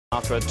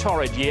After a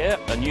torrid year,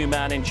 a new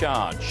man in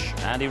charge.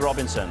 Andy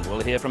Robinson, we'll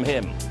hear from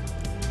him.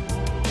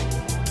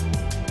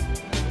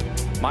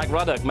 Mike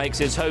Ruddock makes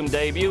his home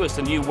debut as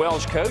the new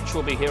Welsh coach.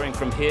 We'll be hearing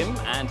from him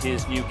and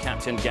his new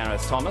captain,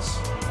 Gareth Thomas.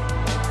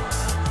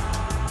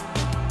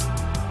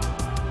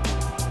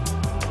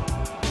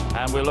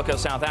 And we'll look at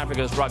South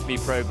Africa's rugby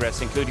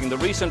progress, including the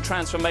recent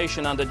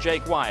transformation under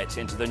Jake White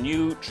into the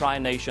new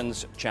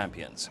Tri-Nations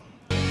champions.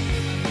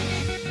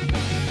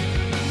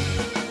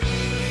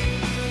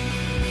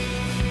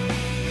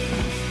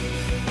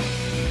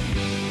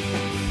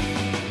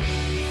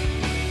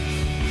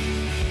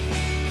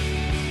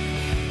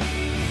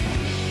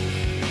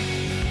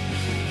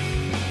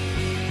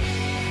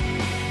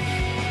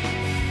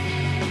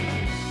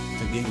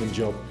 The England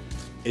job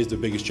is the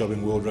biggest job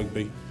in world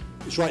rugby.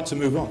 It's right to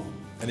move on,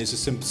 and it's as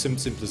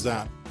simple as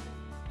that.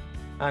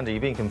 Andy,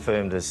 you've been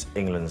confirmed as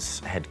England's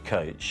head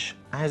coach.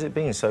 How has it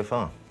been so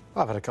far?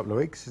 I've had a couple of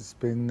weeks. It's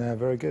been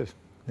very good.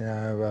 You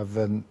know, I've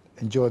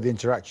enjoyed the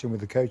interaction with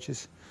the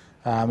coaches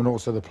and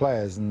also the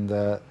players, and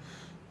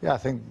yeah, I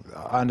think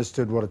I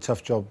understood what a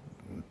tough job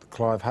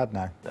Clive had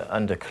now.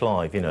 Under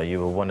Clive, you know, you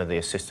were one of the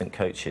assistant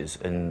coaches,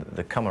 and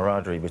the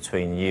camaraderie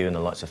between you and the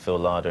likes of Phil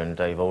Larder and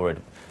Dave Allred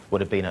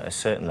would have been at a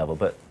certain level,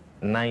 but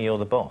now you're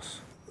the boss.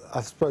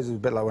 I suppose it's a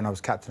bit like when I was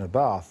captain of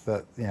Bath,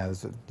 that you know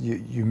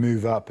you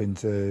move up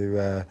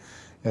into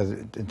you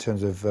know, in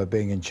terms of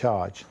being in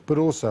charge. But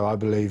also, I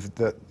believe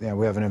that you know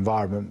we have an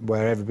environment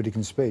where everybody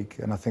can speak,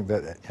 and I think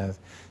that you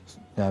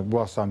know,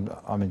 whilst I'm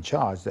in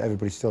charge, that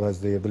everybody still has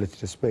the ability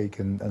to speak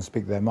and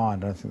speak their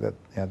mind. And I think that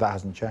you know, that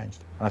hasn't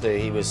changed.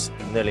 He was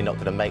nearly not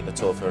going to make the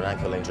tour for an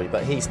ankle injury,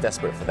 but he's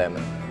desperate for them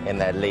in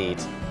their lead.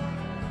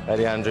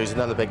 Eddie Andrews,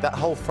 another big. That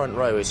whole front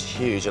row is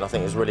huge, and I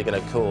think it's really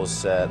going to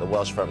cause the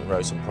Welsh front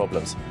row some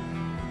problems.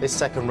 This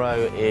second row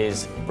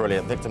is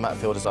brilliant. Victor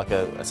Matfield is like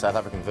a South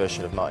African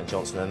version of Martin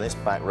Johnson, and this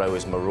back row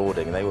is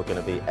marauding. They were going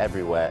to be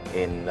everywhere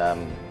in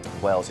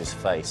Wales's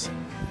face.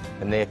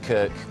 And near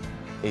Kirk,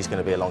 he's going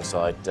to be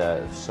alongside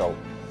Salt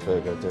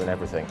Berger doing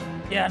everything.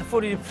 Yeah, and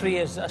 43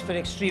 has played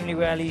extremely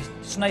well. He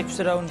snipes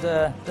around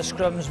the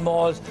scrums,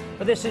 mauls,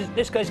 but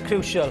this guy's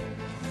crucial.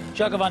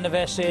 Jagger van der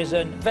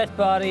Westhuizen, Vet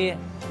Barry,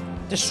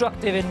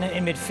 destructive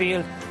in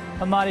midfield,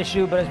 and Marius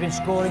Huber has been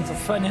scoring for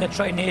fun in the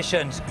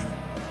Tri-Nations.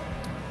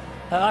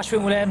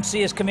 Ashwin Williamson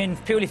has come in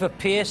purely for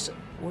pace,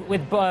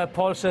 with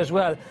Paulser as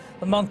well.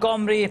 But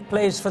Montgomery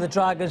plays for the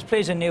Dragons,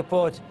 plays in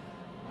Newport.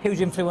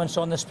 Huge influence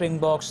on the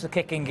Springboks, the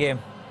kicking game.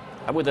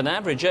 And with an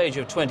average age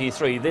of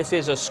 23, this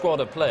is a squad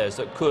of players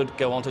that could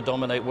go on to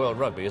dominate world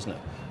rugby, isn't it?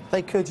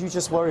 They could. You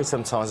just worry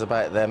sometimes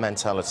about their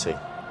mentality.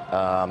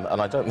 And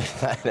I don't mean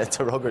that in a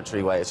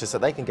derogatory way. It's just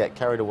that they can get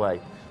carried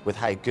away with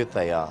how good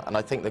they are. And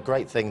I think the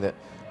great thing that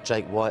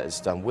Jake White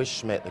has done with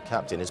Schmidt, the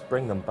captain, is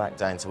bring them back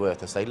down to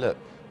earth and say, look,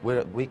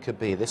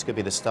 this could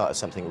be the start of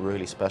something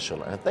really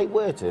special. And if they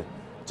were to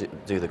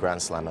do the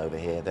Grand Slam over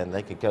here, then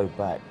they could go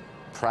back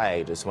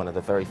proud as one of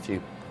the very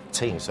few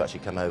teams to actually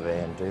come over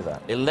here and do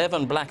that.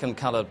 11 black and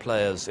coloured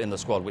players in the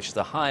squad, which is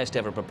the highest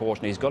ever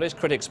proportion. He's got his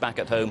critics back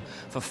at home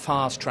for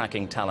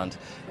fast-tracking talent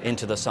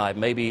into the side,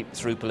 maybe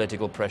through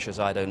political pressures,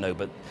 I don't know,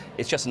 but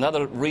it's just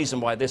another reason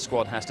why this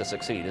squad has to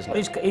succeed, isn't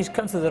it? He's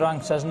come through the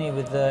ranks, hasn't he,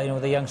 with you know,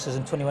 the youngsters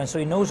in 21, so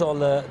he knows all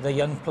the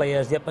young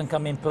players, the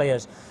up-and-coming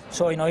players.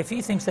 So, you know, if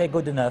he thinks they're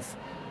good enough,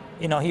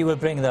 you know, he will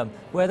bring them.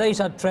 Whether he's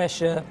had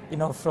pressure, you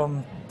know,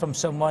 from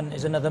someone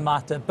is another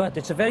matter, but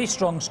it's a very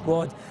strong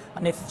squad,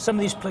 and if some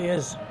of these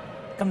players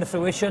come to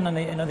fruition and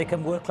you know, they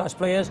become world-class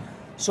players,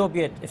 so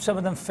be it. If some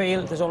of them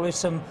fail, there's always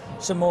some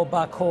more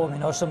back home, you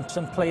know, some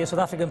players, South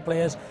African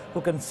players,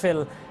 who can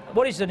fill.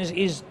 What he's done is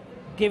he's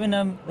given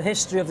them the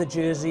history of the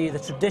jersey, the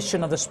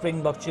tradition of the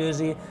Springbok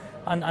jersey,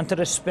 and to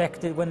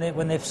respect it when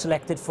they've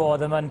selected for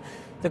them. And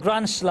the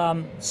Grand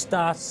Slam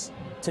starts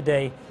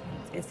today.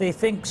 If they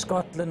think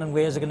Scotland and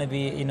Wales are going to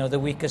be, you know, the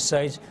weakest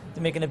sides,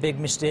 they're making a big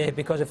mistake,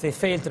 because if they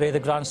fail today, the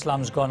Grand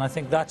Slam's gone. I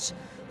think that's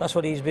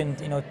what he's been,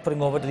 you know,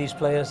 putting over to these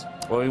players.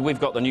 Well,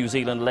 we've got the New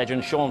Zealand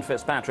legend Sean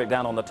Fitzpatrick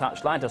down on the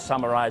touchline to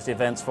summarise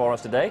events for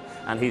us today,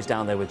 and he's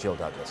down there with Jill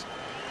Douglas.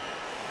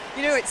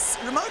 You know, it's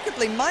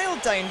remarkably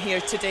mild down here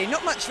today.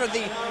 Not much for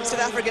the South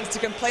Africans to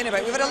complain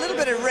about. We've had a little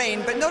bit of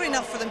rain, but not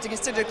enough for them to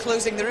consider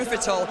closing the roof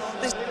at all.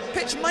 This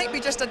pitch might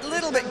be just a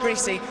little bit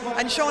greasy.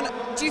 And Sean,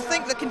 do you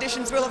think the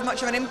conditions will have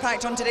much of an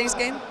impact on today's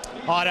game?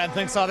 I don't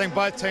think so. I think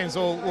both teams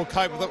will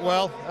cope with it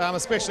well,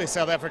 especially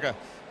South Africa.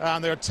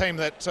 They're a team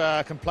that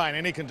can play in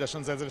any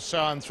conditions, as it's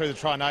shown through the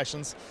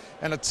Tri-Nations,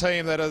 and a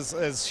team that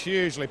is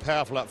hugely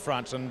powerful up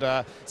front. And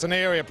it's an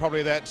area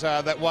probably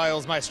that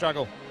Wales may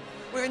struggle.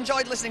 We've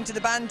enjoyed listening to the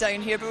band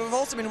down here, but we've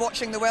also been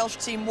watching the Welsh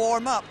team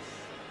warm up.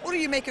 What do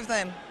you make of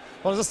them?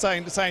 Well, I was just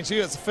saying to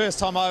you, it's the first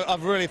time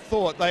I've really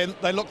thought they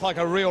look like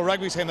a real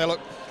rugby team. They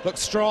look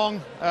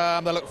strong,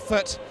 they look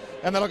fit,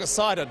 and they look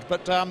excited.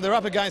 But they're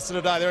up against it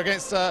today. They're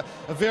against a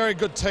very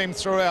good team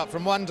throughout,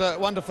 from 1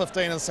 to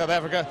 15 in South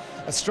Africa,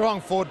 a strong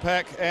forward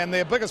pack, and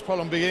their biggest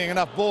problem being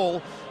enough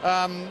ball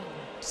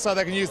so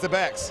they can use their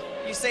backs.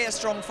 You say a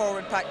strong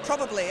forward pack,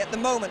 probably at the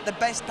moment the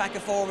best pack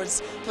of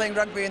forwards playing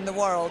rugby in the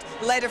world,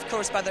 led of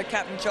course by their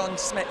captain John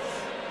Smith.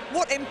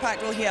 What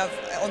impact will he have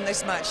on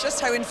this match?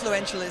 Just how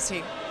influential is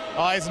he?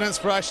 Oh, he's an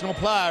inspirational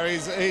player.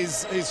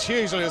 He's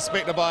hugely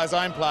respected by his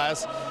own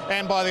players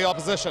and by the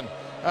opposition.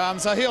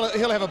 So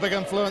he'll have a big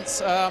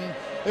influence.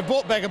 They've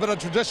brought back a bit of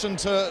tradition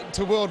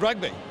to world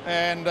rugby,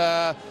 and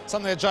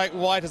something that Jake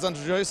White has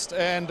introduced,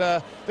 and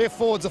their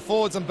forwards are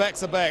forwards and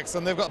backs are backs,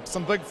 and they've got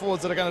some big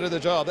forwards that are going to do the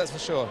job, that's for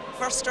sure.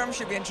 First term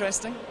should be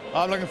interesting.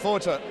 I'm looking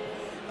forward to it.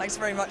 Thanks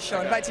very much,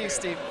 Sean. Back to you,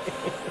 Steve.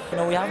 You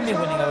know, we haven't been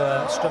winning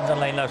our scrums and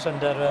line-outs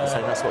under...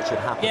 So that's what should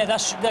happen. Yeah,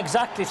 that's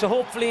exactly. So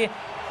hopefully,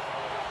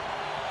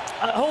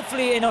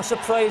 you know,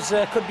 surprise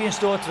could be in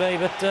store today,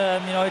 but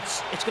you know,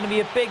 it's going to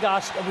be a big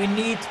ask, and we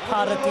need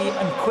parity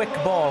and quick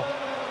ball.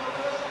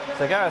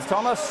 So Gareth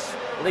Thomas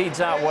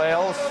leads out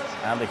Wales,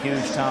 and the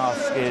huge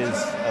task is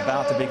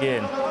about to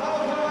begin.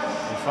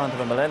 In front of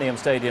a Millennium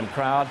Stadium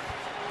crowd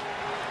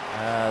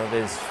that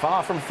is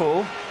far from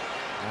full,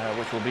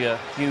 which will be a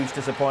huge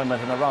disappointment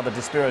and a rather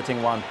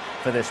dispiriting one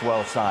for this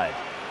Welsh side.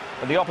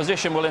 But the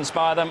opposition will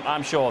inspire them,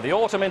 I'm sure. The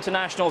autumn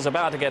internationals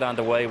about to get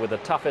underway with the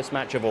toughest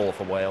match of all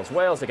for Wales.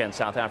 Wales against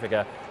South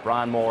Africa.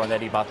 Brian Moore and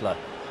Eddie Butler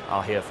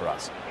are here for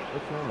us.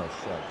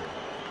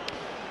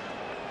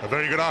 A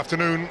very good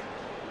afternoon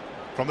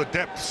from the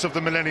depths of the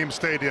Millennium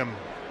Stadium.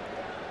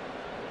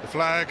 The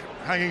flag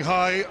hanging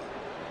high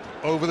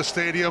over the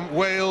stadium.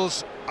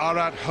 Wales are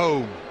at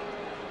home,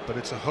 but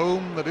it's a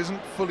home that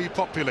isn't fully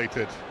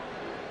populated.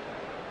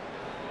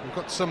 We've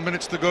got some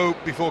minutes to go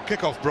before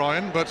kick-off,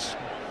 Brian, but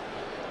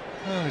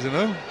I don't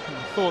know.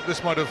 I thought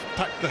this might have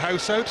packed the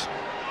house out.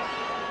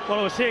 Well,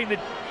 I was saying that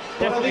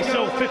definitely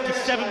sold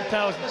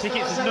 57,000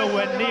 tickets. There's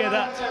nowhere near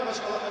that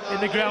in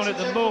the ground at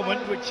the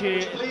moment, which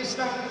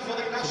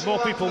so more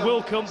people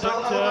will come,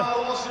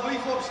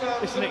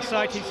 but it's an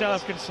exciting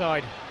South African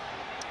side.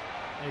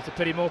 And it's a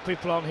pity more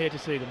people aren't here to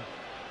see them.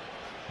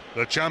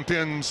 The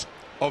champions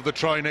of the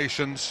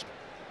Tri-Nations,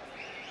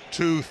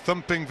 2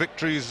 thumping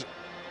victories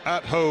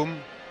at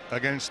home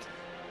against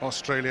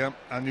Australia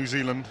and New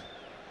Zealand.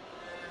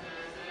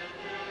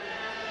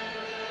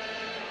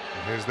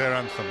 And here's their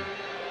anthem.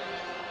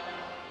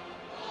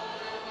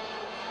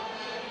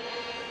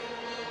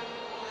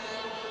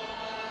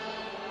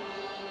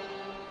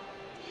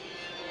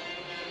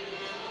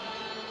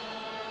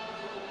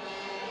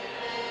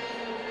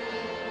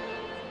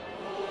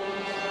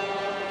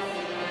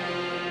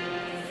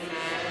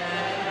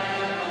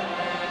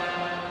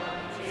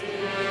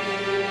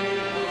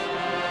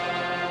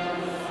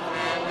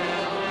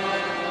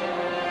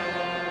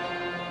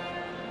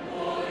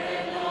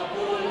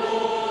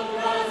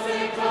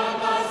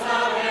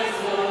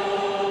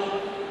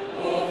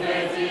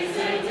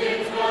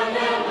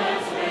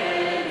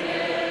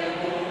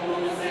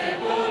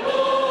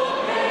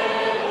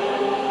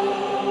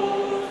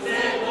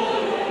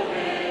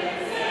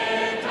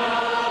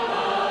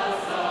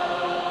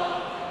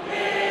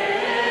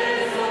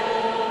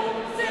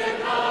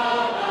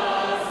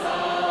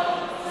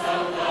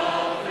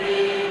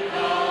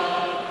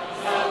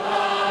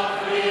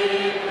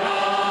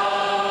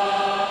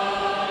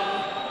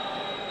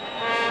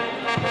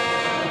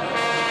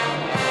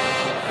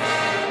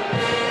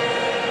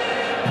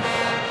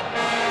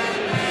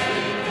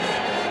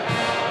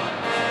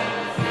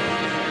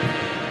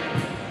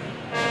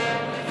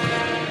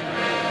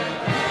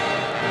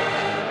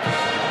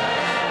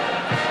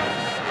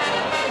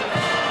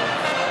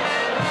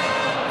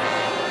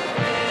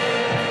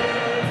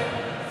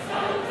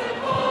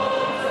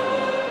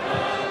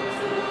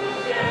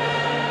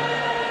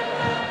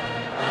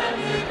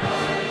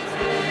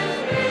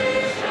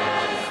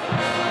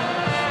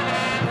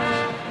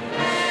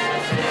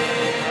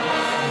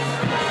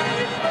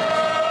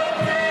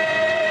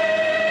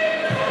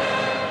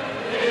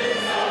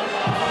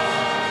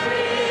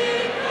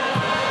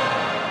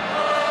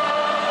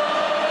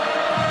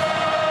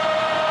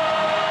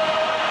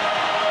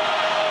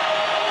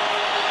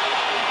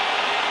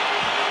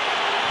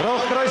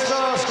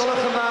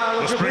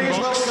 The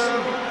Springboks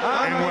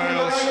in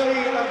Wales,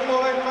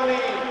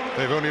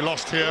 they've only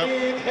lost here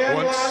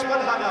once.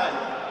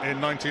 In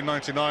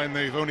 1999,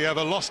 they've only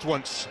ever lost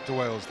once to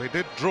Wales. They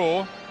did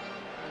draw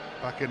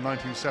back in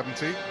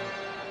 1970.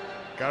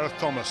 Gareth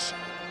Thomas,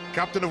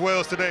 captain of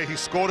Wales today, he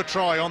scored a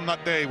try on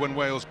that day when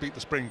Wales beat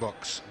the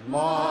Springboks.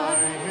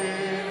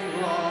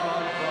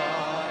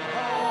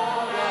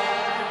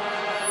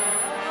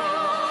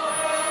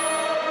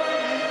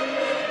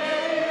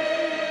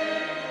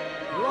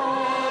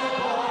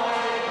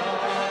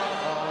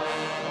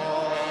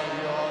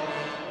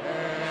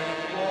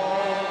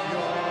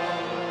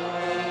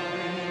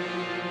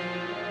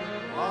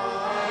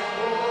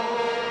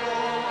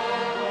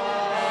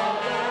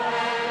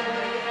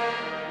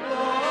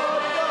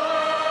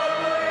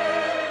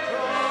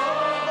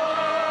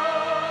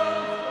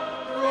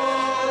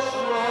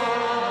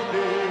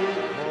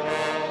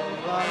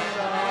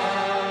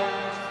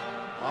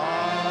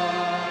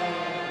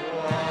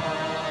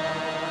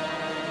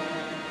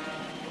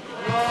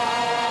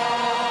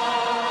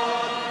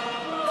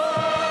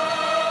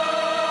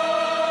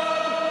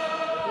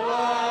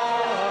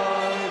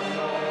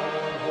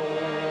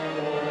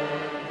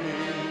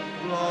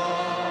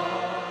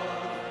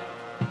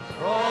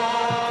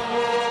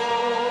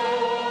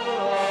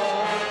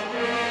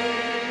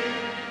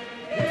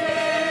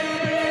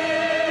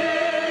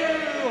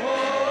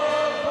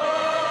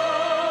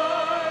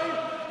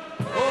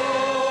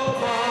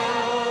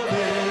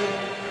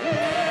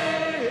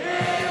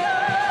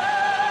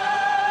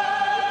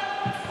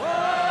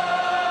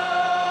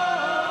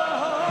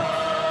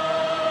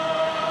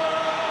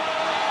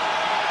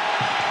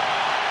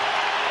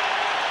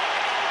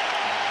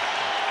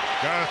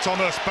 Gareth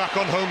Thomas back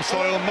on home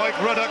soil. Mike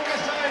Ruddock,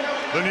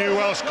 the new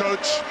Welsh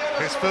coach,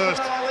 his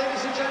first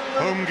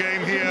home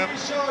game here.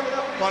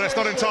 Well, it's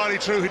not entirely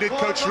true, he did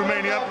coach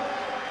Romania.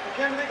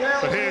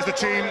 But here's the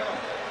team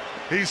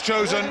he's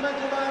chosen.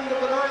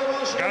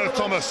 Gareth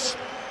Thomas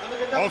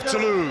of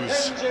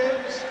Toulouse,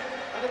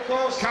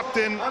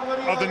 captain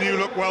of the new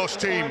look Welsh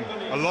team.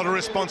 A lot of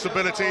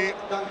responsibility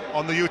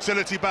on the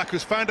utility back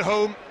who's found a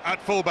home at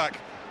fullback.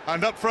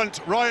 And up front,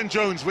 Ryan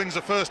Jones wins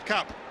the first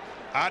cap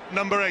at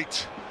number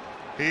 8.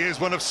 He is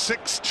one of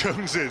 6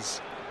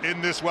 Joneses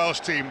in this Welsh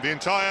team. The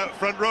entire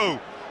front row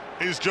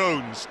is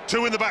Jones.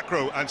 2 in the back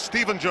row, and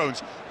Stephen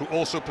Jones, who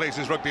also plays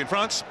his rugby in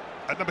France,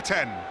 at number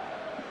 10.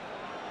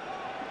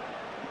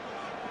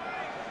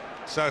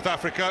 South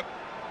Africa,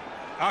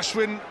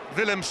 Ashwin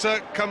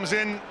Willemse comes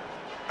in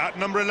at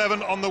number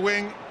 11 on the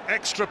wing.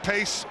 Extra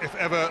pace if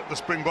ever the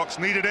Springboks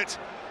needed it.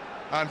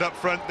 And up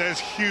front there's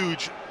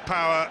huge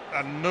power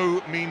and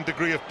no mean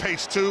degree of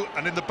pace too.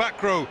 And in the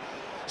back row,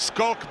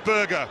 Skalk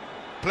Burger,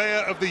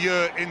 player of the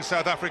year in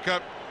South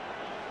Africa.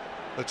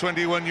 The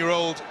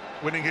 21-year-old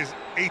winning his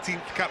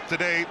 18th cap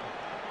today.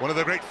 One of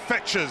the great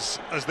fetchers,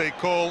 as they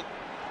call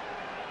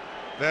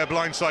their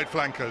blindside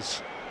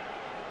flankers.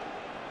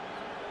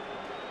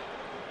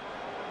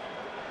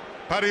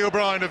 Paddy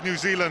O'Brien of New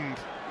Zealand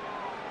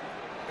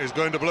is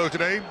going to blow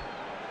today.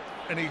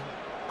 Any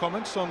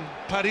comments on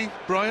Paddy,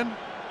 Brian?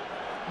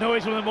 No,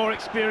 he's one of the more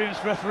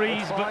experienced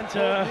referees, but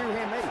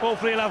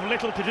hopefully he'll have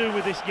little to do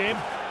with this game.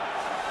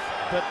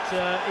 But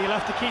he'll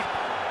have to keep,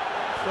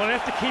 well, he'll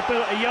have to keep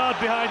a yard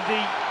behind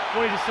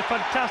what is a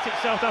fantastic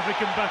South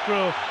African back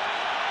row.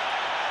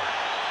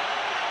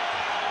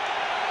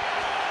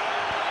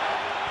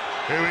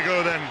 Here we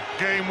go then,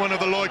 game 1 of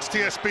the Lloyds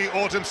TSB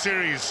Autumn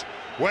Series.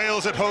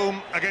 Wales at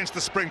home against the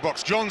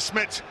Springboks. John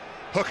Smith,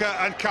 hooker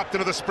and captain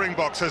of the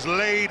Springboks, has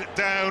laid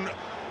down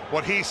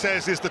what he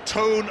says is the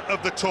tone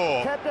of the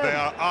tour. Captain. They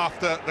are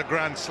after the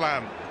Grand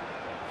Slam.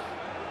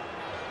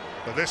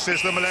 But this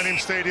is the Millennium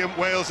Stadium.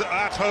 Wales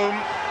at home.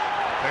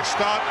 They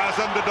start as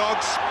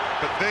underdogs,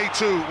 but they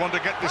too want to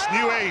get this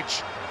new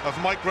age of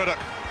Mike Ruddock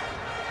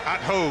at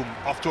home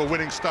off to a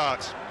winning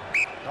start.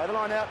 Play the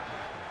line out.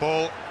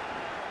 Ball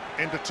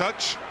into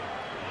touch.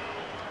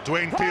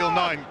 Dwayne Peel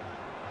 9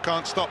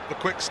 can't stop the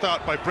quick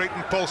start by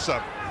Brayton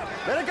Pulser.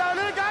 Let it go,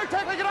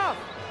 tackling it off.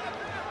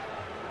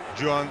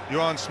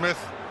 Johan Smith,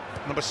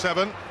 number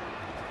 7.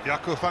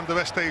 Jaco van der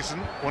Westhuizen,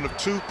 one of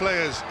 2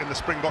 players in the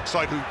Springbok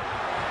side who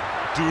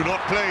do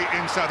not play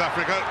in South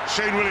Africa.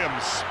 Shane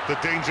Williams, the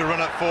danger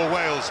runner for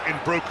Wales in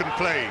broken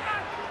play.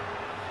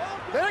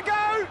 Let it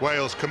go.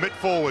 Wales commit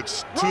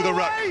forwards to the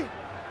ruck.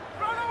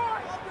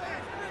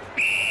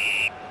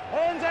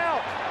 Hands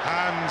out.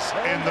 Hands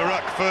in the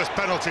ruck, first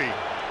penalty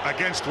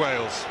against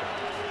Wales.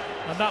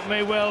 And that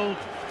may well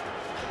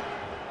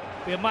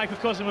be a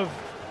microcosm of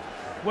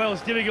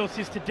Wales'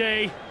 difficulties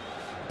today.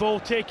 Ball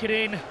taken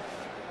in,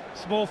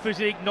 small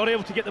physique, not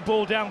able to get the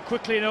ball down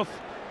quickly enough.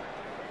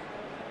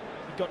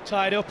 He got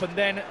tied up and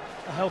then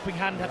a helping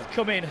hand had to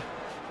come in.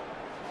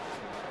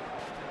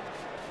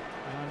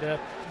 And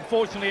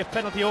unfortunately a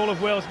penalty all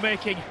of Wales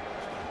making.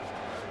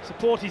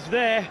 Support is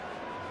there,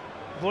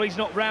 but he's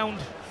not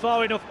round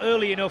far enough,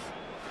 early enough.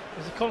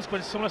 As a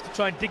consequence, someone has to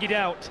try and dig it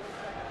out.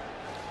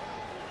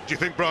 Do you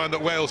think, Brian,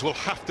 that Wales will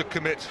have to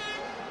commit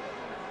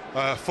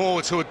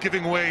forwards who are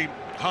giving away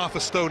half a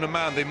stone a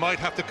man? They might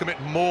have to commit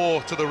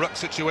more to the ruck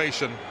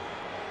situation.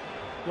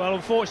 Well,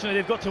 unfortunately,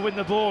 they've got to win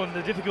the ball, and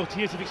the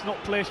difficulty is if it's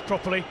not placed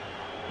properly,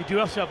 you do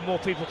have to have more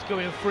people to go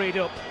in and free it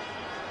up.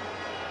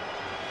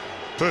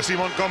 Percy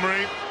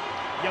Montgomery,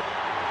 yep,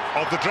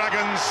 of the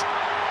Dragons,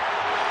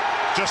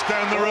 just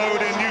down the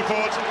road in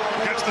Newport,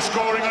 gets the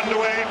scoring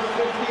underway.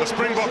 The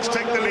Springboks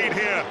take the lead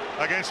here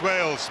against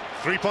Wales,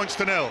 3 points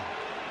to 0.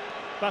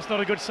 That's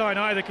not a good sign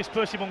either, because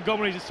Percy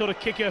Montgomery is a sort of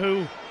kicker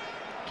who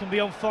can be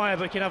on fire,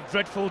 but can have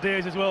dreadful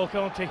days as well,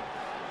 can't he?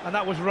 And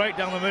that was right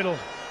down the middle.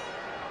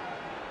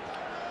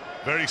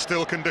 Very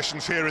still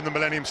conditions here in the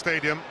Millennium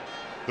Stadium.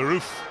 The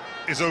roof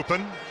is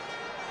open,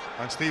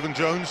 and Stephen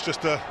Jones,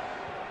 just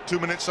 2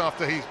 minutes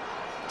after he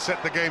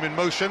set the game in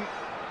motion,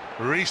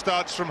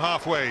 restarts from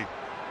halfway.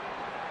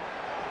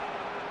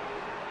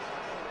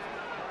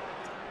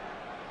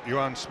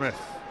 Johan Smith.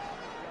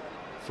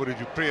 Fourie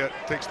du Preez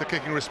takes the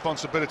kicking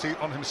responsibility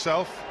on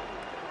himself.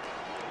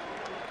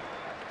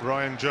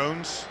 Ryan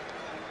Jones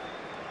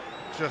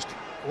just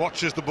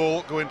watches the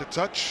ball go into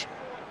touch.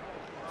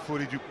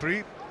 Fourie du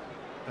Preez,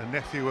 a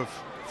nephew of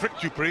Frick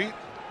du Preez,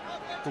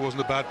 who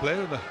wasn't a bad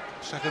player in the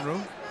second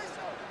row.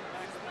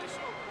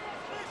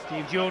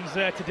 Steve Jones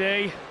there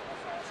today.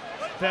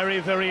 Very,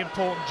 very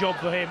important job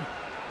for him.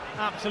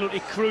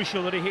 Absolutely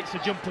crucial that he hits the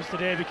jumpers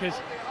today, because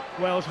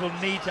Wales will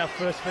need to have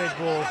first phase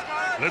ball.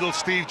 Little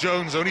Steve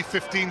Jones, only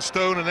 15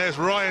 stone, and there's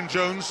Ryan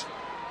Jones,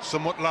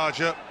 somewhat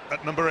larger,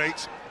 at number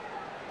 8.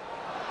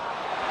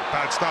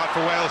 Bad start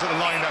for Wales at the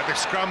line-out. They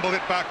scrambled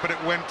it back, but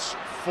it went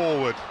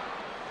forward.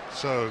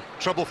 So,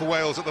 trouble for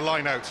Wales at the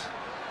line-out.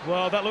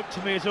 Well, that looked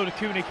to me as though the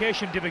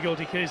communication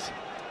difficulty, because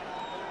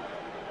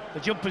the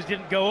jumpers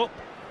didn't go up.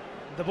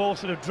 the ball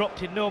sort of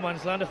dropped in no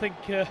man's land. I think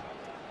that's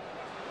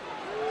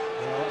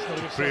not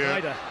a good sign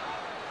either.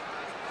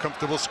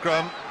 Comfortable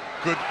scrum,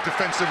 good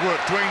defensive work.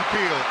 Dwayne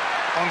Peel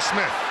on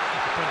Smith.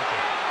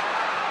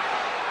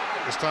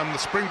 This time the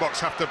Springboks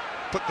have to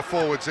put the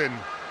forwards in,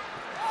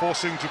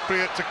 forcing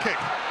Dupree to kick.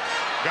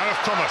 Gareth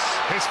Thomas,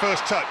 his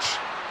first touch.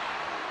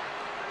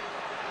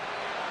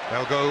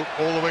 They'll go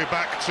all the way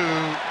back to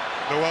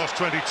the Welsh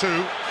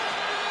 22.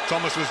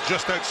 Thomas was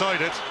just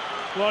outside it.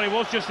 Well, he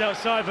was just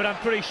outside, but I'm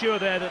pretty sure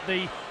there that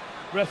the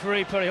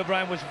referee, Perry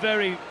O'Brien, was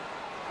very...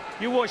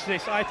 You watch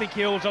this, I think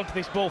he holds onto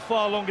this ball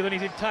far longer than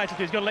he's entitled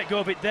to. He's got to let go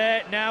of it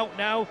there,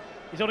 now.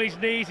 He's on his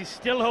knees, he's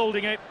still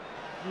holding it.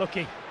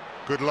 Lucky.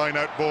 Good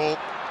line-out ball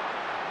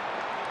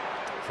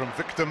from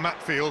Victor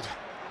Matfield.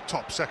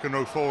 Top second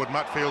row forward,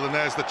 Matfield, and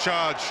there's the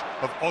charge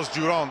of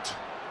Osdurant,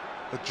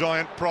 the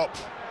giant prop,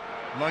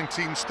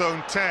 19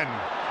 stone 10.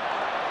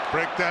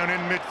 Breakdown in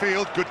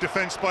midfield, good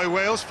defence by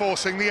Wales,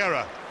 forcing the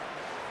error.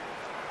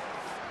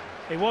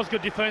 It was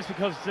good defence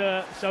because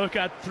South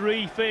Africa had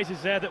 3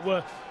 phases there that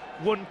were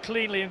won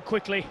cleanly and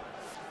quickly.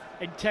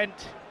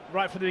 Intent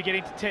right from the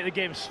beginning to take the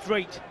game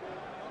straight,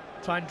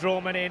 try and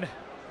draw men in.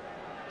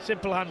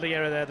 Simple handling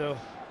error there though.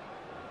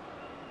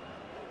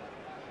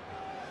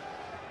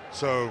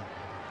 So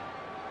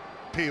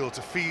Peel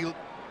to field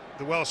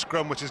the Welsh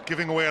scrum, which is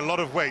giving away a lot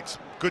of weight.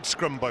 Good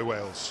scrum by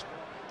Wales.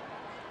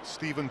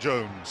 Stephen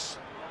Jones.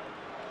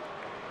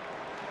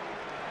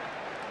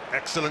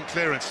 Excellent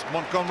clearance.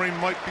 Montgomery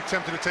might be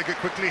tempted to take it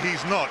quickly,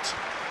 he's not.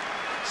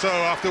 So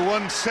after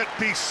one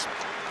set-piece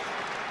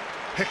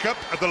hiccup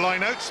at the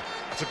line-out,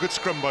 it's a good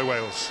scrum by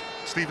Wales.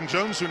 Stephen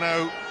Jones, who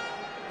now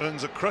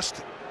earns a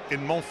crust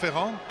in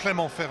Montferrand,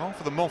 Clermont-Ferrand,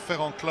 for the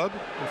Montferrand club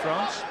in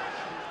France.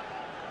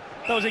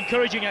 That was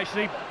encouraging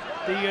actually.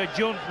 The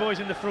Jones boys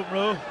in the front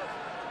row,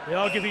 they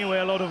are giving away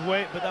a lot of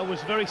weight, but that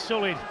was very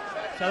solid.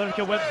 South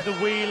Africa went for the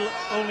wheel,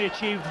 only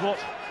achieved what,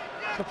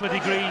 a couple of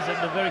degrees and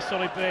a very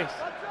solid base.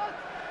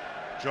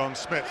 John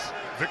Smith,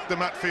 Victor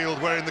Matfield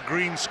wearing the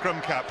green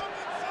scrum cap.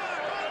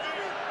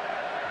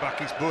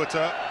 Bakis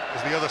Buerta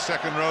is the other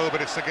second row,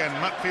 but it's again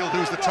Matfield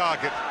who's the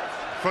target.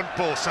 Front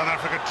ball, South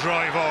Africa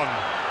drive on.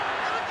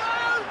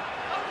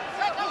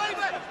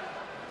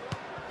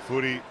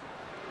 Fourie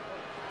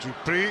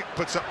Dupree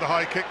puts up the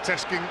high kick,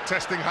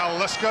 testing Hal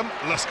Luscombe.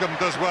 Luscombe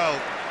does well.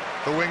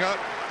 The winger,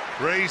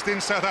 raised in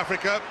South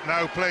Africa,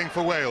 now playing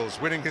for Wales,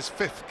 winning his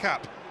 5th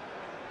cap.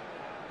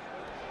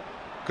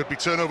 Could be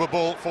turnover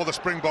ball for the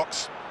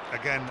Springboks.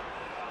 Again,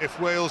 if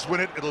Wales win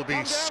it, it'll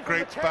be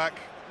scraped back.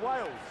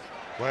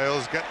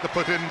 Wales get the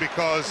put in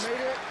because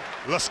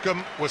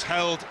Luscombe was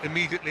held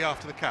immediately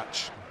after the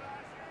catch.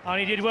 And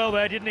he did well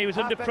there, didn't he? He was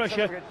under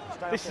pressure.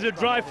 This is a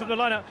drive from the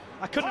line-out.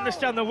 I couldn't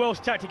understand the Welsh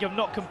tactic of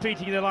not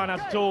competing in the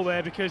line-out at all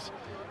there, because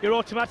you're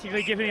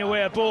automatically giving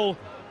away a ball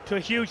to a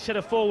huge set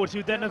of forwards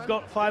who then have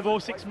got 5 or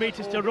 6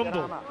 metres to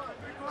rumble.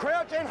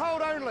 Crouch and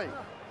hold only.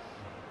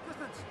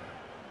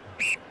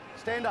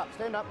 Stand up,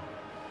 stand up.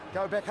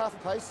 Go back half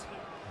a pace.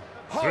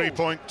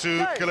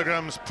 3.2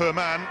 kilograms per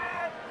man,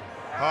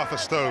 half a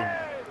stone.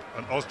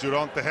 And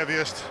Osdurant the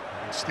heaviest,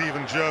 and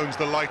Stephen Jones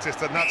the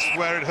lightest, and that's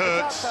where it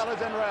hurts.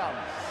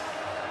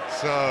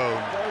 So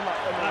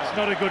that's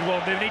not a good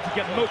one. They need to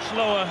get much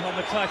lower on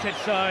the tight head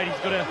side. He's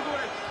got to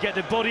get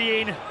the body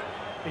in,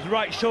 his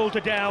right shoulder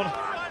down.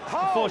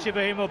 Unfortunately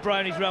for him,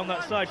 O'Brien is round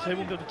that side, so he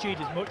won't be able to cheat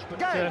as much. But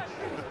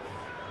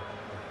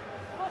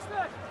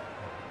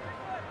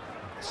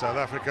South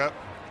Africa,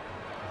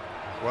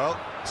 well,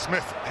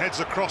 Smith heads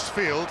across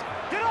field,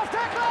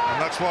 and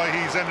that's why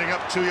he's ending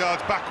up 2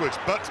 yards backwards,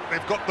 but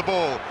they've got the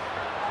ball.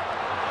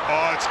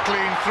 Oh, it's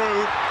clean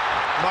through.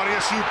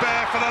 Marius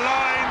Hubert for the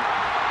line.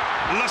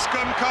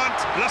 Luscombe can't.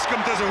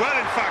 Luscombe does well,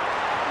 in fact,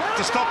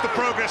 to stop the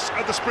progress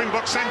at the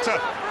Springbok centre.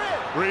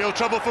 Real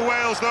trouble for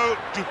Wales, though.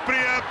 Dupree.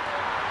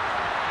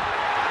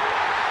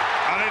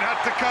 And it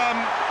had to come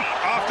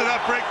after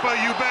that break by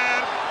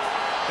Hubert.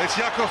 It's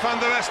Jaco van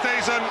der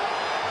Westhuizen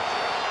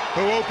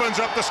who opens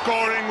up the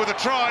scoring with a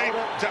try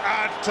to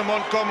add to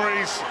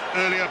Montgomery's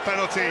earlier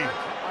penalty. I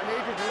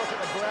need you to look at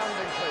the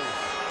grounding,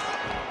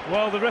 please.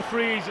 Well, the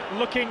referee's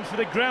looking for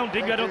the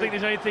grounding. I don't think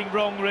there's anything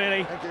wrong,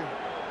 really. Thank you.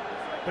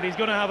 But he's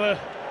going to have a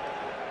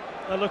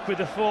look with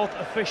the 4th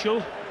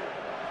official.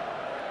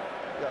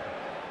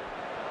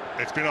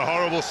 It's been a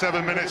horrible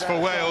 7 minutes for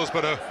Wales,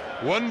 but a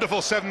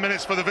wonderful 7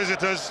 minutes for the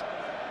visitors.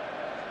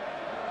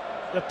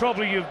 The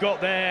problem you've got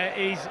there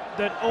is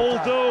that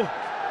although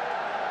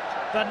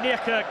Van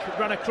Niekerk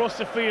ran across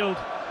the field,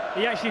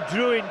 he actually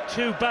drew in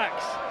 2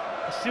 backs.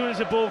 As soon as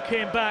the ball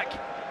came back,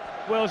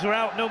 Wales were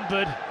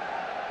outnumbered.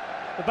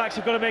 The backs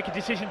have got to make a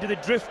decision, do they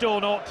drift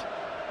or not?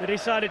 They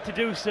decided to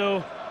do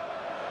so.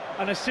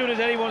 And as soon as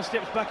anyone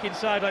steps back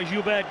inside, like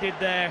Joubert did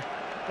there,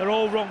 they're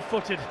all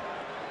wrong-footed.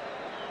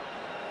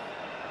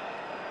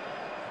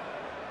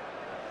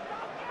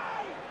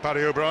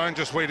 Paddy O'Brien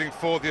just waiting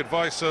for the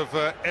advice of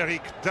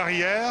Eric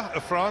Darrière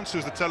of France,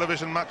 who's the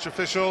television match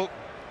official.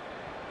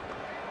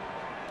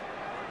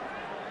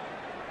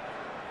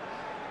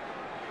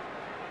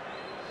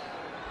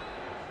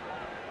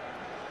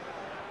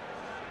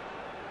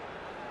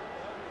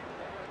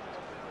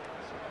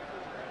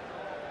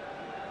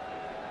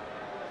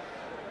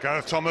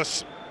 Gareth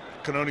Thomas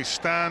can only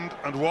stand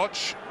and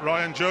watch.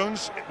 Ryan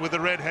Jones with the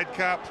red head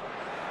cap.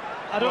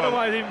 I don't know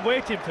why they didn't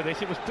wait him for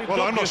this. It was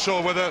well, I'm not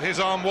sure whether his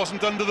arm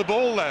wasn't under the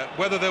ball there,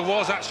 whether there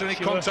was actually any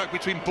contact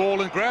between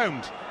ball and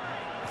ground.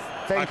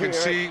 I can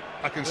see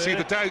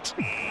the doubt.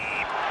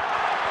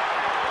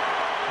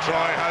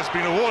 Try has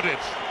been awarded.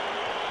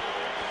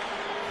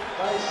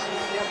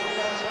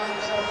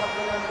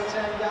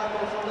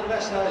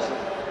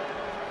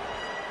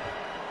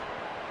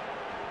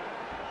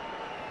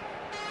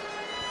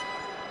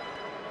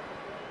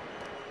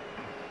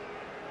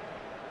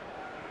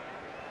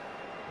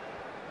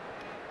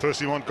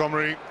 Percy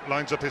Montgomery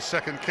lines up his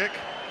second kick.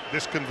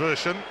 This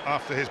conversion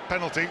after his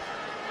penalty.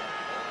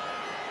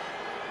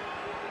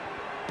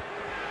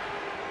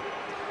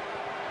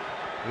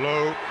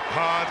 Low,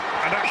 hard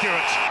and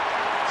accurate.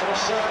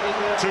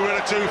 2 out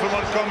of 2 for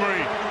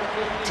Montgomery.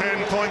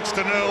 10 points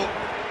to 0.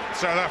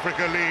 South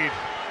Africa lead.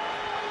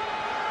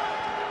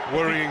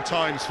 Worrying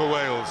times for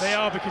Wales. They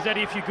are, because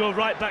Eddie, if you go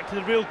right back to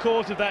the real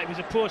cause of that, it was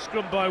a poor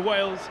scrum by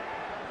Wales.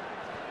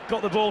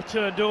 Got the ball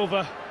turned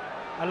over,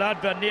 allowed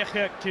Van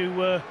Niekerk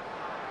to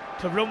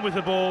run with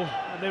the ball,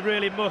 and they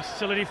really must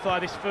solidify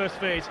this first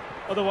phase.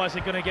 Otherwise,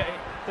 they're going to get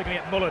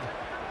mullered.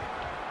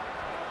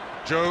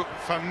 Joe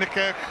Van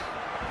Niekerk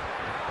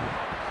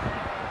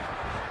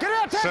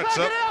sets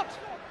up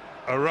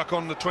a ruck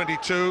on the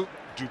 22.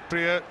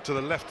 Duprier to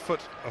the left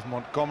foot of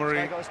Montgomery,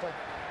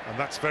 and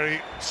that's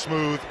very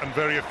smooth and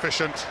very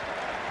efficient,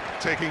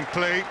 taking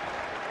play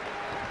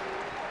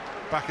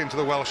back into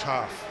the Welsh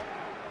half.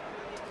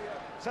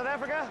 South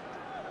Africa.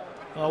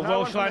 Well,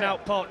 Welsh line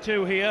out part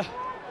 2 here.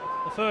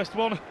 The first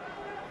one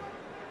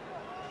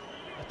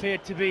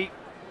appeared to be,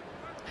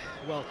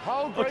 well,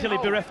 utterly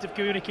bereft of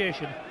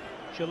communication.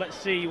 So let's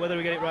see whether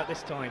we get it right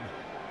this time.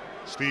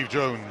 Steve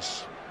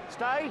Jones.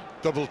 Stay.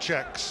 Double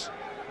checks.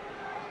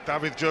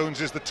 David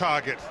Jones is the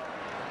target.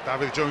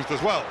 David Jones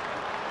does well.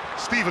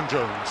 Stephen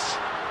Jones.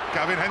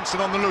 Gavin Henson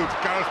on the loop.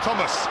 Gareth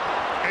Thomas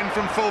in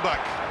from fullback.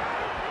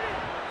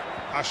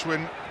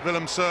 Ashwin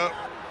Willemse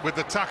with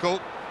the tackle.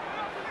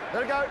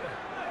 There we go.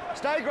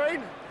 Stay,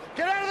 Green.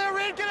 Get out of there,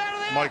 Reed. Get out of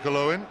there. Michael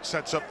Owen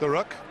sets up the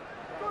ruck.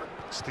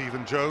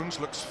 Stephen Jones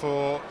looks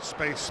for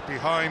space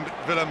behind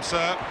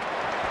Willemse.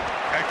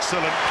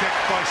 Excellent kick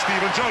by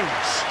Stephen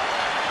Jones.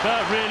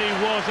 That really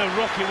was a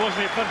rocket,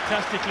 wasn't it?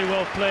 Fantastically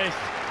well placed.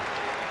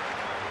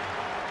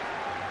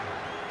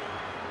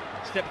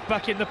 Stepped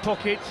back in the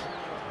pocket.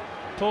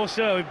 Poor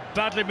sir,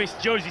 badly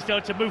misjudged. He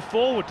started to move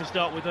forward to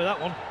start with that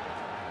one.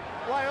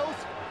 Wales.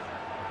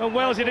 When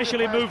Wales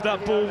initially moved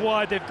that ball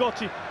wide, they've got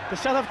to. The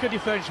South African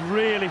defence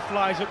really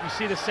flies up. You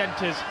see the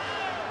centres.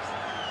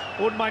 I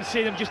wouldn't mind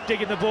seeing them just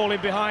digging the ball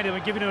in behind them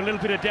and giving them a little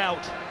bit of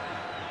doubt.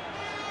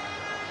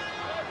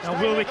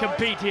 Now, will they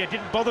compete here?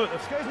 Didn't bother at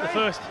the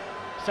first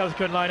South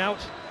African line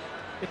out.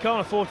 They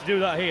can't afford to do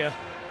that here.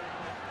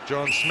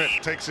 John Smith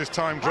takes his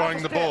time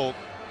drawing the ball.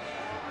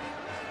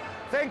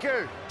 Thank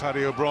you.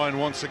 Paddy O'Brien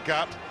wants a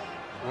gap.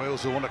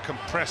 Wales will want to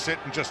compress it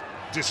and just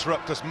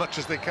disrupt as much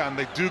as they can.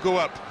 They do go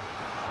up.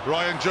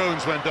 Ryan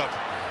Jones went up.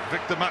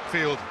 Victor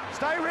Matfield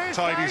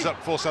tidies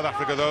up for South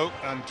Africa though,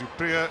 and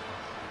Duprier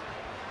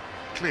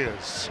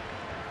clears.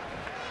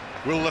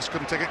 Will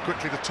Luscombe take it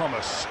quickly to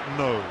Thomas?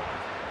 No.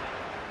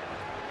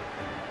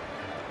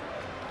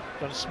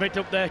 Got Smith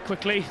up there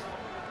quickly.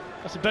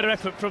 That's a better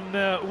effort from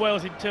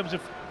Wales in terms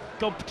of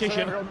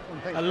competition.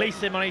 At least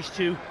they managed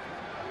to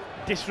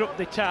disrupt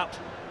the tap,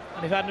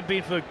 and if it hadn't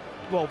been for,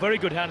 well, very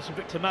good hands from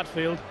Victor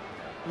Matfield,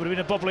 it would have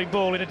been a bobbling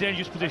ball in a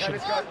dangerous position.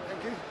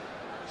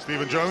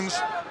 Stephen Jones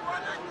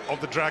of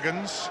the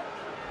Dragons.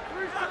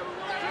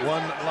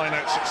 One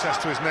line-out success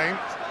to his name.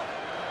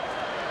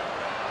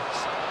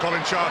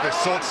 Colin Jarvis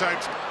sorts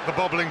out the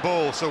bobbling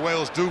ball, so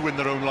Wales do win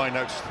their own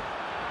line-out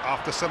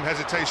after some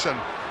hesitation.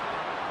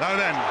 Now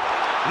then,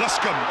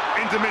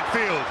 Luscombe into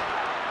midfield.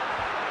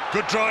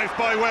 Good drive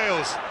by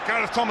Wales.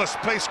 Gareth Thomas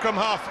plays scrum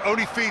half,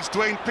 only feeds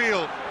Dwayne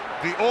Peel,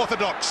 the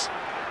orthodox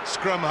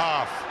scrum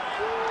half.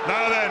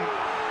 Now then,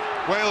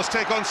 Wales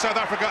take on South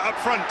Africa up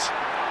front.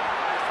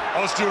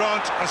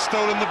 Osdurant has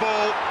stolen the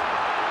ball.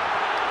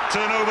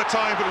 Turnover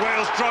time, but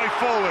Wales drive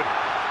forward.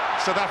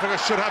 South Africa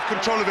should have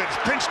control of it. It's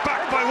pinched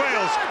back by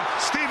Wales.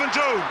 Stephen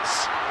Jones.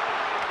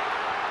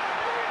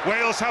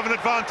 Wales have an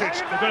advantage.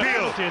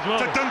 Peel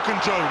to Duncan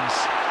Jones.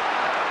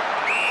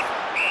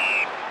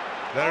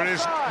 There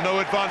is no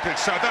advantage.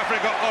 South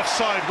Africa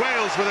offside.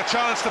 Wales with a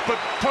chance to put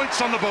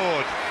points on the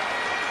board.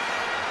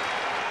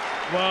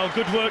 Well,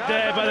 good work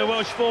there by the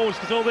Welsh forwards,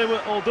 because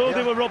although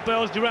they were robbed by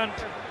Osdurant,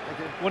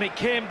 when it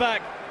came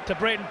back to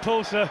Brayton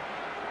Poulser,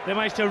 they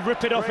managed to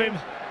rip it off him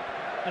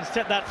and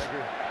set that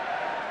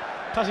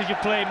passage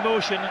of play in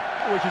motion,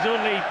 which was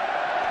only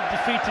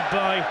defeated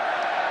by,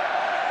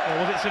 or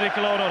was it Sir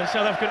Nicola? No, the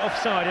South African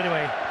offside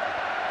anyway.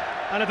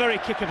 And a very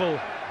kickable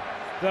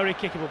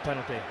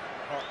penalty.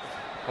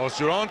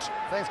 Osdurant,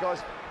 thanks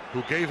guys,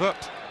 who gave up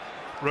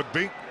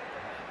rugby,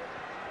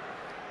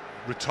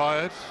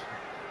 retired,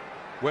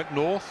 went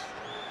north,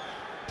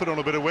 put on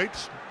a bit of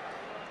weight,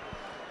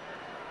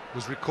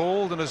 was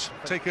recalled and has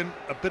taken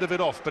a bit of it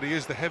off, but he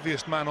is the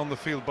heaviest man on the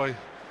field by,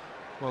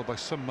 well, by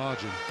some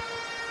margin.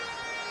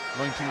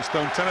 19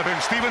 stone 10 of him.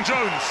 Stephen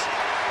Jones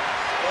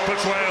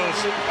puts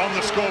Wales on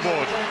the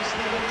scoreboard.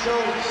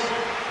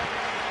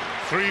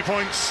 3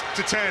 points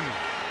to 10.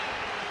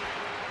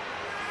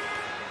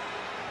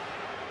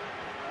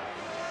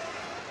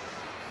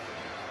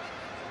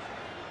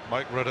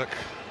 Mike Ruddock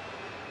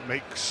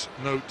makes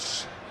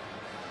notes,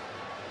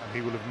 and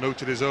he will have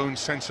noted his own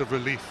sense of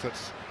relief that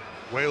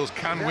Wales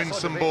can win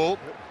some ball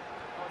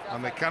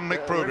and they can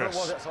make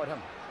progress.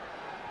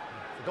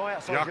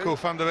 Jaco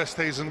van der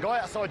Westhuizen, guy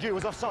outside you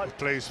was offside.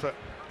 Plays for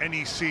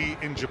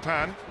NEC in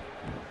Japan.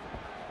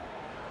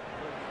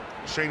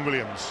 Shane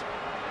Williams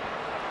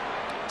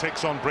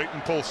takes on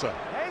Brayton Pulsar.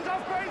 Hands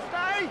off, Green,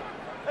 stay!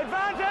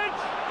 Advantage!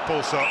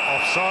 Pulsar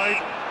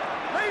offside.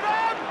 Leave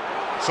him!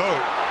 So,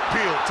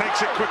 Peel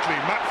takes it quickly.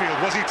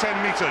 Matfield, was he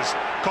 10 metres?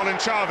 Colin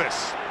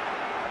Jarvis.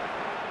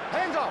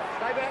 Hands off,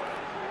 stay back.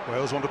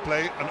 Wales want to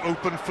play an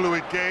open,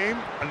 fluid game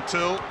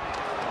until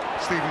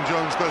Stephen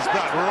Jones does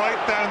that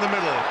right down the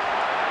middle.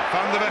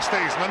 Van der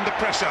Westhuizen under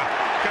pressure.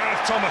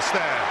 Gareth Thomas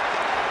there.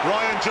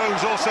 Ryan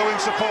Jones also in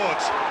support.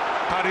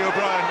 Paddy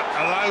O'Brien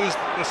allows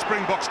the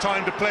Springboks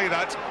time to play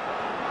that.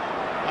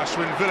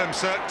 Ashwin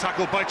Willemse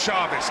tackled by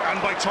Jarvis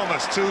and by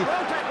Thomas, two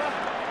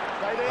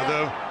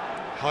other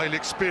highly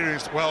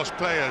experienced Welsh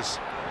players.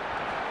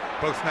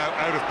 Both now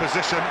out of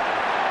position.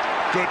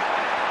 Good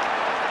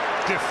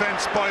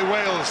defence by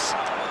Wales.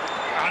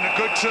 And a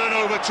good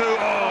turnover too.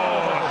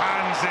 Oh,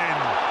 hands in.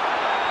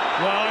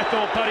 Well, I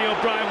thought Paddy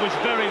O'Brien was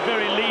very,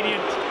 very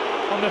lenient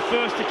on the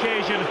first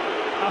occasion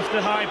after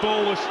the high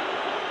ball was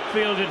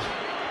fielded.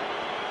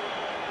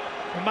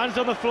 The man's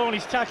on the floor and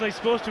he's tackling. He's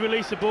supposed to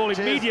release the ball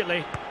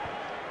immediately.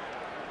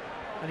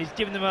 And he's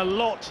given them a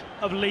lot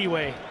of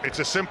leeway. It's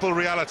a simple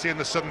reality in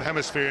the Southern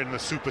Hemisphere in the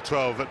Super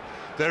 12 that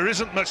there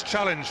isn't much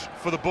challenge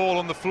for the ball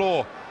on the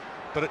floor.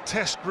 But at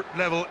test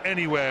level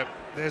anywhere,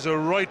 there's a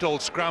right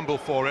old scramble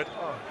for it.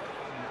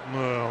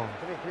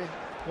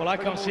 Well, I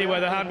can't see where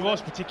the hand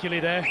was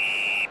particularly there.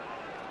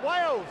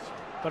 Wales!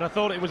 But I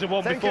thought it was a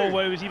one before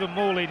where it was even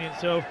more lenient,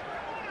 so...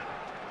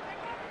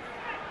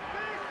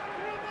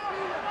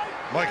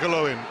 Michael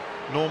Owen,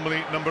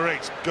 normally number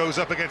 8, goes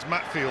up against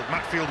Matfield.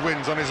 Matfield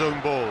wins on his own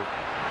ball.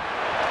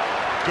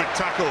 Good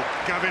tackle,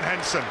 Gavin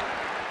Henson.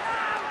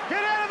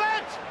 Get out of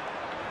it!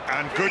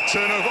 And good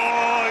turnover.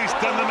 Oh, he's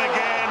done them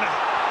again.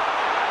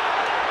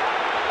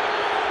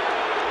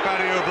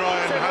 Paddy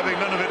O'Brien having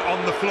none of it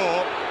on the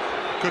floor.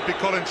 Could be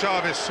Colin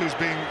Jarvis who's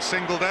being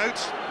singled out.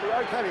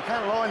 Okay, you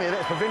can't lie there.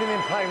 That's preventing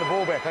him playing the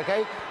ball back,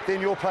 okay?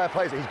 Then your player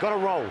plays it. He's got to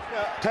roll.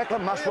 Tackler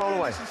must roll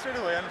away.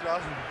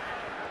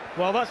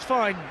 Well, that's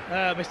fine,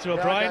 Mr.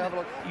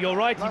 O'Brien. You're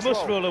right, he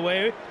must roll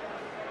away.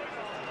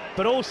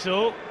 But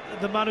also,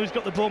 the man who's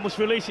got the ball must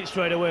release it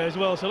straight away as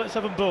well. So let's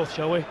have them both,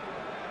 shall we?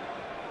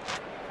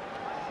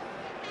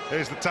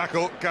 Here's the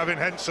tackle, Gavin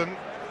Henson.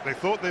 They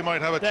thought they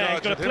might have a there,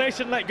 charge. He's got to place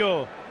and let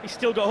go. He's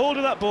still got hold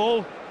of that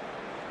ball.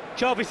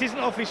 Jarvis isn't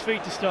off his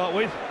feet to start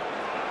with.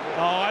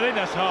 Oh, I think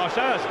that's harsh.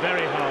 That's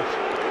very harsh.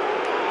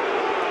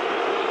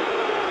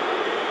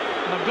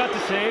 And I'm glad to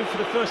say, for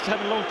the first time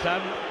in a long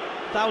time,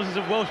 thousands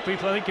of Welsh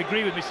people, I think,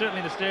 agree with me, certainly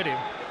in the stadium.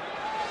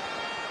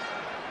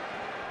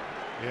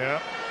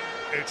 Yeah,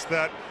 it's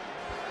that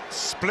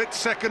split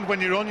second when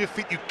you're on your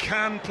feet, you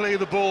can play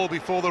the ball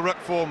before the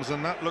ruck forms,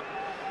 and that looked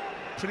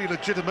pretty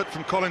legitimate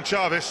from Colin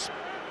Jarvis.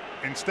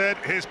 Instead,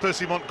 here's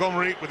Percy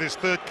Montgomery with his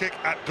third kick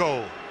at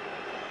goal.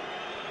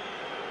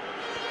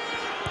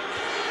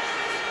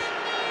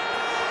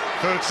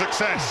 Third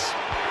success.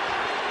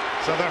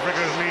 South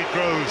Africa's lead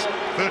grows,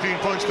 13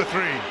 points to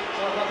 3.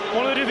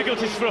 One of the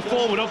difficulties for a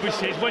forward,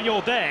 obviously, is when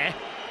you're there,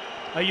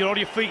 you're on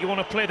your feet, you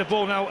want to play the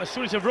ball. Now, as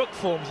soon as a ruck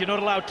forms, you're not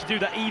allowed to do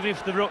that, even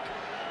if the ruck,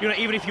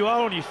 even if you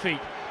are on your feet.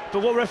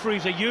 But what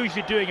referees are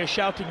usually doing is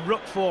shouting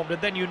ruck formed,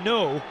 and then you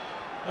know,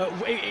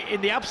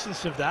 in the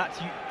absence of that,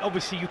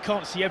 obviously you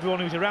can't see everyone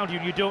who's around you,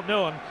 and you don't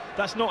know, and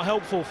that's not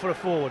helpful for a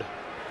forward.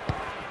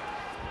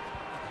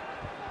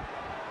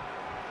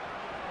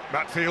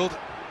 Matfield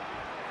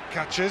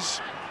catches.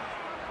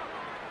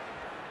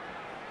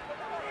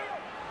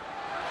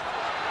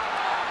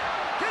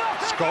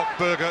 Scott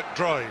Berger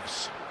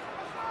drives.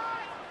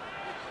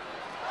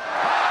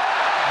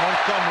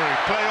 Montgomery,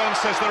 play on,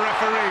 says the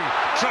referee.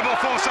 Trouble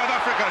for South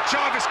Africa.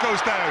 Jarvis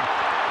goes down.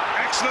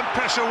 Excellent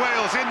pressure,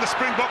 Wales in the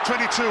Springbok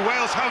 22.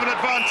 Wales have an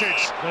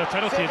advantage. Got a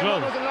penalty as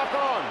well.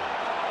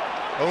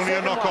 Only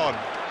a knock-on.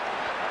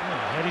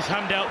 Had his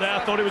hand out there.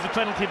 I thought it was a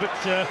penalty, but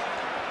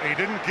he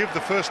didn't give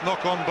the first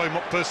knock-on by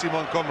Percy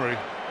Montgomery.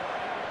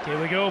 Here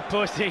we go,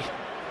 Percy.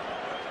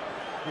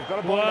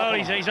 Well,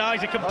 his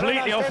eyes are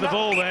completely off the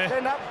ball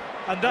there.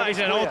 And that is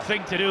an odd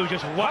thing to do,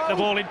 just whack the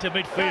ball into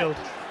midfield.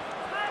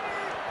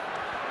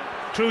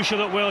 Crucial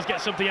that Wales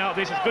get something out of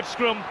this. It's a good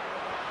scrum.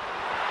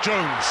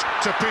 Jones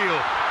to Peel.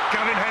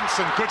 Gavin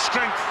Henson, good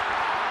strength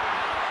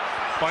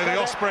by the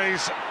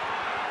Ospreys.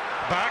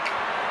 Back.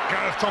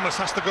 Gareth Thomas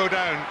has to go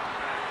down.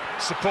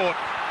 Support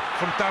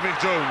from David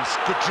Jones.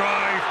 Good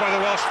drive by the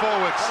Welsh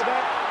forwards.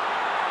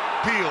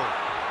 Peel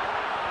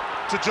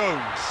to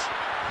Jones.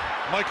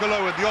 Michael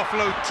Owen, the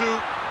offload to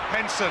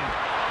Henson.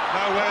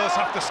 Now Wales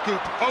have to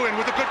scoop. Owen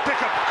with a good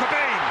pickup.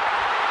 Cobain.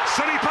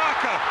 Sonny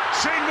Parker.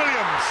 Shane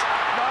Williams.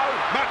 No.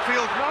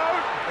 Matfield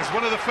is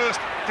one of the first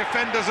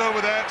defenders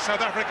over there.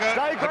 South Africa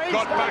have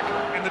got back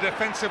in the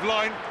defensive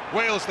line.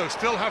 Wales, though,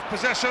 still have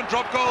possession.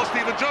 Drop goal,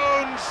 Stephen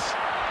Jones.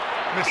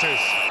 Misses.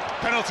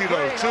 Penalty,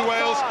 though, to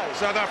Wales.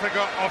 South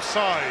Africa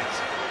offside.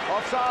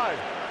 Offside.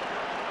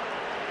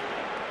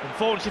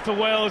 Unfortunately for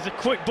Wales, a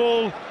quick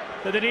ball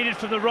that they needed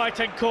from the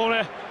right-hand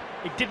corner.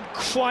 It didn't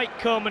quite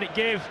come, and it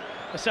gave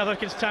the South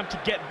Africans time to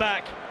get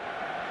back,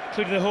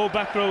 including the whole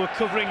back row were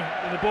covering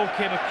when the ball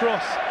came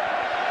across.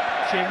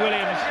 Shane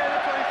Williams.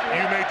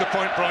 You made the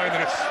point, Brian,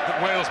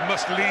 that Wales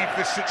must leave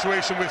this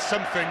situation with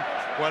something.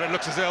 Well, it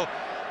looks as though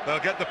they'll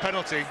get the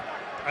penalty,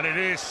 and it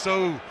is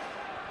so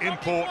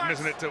important,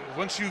 isn't it, that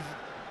once you've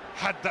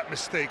had that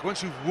mistake,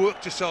 once you've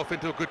worked yourself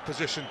into a good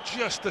position,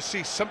 just to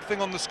see something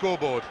on the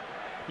scoreboard.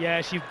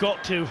 Yes, you've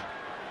got to.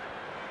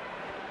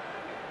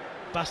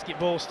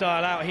 Basketball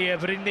style out here,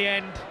 but in the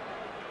end,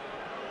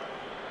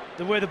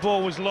 the way the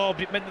ball was lobbed,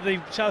 it meant that the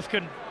South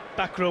African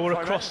back row were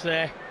across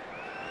there.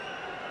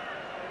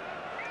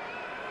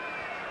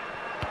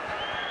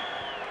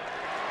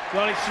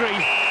 Well, it's 3.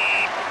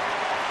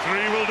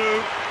 3 will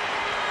do.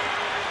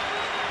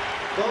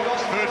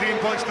 13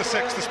 points to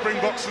 6, the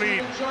Springboks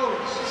lead.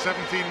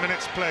 17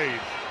 minutes played.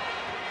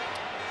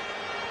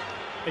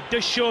 It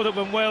does show that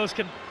when Wales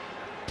can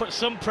put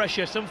some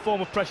pressure, some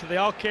form of pressure, they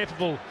are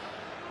capable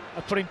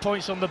of putting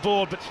points on the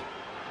board, but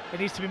it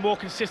needs to be more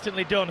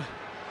consistently done.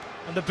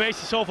 And the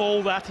basis of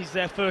all that is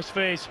their first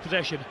phase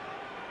possession.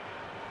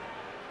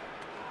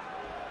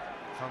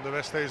 Van der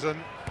Westhuizen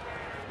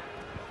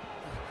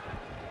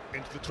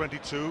into the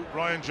 22,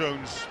 Ryan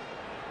Jones.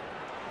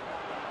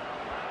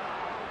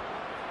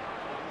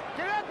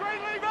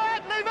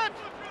 Leave it!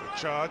 The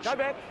charge Go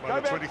back, by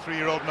the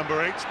 23-year-old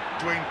number 8,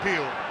 Dwayne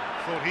Peel.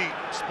 Thought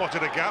he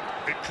spotted a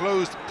gap. It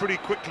closed pretty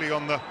quickly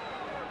on the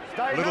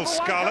little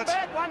Scarlet.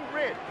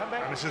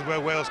 And this is where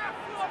Wales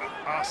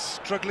are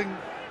struggling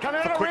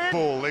for quick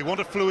ball. They want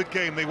a fluid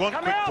game, they want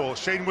quick ball.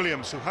 Shane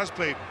Williams, who has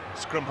played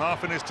scrum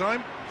half in his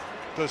time,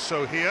 does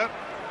so here.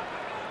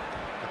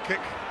 A kick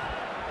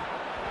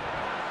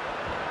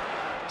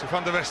to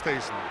Van der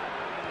Westhuizen.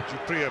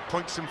 Dupria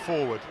points him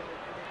forward.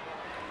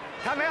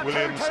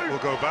 Williams will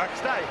go back.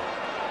 Stay.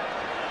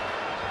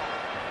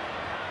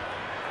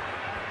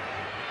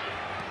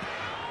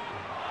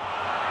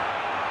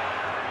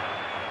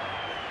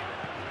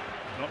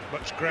 Not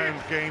much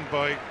ground gained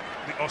by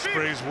the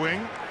Ospreys'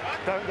 wing.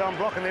 Don't go and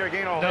blocking there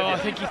again. No, I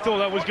think he thought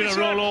that was going to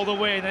roll all the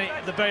way, and then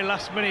at the very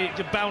last minute it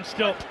just bounced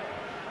up.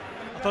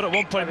 I thought at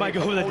one point it might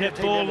go over the dead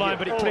ball line,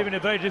 but it put him in a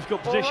very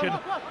difficult position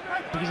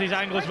because his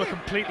angles were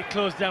completely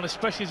closed down,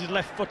 especially as he's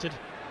left-footed.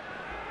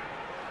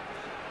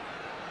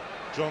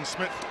 John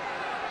Smith,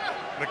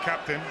 the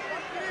captain,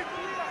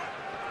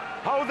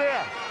 Hold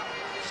there.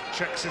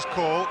 checks his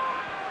call.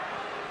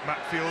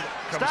 Matfield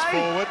comes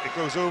forward. It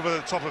goes over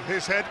the top of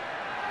his head.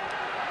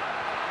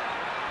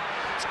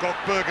 Scott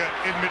Berger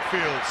in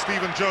midfield.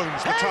 Stephen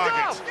Jones, the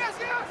target.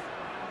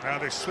 Now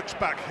they switch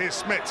back. Here's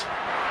Smith.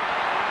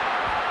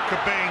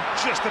 Cobain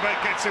just about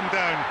gets him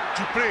down.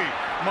 Dupree,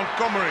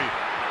 Montgomery,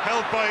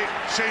 held by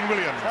Shane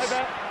Williams.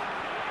 Stay back.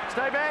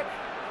 Stay back.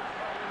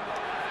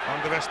 Van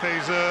der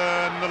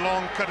Westhuizen, the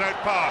long cut-out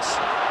pass.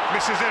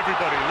 Misses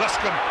everybody.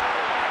 Luscombe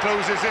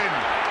closes in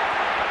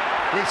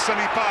with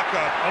Sonny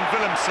Parker on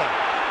Willemse.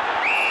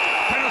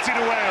 Penalty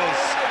to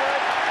Wales.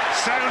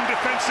 Sound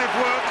defensive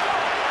work.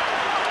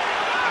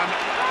 And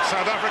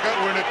South Africa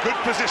were in a good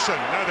position.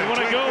 Now they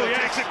want to go,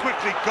 takes it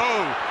quickly. Go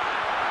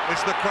is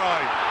the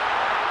cry.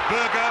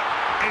 Berger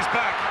is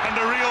back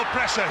under real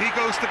pressure. He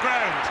goes to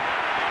ground.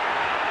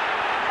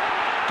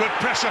 Good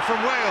pressure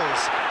from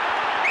Wales.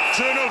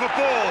 Turnover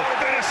ball,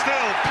 better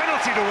still,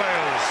 penalty to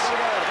Wales.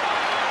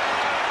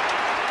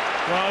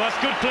 Well, that's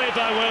good play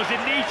by Wales. They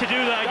need to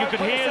do that. You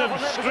could hear them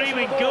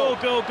screaming, go,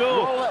 go,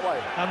 go.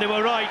 And they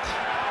were right.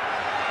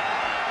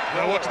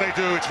 Now what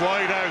do? It's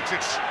wide out.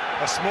 It's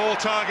a small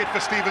target for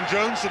Stephen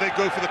Jones, so they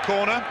go for the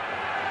corner.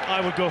 I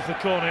would go for the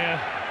corner, yeah.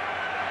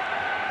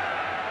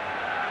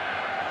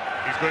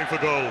 He's going for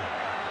goal.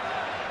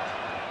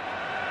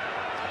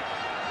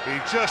 He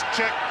just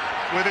checked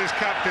with his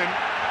captain.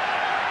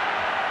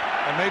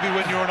 And maybe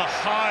when you're on a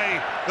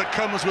high that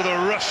comes with a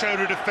rush out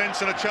of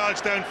defence and a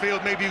charge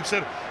downfield, maybe you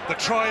said the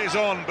try is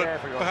on, but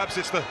perhaps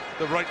it's the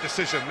right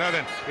decision. Now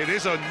then, it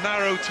is a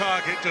narrow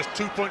target, just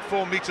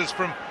 2.4 metres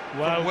from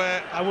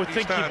where I would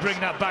think stands. he'd bring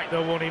that back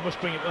though, won't he? He must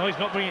bring it. Oh, he's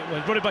not bringing it. Well,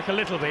 he's brought it back a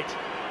little bit.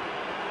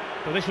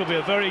 But this will be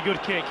a very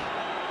good kick.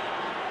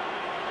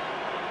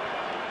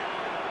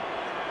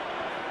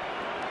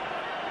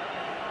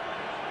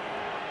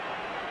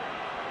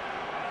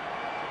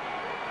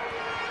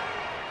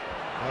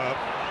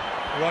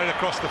 Right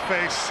across the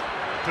face,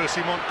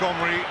 Percy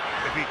Montgomery.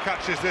 If he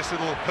catches this,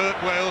 it'll hurt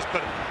Wales,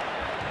 but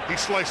he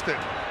sliced it.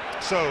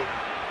 So,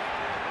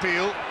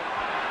 Peel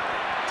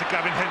to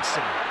Gavin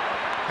Henson.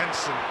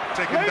 Henson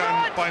taken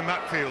down by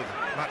Matfield.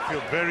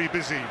 Matfield very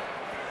busy.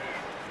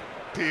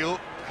 Peel,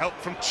 help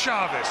from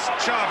Chavis.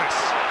 Chavis,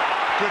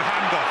 good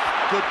handoff,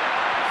 good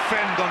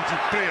fend onto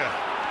Priya.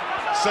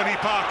 Sonny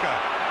Parker,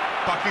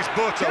 Bakis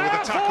Boto with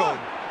a tackle.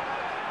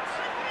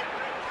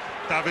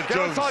 David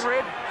Jones.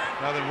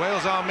 Now then,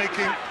 Wales are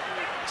making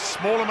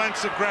small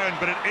amounts of ground,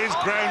 but it is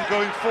ground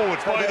going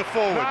forwards by the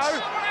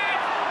forwards.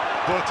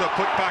 Boto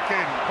put back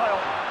in.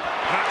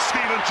 That's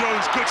Stephen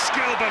Jones, good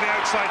skill by the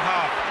outside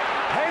half.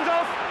 Hands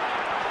off.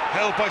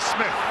 Held by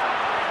Smith.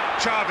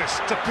 Chavis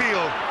to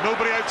Peel,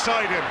 nobody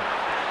outside him.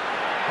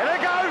 Here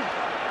they go.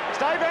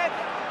 Stay back.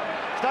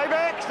 Stay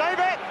back. Stay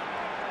back.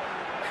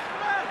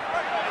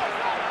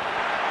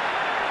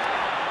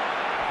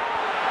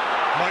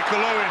 Michael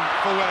Owen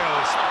for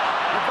Wales.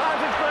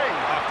 Advantage green.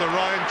 After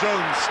Ryan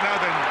Jones. Now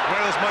then,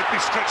 Wales might be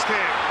stretched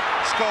here.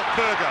 Scott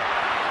Berger.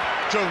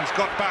 Jones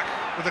got back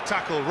with a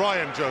tackle.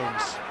 Ryan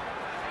Jones.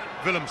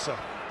 Willemse.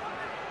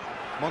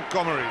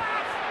 Montgomery.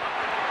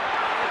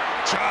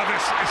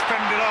 Chavis is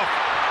fended off.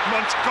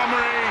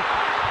 Montgomery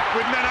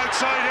with men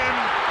outside him.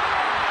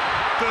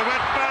 The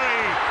wet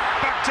Barry.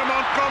 Back to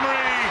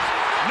Montgomery.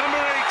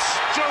 Number 8,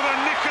 Jovan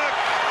Nikok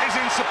is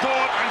in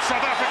support, and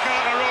South Africa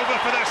are over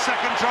for their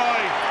second try.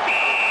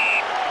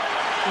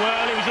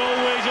 Well, it was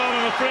always on,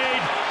 I'm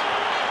afraid.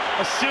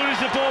 As soon as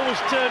the ball was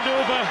turned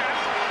over,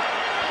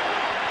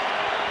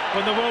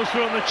 when the Welsh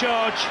were on the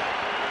charge,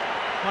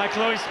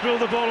 Michael Owen spilled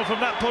the ball, and from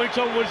that point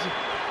onwards,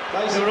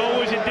 they were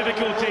always in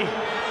difficulty.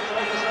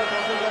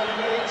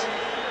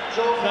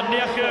 Van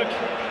Niekerk,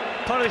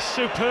 part of this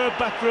superb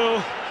back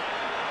row,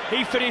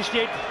 he finished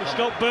it.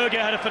 Scott Berger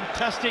had a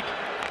fantastic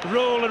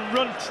roll and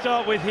run to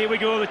start with. Here we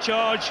go, the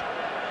charge.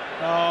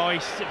 Oh,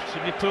 he's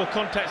simply poor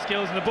contact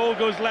skills, and the ball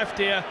goes left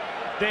here.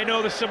 They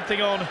know there's something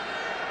on.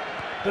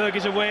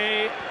 Berger's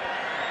away.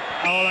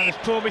 Oh, and there's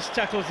poor missed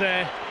tackles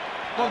there.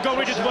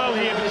 Montgomery does well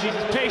here because he's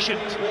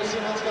patient.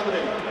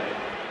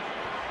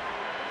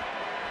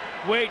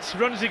 Waits,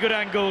 runs at good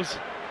angles,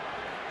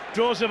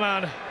 draws a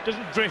man,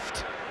 doesn't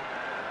drift.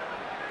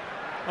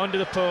 Under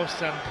the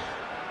post, and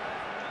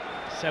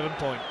 7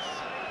 points.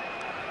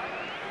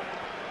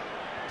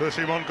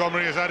 Percy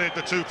Montgomery has added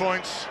the 2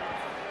 points.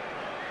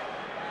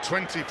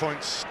 20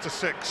 points to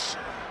 6.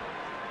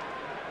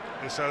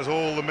 This has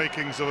all the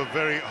makings of a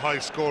very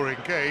high-scoring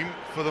game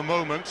for the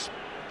moment,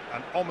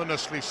 and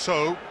ominously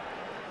so.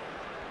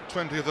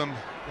 20 of them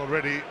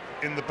already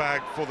in the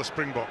bag for the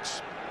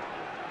Springboks.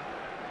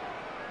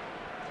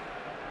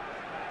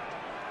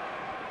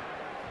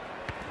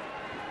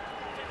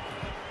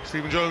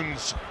 Stephen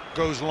Jones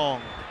goes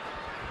long.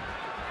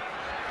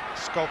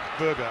 Scott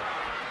Berger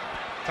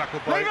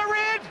tackled by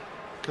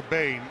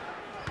Cobain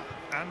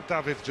and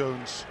David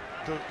Jones.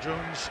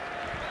 Jones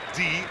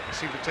D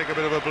seemed to take a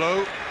bit of a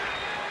blow.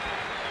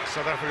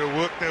 South Africa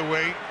worked their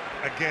way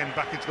again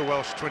back into the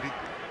Welsh 20,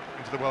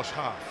 into the Welsh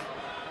half.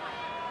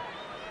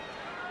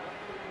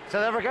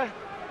 South Africa.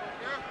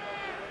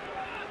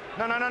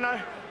 No.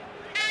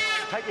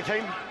 Take your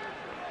team.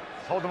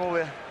 Hold them all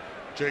there.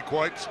 Jake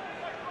White,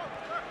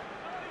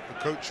 the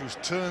coach who's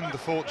turned the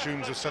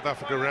fortunes of South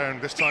Africa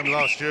around. This time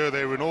last year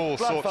they were in all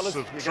sorts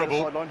of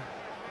trouble.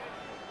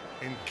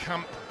 In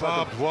camp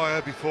barbed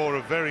wire before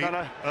a very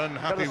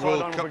unhappy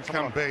World Cup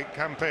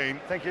campaign.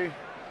 Thank you.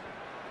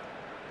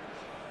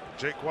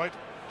 Jake White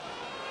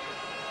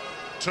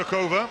took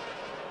over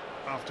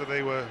after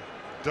they were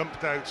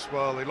dumped out.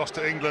 Well, they lost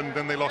to England,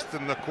 then they lost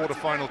in the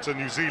quarter-final to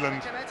New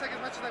Zealand.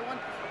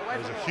 There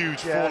was a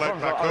huge fallout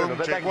back home.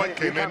 Jake White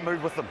came in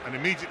and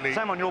immediately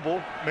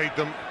made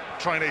them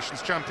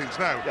Tri-Nations champions.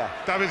 Now,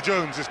 David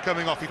Jones is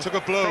coming off. He took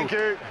a blow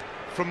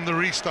from the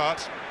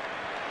restart.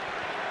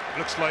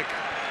 Looks like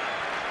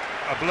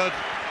a blood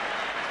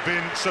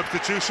bin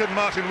substitution.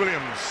 Martin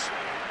Williams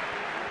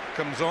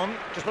comes on.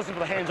 Just listen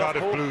for the hands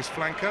Cardiff Blues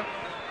flanker.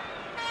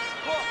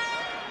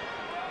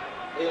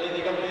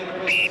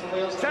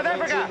 South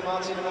Africa.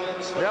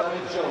 Yep.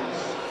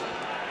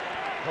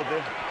 Hold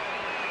there.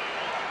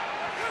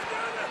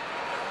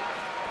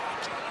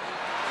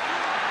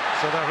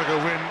 South Africa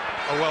win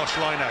a Welsh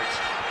line-out.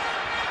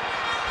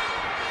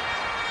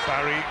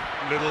 Barry,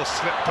 little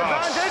slip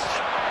pass. Advantage.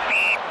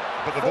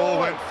 But the ball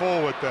went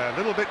forward there. A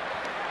little bit,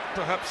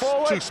 perhaps,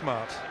 too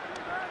smart.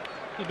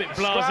 A bit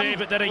blasé,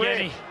 but then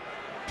again, he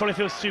probably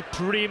feels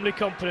supremely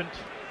confident.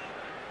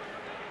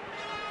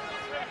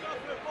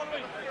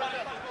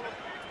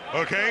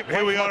 Okay,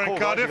 here we are in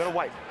Cardiff.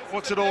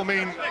 What's it all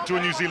mean to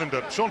a New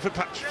Zealander? Sean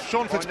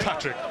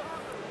Fitzpatrick.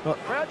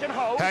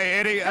 Hey,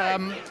 Eddie.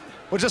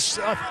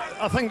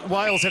 I think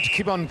Wales have to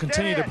keep on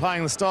continue to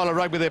playing the style of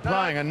rugby they're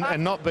playing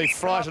and not be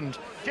frightened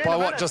by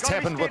what just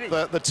happened with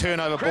the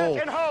turnover ball.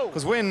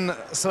 Because when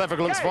South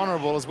Africa looks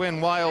vulnerable is when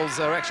Wales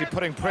are actually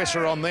putting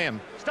pressure on them.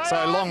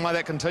 So long may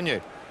that continue.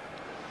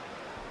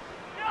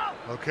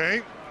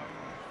 Okay,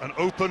 an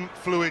open,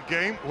 fluid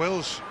game.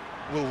 Wales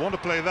will want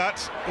to play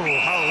that. Oh,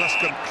 Hal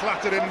Luscombe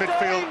clattered in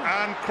midfield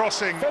and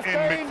crossing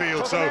in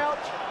midfield. So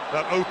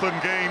that open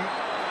game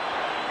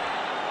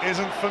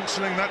isn't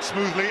functioning that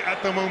smoothly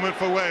at the moment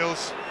for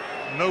Wales.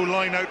 No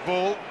line-out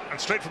ball, and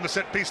straight from the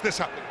set piece this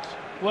happened.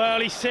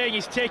 Well, he's saying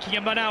he's taking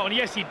a man out, and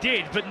yes, he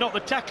did, but not the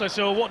tackler,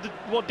 so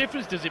what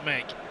difference does it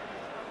make?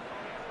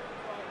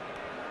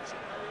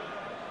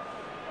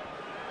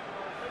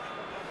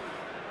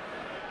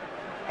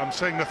 I'm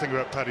saying nothing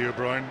about Paddy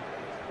O'Brien.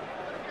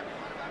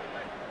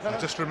 I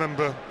just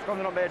remember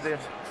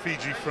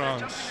Fiji,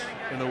 France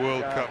in the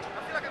World Cup.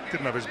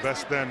 Didn't have his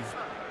best then.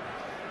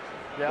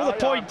 Well, the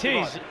point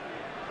is,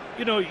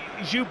 you know,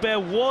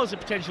 Joubert was a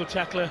potential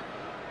tackler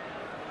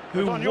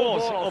who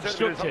was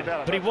obstructed,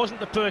 but he wasn't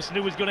the person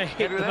who was going to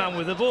hit the man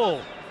with the ball.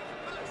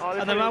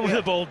 And the man with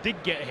the ball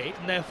did get hit,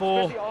 and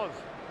therefore,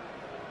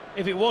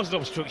 if it was an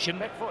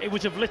obstruction, it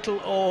was of little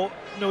or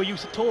no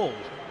use at all.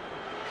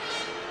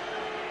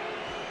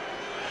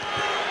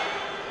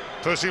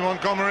 Percy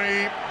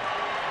Montgomery,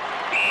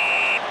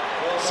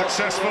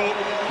 successful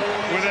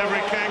with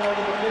every kick.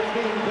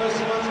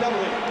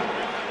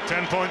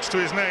 10 points to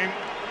his name.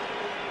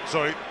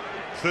 Sorry,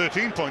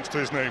 13 points to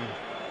his name.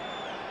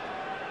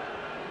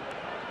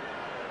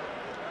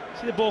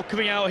 See the ball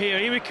coming out here.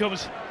 Here he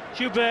comes.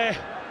 Joubert.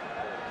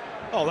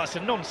 Oh, that's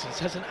a nonsense.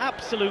 That's an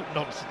absolute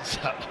nonsense,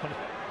 that one.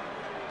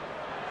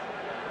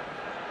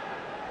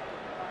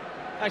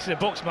 Actually,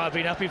 the box might have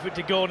been happy for it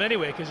to go on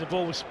anyway, because the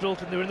ball was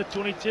spilt and they were in the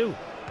 22.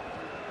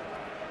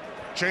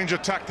 Change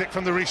of tactic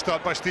from the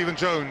restart by Stephen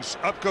Jones.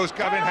 Up goes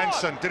Gavin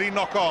Henson. Did he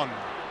knock on?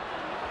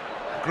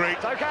 Great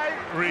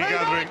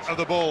regathering of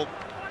the ball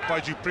by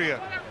Dupree.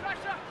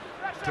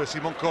 Percy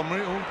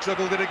Montgomery,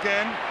 juggled it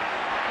again.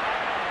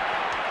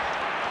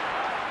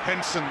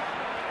 Henson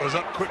was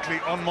up quickly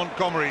on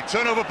Montgomery.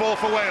 Turnover ball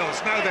for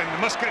Wales. Now then, they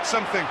must get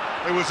something.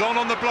 It was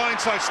on the blind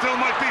side. Still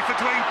might be for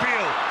Dwayne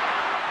Peel.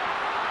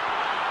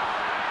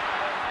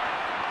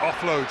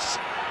 Offloads.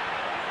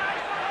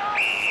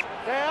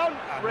 Down,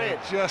 Red.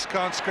 Just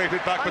can't scrape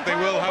it back, but they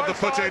will have the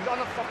put in.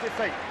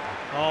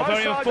 Oh,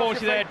 very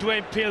unfortunate there,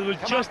 Dwayne Peel. There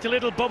was just a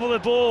little bubble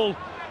of the ball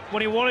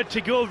when he wanted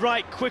to go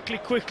right quickly.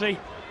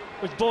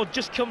 The ball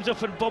just comes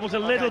up and bobbles a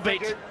little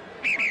bit.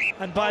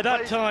 And by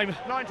that time,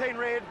 19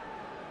 red.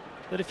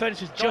 The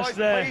defence is just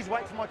there. Please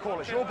wait for my call.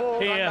 It's your ball.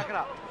 Here.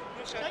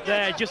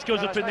 There, it just goes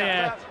up in the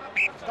air.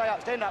 Stay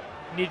up, stand up.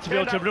 Needed to be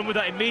able to run with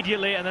that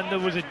immediately, and then there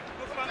was a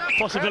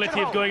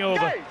possibility of going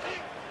over.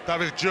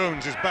 Davis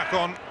Jones is back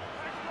on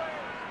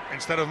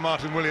instead of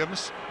Martin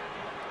Williams.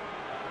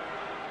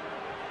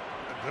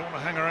 They don't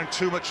want to hang around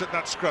too much at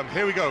that scrum.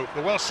 Here we go,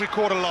 the Welsh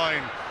three-quarter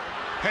line.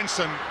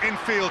 Henson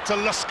infield to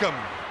Luscombe.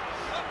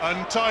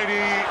 Untidy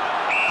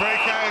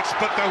breakout,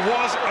 but there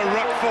was a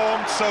ruck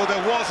formed, so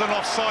there was an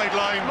offside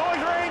line.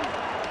 Loitering!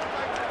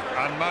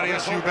 And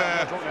Marius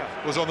Joubert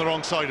was on the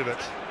wrong side of it.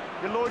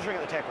 You're loitering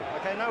at the tackle,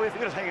 okay? No, we're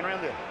just hanging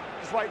around there.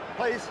 Just wait,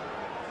 please.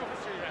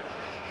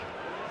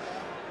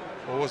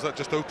 Or was that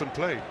just open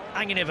play?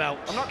 Hanging about.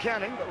 I'm not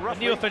counting, but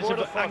roughly new offensive, 4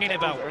 to 5 hanging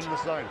about. are in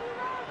this zone.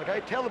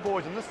 Okay, tell the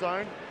boys in this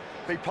zone,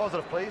 be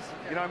positive, please.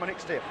 You know my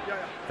next step.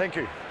 Thank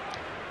you.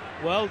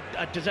 Well,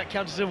 does that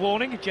count as a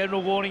warning? A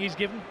general warning is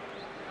given?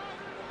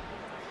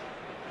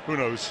 Who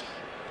knows?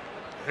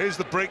 Here's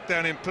the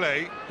breakdown in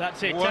play.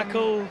 That's it,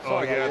 tackle.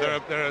 Oh yeah,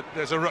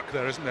 there's a ruck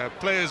there, isn't there?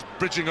 Players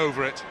bridging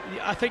over it.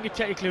 I think you're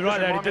technically right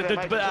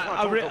there, but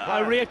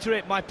I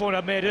reiterate my point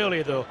I made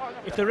earlier though.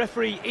 If the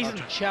referee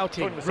isn't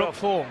shouting ruck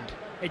formed,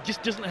 it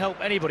just doesn't help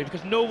anybody,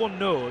 because no one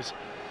knows,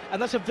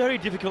 and that's a very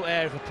difficult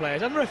area for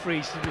players and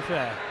referees, to be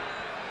fair.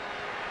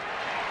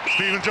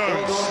 Stephen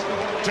Jones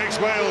takes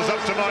Wales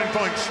up to 9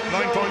 points.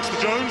 9 points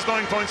to Jones,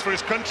 9 points for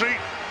his country,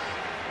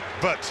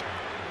 but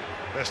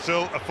there's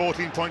still a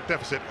 14-point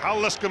deficit.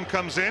 Hal Luscombe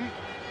comes in.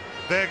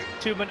 There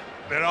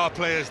are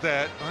players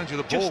there. Mind you,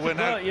 the ball went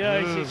out. Yeah,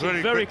 it's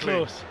very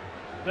close.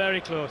 Very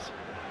close.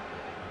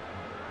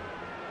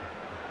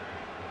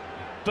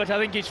 But I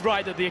think it's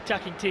right that the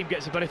attacking team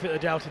gets the benefit of the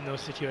doubt in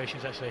those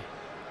situations, actually.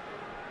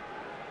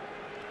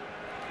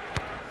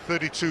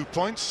 32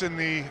 points in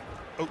the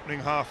opening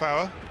half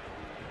hour.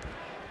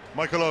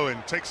 Michael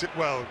Owen takes it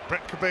well.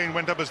 Brett Cobain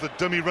went up as the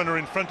dummy runner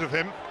in front of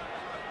him.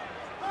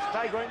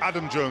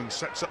 Adam Jones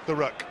sets up the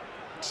ruck.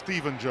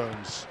 Stephen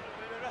Jones.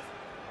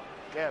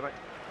 Yeah, mate.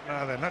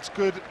 Now then, that's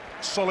good,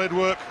 solid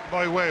work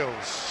by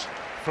Wales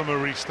from a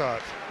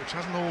restart, which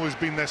hasn't always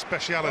been their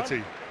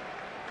speciality.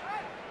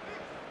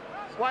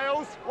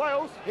 Wales,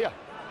 here.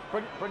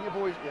 Bring your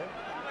boys, yeah.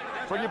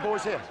 Bring your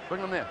boys here.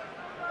 Bring them there.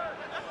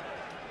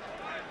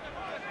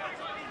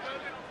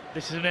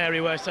 This is an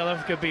area where South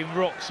Africa have been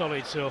rock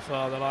solid so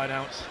far, the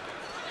line-outs.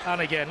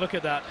 And again, look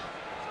at that.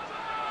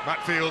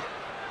 Matfield,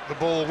 the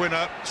ball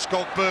winner.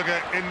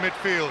 Skolkberger in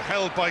midfield,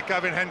 held by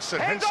Gavin Henson.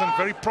 Henson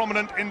very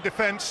prominent in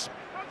defence.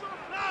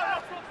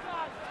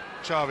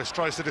 Chavez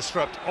tries to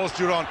disrupt.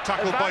 Osdurant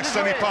tackled by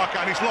Sonny Parker,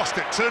 and he's lost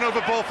it.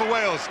 Turnover ball for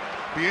Wales.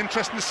 Be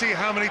interesting to see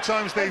how many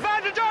times they've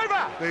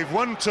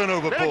won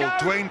turnover ball.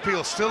 Dwayne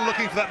Peel still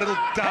looking for that little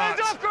dart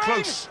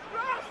close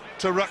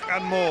to ruck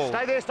and maul.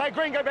 Stay there, stay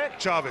green, go back.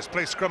 Chavez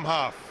plays scrum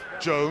half.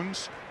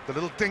 Jones, the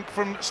little dink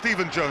from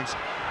Stephen Jones.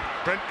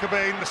 Brent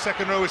Cobain, the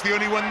second row, is the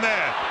only one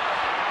there.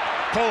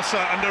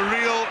 Paulser under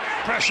real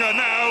pressure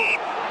now.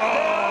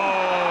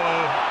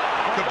 Oh!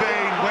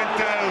 Cobain went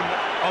down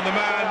on the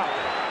man.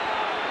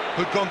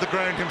 who'd gone to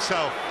ground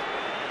himself.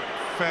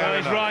 Fair Well,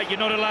 enough. he's right, you're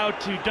not allowed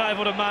to dive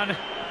on a man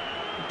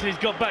until he's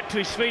got back to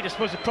his feet. I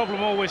suppose the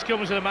problem always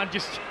comes when a man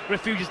just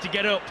refuses to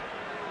get up.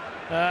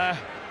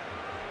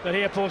 But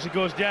here Paulson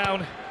goes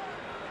down.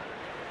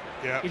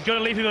 Yeah. He's got to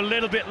leave him a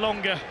little bit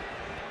longer.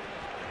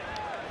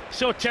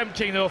 So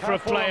tempting though for a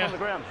player.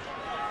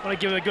 Want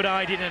to give him a good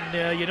hiding,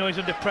 and you know he's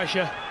under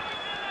pressure.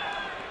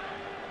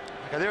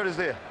 Okay, there it is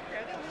there.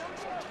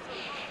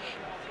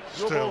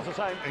 Your Still, ball's the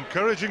same.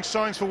 encouraging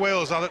signs for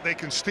Wales are that they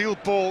can steal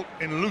ball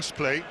in loose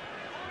play.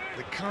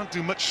 They can't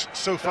do much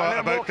so far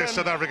about this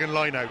South African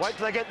line-out. Wait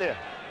till they get there.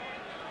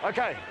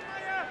 Okay.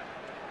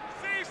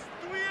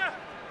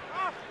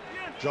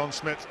 John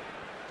Smith,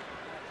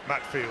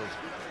 Matt Field.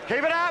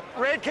 Keep it up,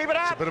 Red, keep it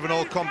It's a up. bit of an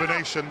old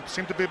combination.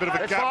 Seemed to be a bit of a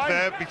That's gap fine.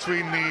 there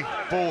between the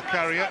ball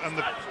carrier and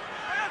the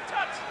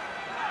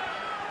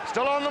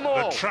Still on the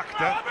maul.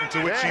 tractor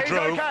into which Yeah, he he's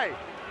drove. okay.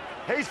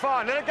 He's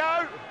fine, let it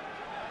go.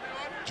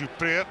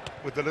 Dupree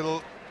with the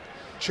little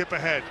chip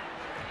ahead.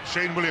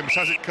 Shane Williams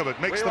has it covered,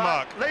 makes the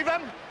mark. Leave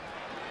him.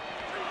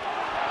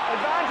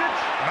 Advantage.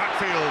 Matt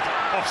Field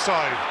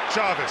offside.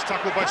 Jarvis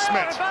tackled by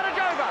Smith. Advantage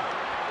over.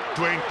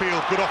 Dwayne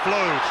Peel, good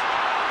offload.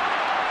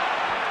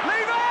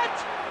 Leave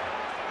it.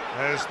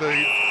 There's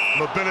the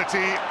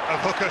mobility of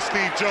hooker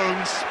Steve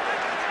Jones.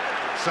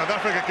 South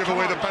Africa give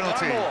away the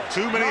penalty.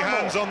 Too many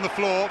hands on the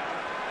floor.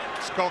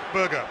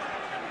 Skalkberger.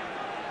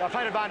 They've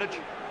played advantage.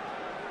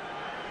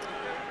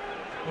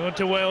 On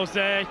to Wales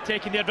there,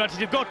 taking the advantage.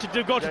 They've got to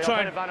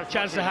try and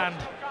chance the hand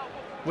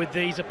with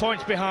these. The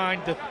points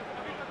behind. The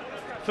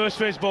first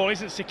phase ball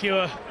isn't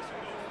secure.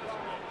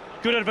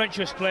 Good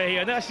adventurous play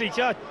here, and actually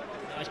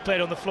it's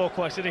played on the floor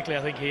quite cynically,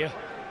 I think, here.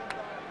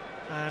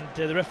 And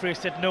the referee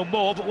said no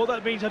more, but what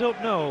that means I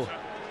don't know.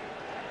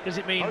 Does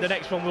it mean the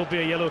next one will be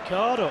a yellow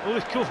card? Or, oh,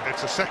 it's cool.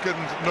 It's a second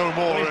no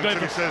more until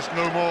he says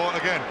no more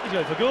again. He's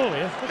going for goal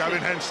here.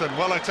 Gavin Henson,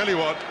 well, I tell you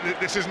what,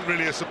 this isn't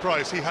really a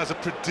surprise. He has a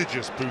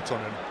prodigious boot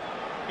on him.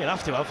 He'll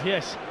have to have,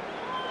 yes.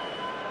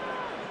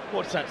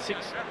 What's that,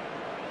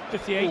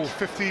 6'58"? Ooh,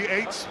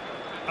 58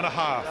 and a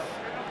half.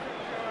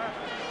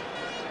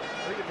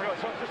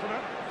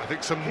 I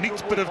think some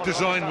neat bit of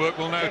design work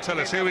will now tell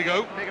us. Here we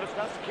go.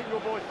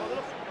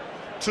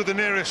 To the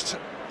nearest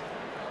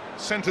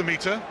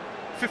centimetre,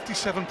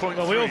 57.3.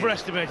 Well, we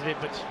overestimated it,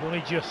 but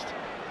only just.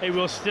 It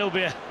will still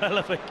be a hell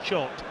of a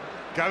shot.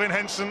 Gavin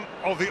Henson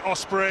of the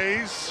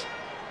Ospreys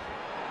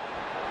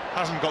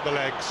hasn't got the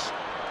legs.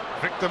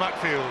 Victor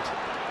Matfield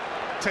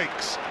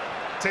takes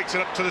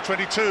it up to the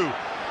 22.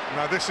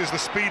 Now this is the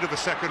speed of the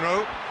second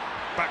row.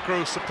 Back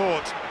row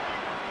support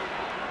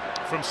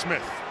from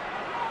Smith.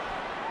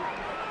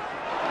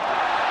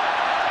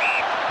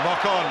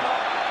 Knock on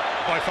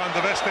by Van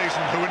der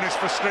Westhuizen, who in his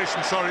frustration,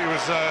 it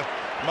was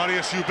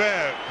Marius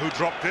Hubert who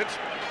dropped it,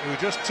 who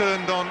just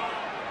turned on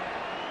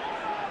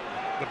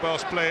the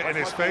Welsh player in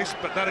his face,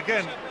 but that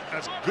again,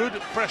 that's good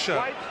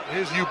pressure.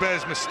 Here's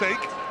Hubert's mistake.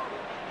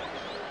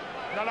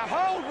 No,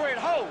 hold, Red,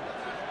 hold.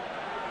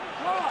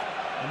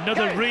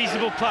 Another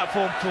reasonable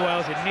platform for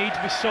Wales. It needs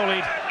to be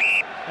solid.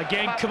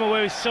 Again, come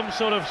away with some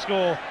sort of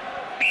score.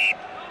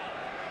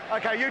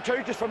 Okay, you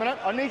two, just for a minute.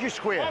 I need you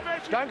square.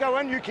 Don't go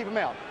in, you keep him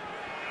out.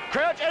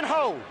 Crouch and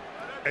hold.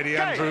 Eddie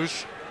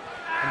Andrews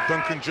and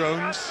Duncan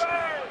Jones.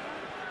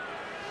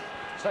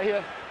 Stay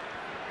here.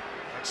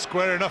 That's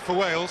square enough for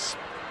Wales.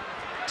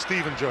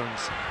 Stephen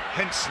Jones,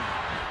 Henson,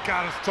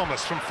 Gareth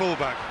Thomas from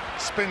fullback,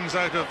 spins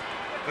out of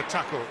the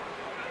tackle.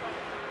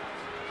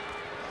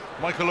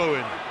 Michael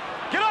Owen.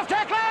 Get off,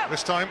 tackler!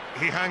 This time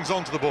he hangs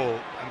on to the ball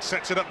and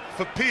sets it up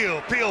for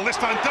Peel. Peel this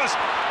time does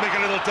make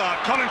a little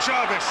dart. Colin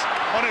Jarvis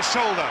on his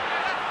shoulder.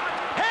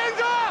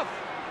 Hands off!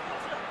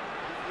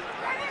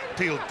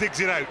 Peel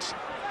digs it out.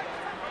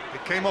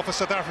 It came off a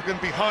South African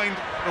behind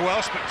the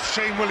Welsh, but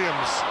Shane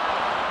Williams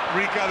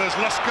regathers.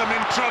 Luscombe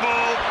in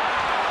trouble.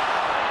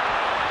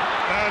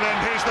 And then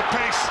here's the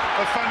pace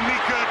of Van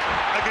Niekerk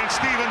against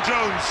Stephen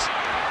Jones.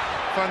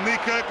 Van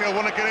Niekerk, they'll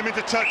want to get him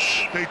into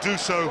touch. They do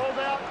so.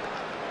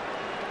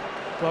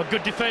 Well,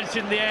 good defence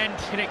in the end,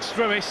 in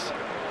extremis.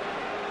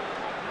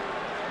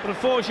 But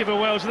unfortunately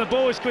for Wales, and the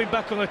ball is coming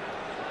back on the...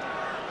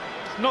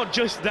 It's not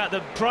just that,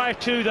 prior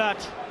to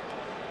that,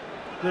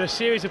 there are a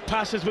series of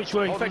passes which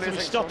were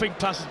effectively stopping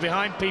passes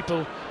behind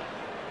people.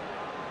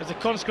 As a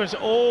consequence,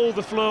 all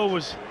the flow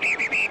was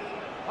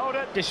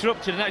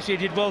disrupted, and actually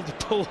he did well to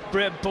pull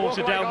Brayton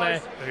Paulson down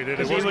there. He did.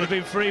 Because he would have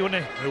been free,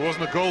 wouldn't he? It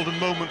wasn't a golden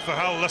moment for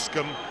Hal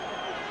Luscombe.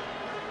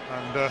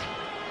 And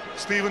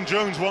Stephen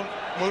Jones won't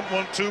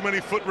want too many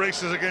foot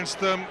races against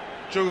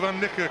Joe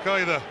Van Niekerk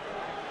either.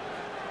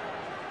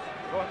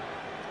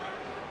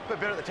 Bit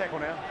better at the tackle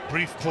now.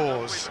 Brief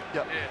pause.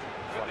 Yep.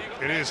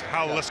 It is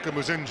Hal Luscombe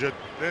who's injured.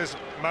 There's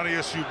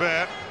Marius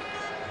Hubert.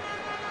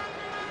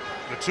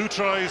 The 2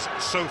 tries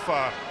so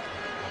far.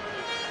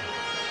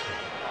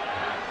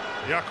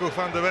 Jaco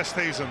van der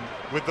Westhuizen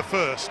with the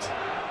first.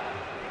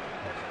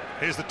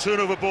 Here's the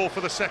turnover ball for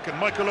the second.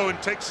 Michael Owen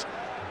takes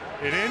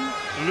it in,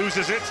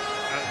 loses it,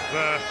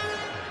 and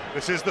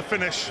this is the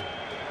finish.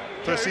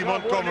 Percy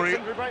Montgomery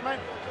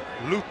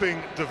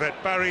looping Devet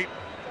Barry,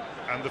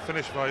 and the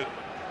finish by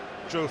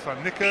Joe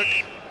van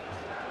Niekerk.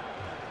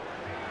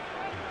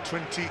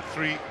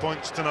 23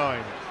 points to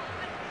 9.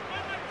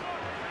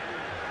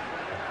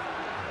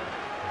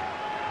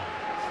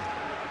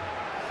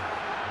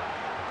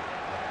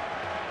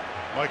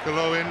 Michael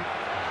Owen,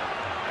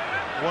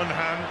 one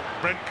hand.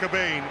 Brent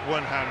Cobain,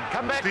 one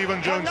hand.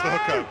 Stephen Jones, the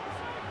hooker,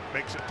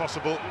 makes it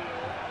possible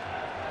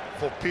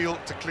for Peel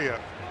to clear.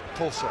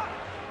 Tulsa.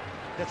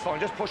 That's fine,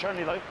 just push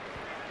only though.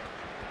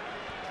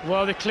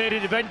 Well, they cleared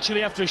it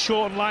eventually after a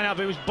shortened line-up.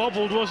 It was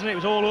bobbled, wasn't it? It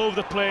was all over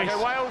the place.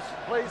 Okay, Wales,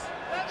 please.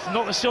 It's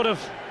not the sort of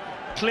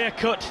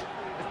clear-cut,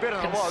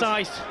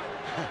 concise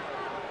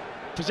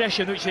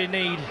possession which they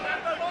need.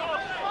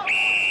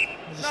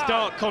 There's a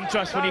stark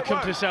contrast when you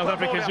come to the South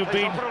Africans, who've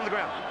been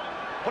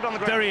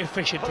very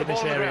efficient in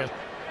this area.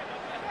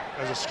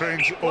 There's a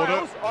strange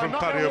order from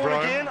Paddy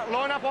O'Brien.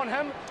 Line up on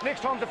him.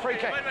 Next time's a free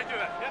kick.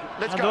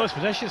 Let's go. Those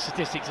possession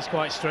statistics is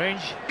quite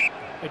strange.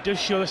 It does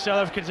show the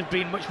South Africans have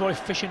been much more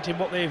efficient in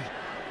what they've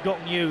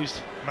gotten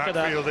used.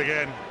 Macfield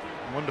again.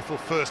 Wonderful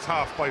first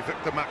half by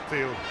Victor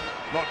Macfield.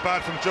 Not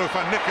bad from Joe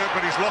van Niekerk,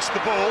 but he's lost the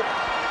ball.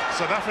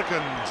 South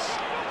Africans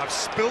have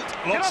spilt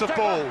lots of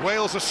ball.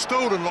 Wales have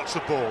stolen lots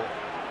of ball.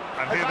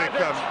 And here they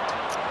come.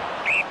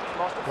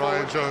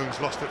 Brian Jones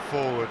lost it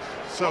forward.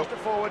 So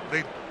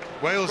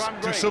Wales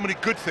do so many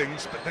good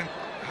things, but then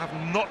have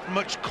not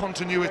much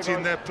continuity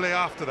in their play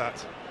after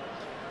that.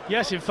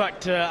 Yes, in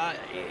fact,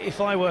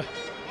 if I were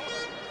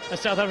a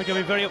South Africa, I'd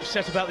be very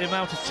upset about the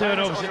amount of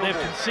turnovers that they've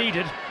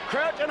conceded.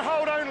 Crouch and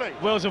hold only.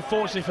 Wales,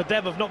 unfortunately for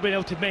them, have not been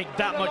able to make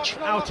that much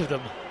out of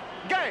them.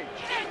 Gage.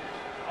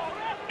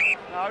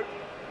 No.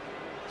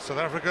 South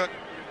Africa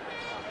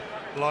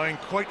lying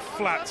quite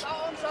flat.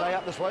 Stay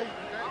up this way.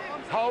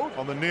 Hold.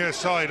 On the near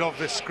side of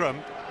this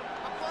scrum.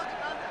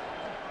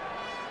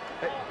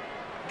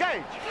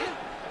 Gage.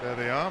 There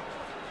they are.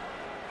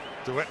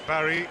 Duet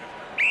Barry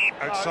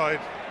outside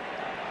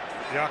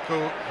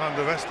Jaco van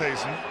der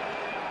Westhuizen.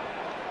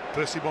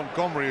 Percy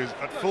Montgomery is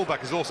at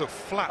fullback is also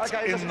flat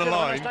in the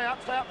line. Stay up,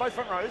 both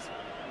front rows.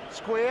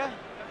 Square,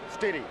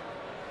 steady.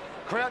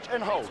 Crouch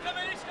and hold.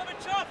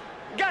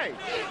 Gage.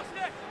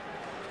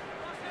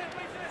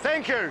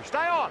 Thank you.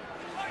 Stay on.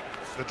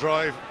 The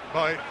drive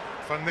by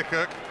van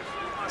Niekerk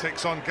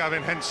takes on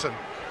Gavin Henson.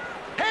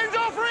 Hands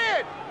off,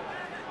 Red.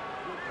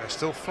 They're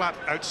still flat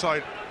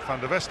outside van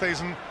der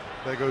Westhuizen.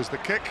 There goes the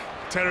kick.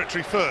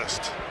 Territory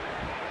first.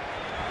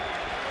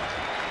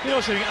 You know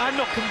something, I'm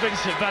not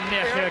convinced that Van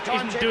Niekerk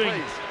isn't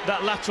doing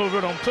that lateral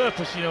run on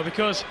purpose, you know,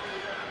 because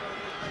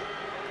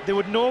they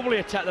would normally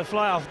attack the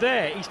fly-off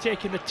there. He's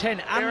taking the 10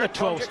 and the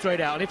 12 straight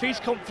out, and if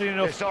he's confident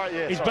enough,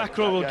 his back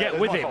row will get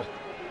with him,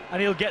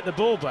 and he'll get the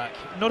ball back.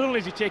 Not only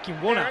is he taking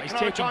one out, he's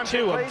taking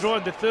two and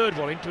drawing the third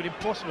one into an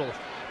impossible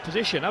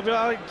position. I'd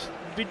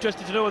be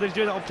interested to know whether he's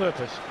doing that on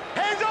purpose.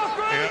 Hands off,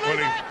 yeah, well,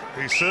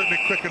 he's certainly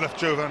quick enough,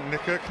 Joe van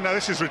Niekerk. Now,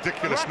 this is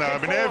ridiculous now. I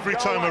mean, every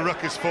time a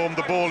ruck is formed,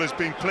 the ball is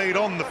being played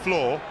on the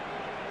floor.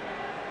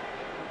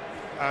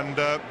 And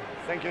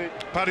thank you.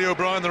 Paddy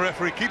O'Brien, the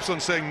referee, keeps on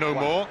saying no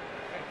more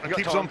and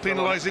keeps on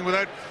penalising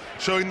without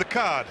showing the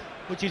card.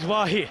 Which is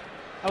why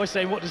I was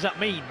saying, what does that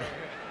mean?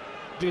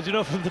 Because you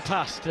know from the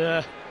past,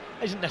 it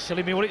doesn't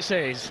necessarily mean what it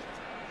says.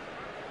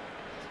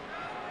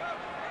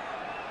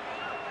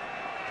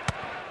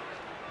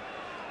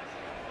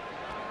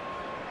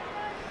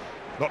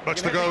 Not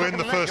much to go in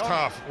the first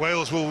half.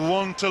 Wales will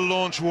want to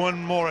launch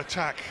one more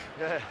attack.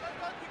 Yeah.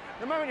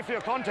 The moment you feel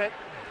contact.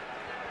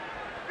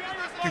 Do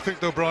you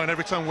think, though, Brian,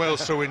 every time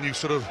Wales throw in, you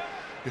sort of,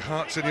 your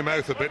heart's in your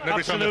mouth a bit, and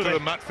every time they throw the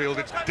Matfield,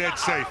 it's dead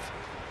safe.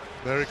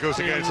 There it goes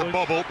again, it's a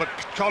bobble, but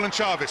Colin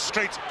Jarvis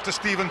straight to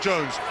Stephen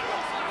Jones.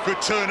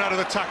 Good turn out of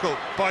the tackle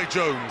by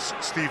Jones,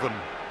 Stephen.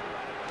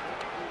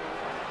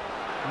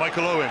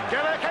 Michael Owen.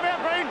 Come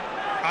out, Green.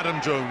 Adam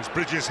Jones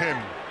bridges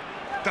him.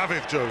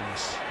 David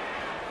Jones.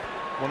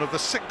 One of the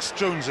 6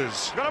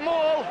 Joneses. Got them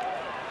all.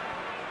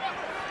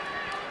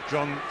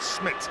 John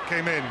Smith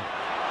came in.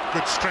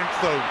 Good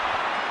strength, though,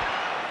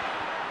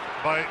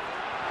 by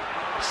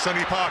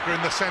Sonny Parker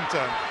in the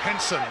centre.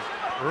 Henson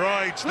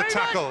rides the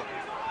tackle.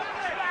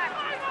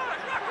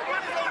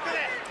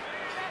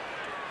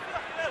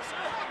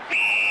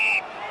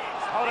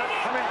 Hold it,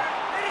 come in.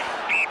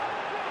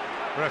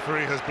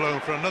 Referee has blown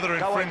for another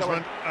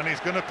infringement, and he's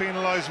going to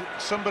penalise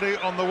somebody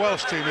on the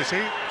Welsh team, is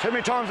he? Too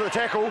many times at the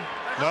tackle.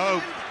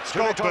 No,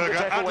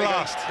 Skoltberger at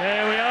last.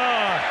 There we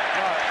are.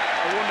 No,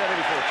 I won that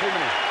before, too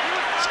many.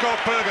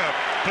 Skoltberger,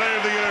 Player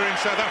of the Year in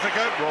South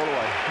Africa. Roll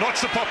away. Not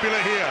so popular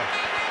here.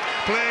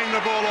 Playing the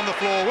ball on the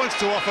floor once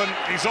too often.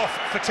 He's off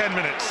for 10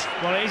 minutes.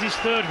 Well, it is his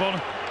third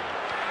one.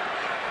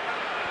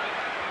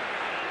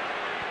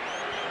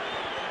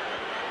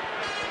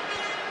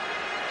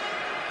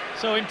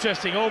 So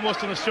interesting,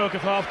 almost on the stroke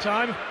of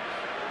half-time.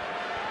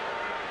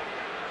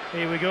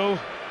 Here we go.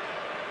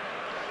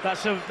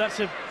 That's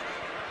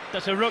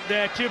a ruck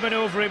there, 2 men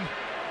over him.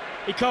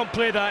 He can't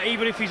play that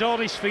even if he's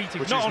on his feet.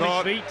 He's not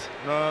on his feet.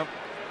 No.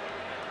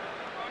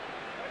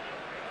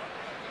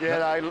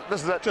 Yeah,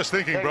 this is it. Just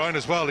thinking, Brian,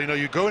 as well, you know,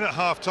 you go in at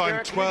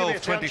half-time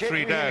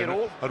 12-23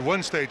 down. At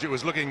one stage, it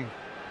was looking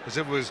as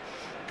it was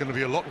going to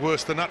be a lot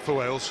worse than that for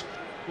Wales.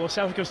 Well,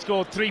 South Africa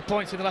scored 3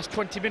 points in the last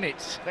 20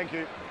 minutes. Thank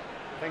you.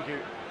 Thank you.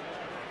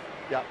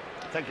 Yeah,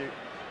 thank you.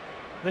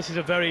 This is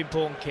a very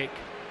important kick.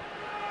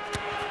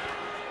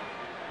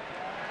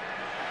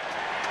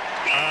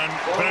 And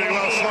very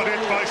well slotted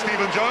by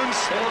Stephen Jones.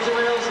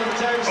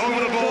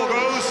 Over the ball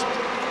goes.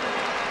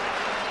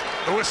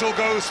 The whistle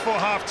goes for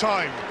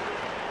half-time.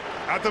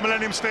 At the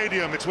Millennium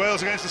Stadium, it's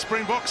Wales against the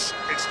Springboks.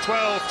 It's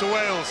 12 to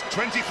Wales,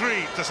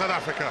 23 to South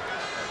Africa.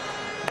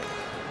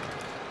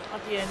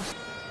 At the end.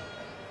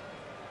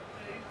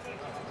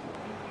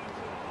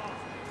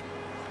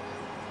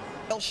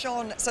 Well,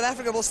 Sean, South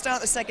Africa will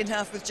start the second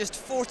half with just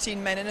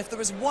 14 men, and if there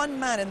was one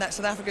man in that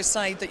South Africa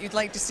side that you'd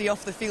like to see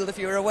off the field if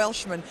you were a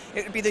Welshman,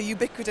 it would be the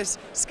ubiquitous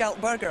Schalk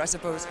Burger, I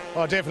suppose.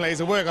 Oh, definitely.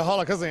 He's a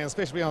workaholic, isn't he?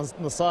 Especially on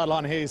the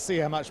sideline here, you see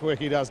how much work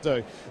he does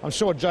do. I'm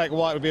sure Jake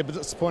White would be a bit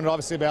disappointed,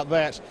 obviously, about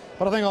that.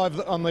 But I think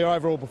on the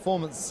overall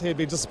performance, he'd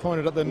be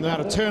disappointed at the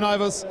amount of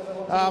turnovers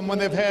when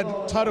they've had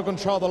total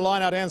control of the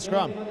line-out and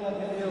scrum.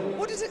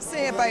 What does it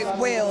say about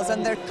Wales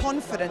and their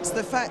confidence,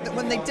 the fact that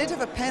when they did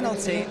have a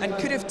penalty and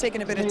could have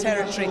taken a bit of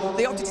territory,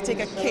 they opted to take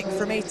a kick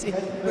from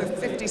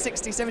 50,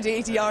 60, 70,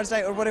 80 yards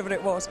out or whatever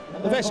it was?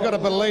 They've actually got to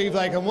believe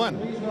they can win,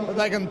 that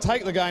they can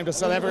take the game to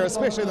South Africa,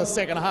 especially in the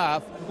second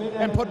half,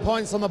 and put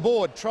points on the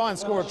board, try and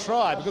score a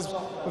try, because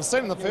we've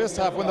seen in the first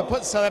half when they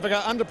put South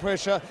Africa under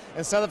pressure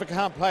and South Africa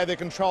can't play their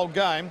controlled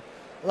game,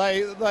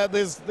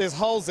 there's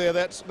holes there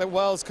that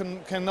Wales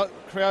cannot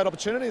create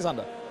opportunities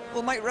under.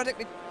 Will Mike Ruddock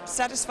be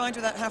satisfied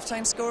with that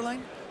half-time scoreline?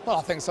 Well,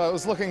 I think so. It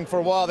was looking for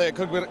a while there, it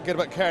could get a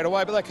bit carried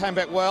away, but they came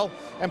back well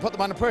and put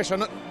them under pressure.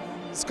 And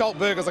Schalk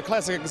Burger is a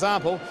classic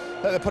example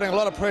that they're putting a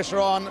lot of pressure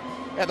on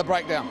at the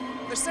breakdown.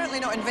 They're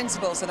certainly not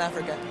invincible, South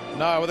Africa.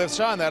 No, well, they've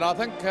shown that. I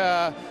think,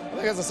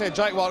 as I said,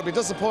 Jake White will be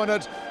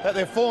disappointed that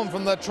their form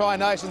from the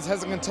Tri-Nations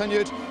hasn't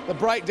continued. The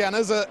breakdown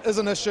is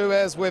an issue,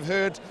 as we've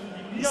heard.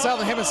 The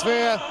Southern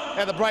Hemisphere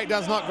and the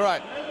breakdown's not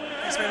great.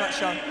 Thanks very much,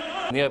 Sean.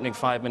 The opening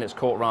 5 minutes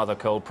caught rather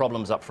cold.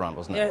 Problems up front,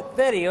 wasn't it? Yeah,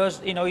 there he is.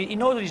 You know, he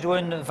knows what he's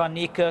doing. Van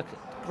Niekerk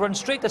runs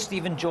straight to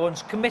Stephen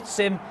Jones, commits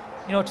him,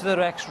 you know, to the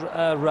Rex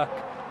ruck.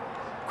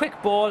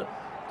 Quick ball.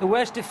 The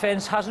Welsh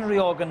defence hasn't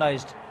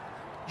reorganised.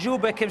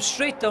 Joubert came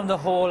straight down the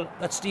hole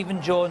that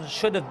Stephen Jones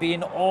should have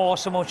been, or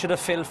someone should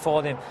have filled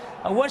for them.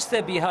 And once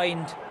they're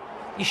behind,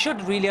 he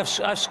should really have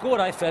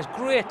scored. I felt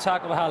great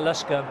tackle by Hal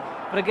Luscombe.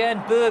 But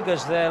again,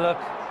 Burger's there. Look,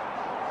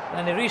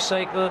 and they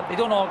recycle. They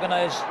don't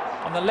organise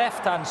on the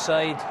left-hand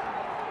side.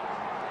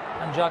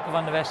 And Jaco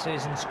van der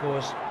Westhuizen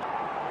scores.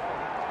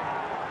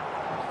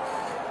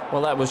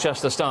 Well, that was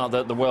just the start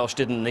that the Welsh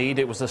didn't need.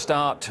 It was the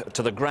start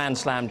to the Grand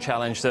Slam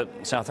challenge that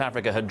South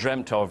Africa had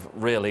dreamt of,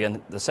 really,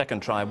 and the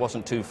second try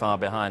wasn't too far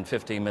behind.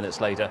 15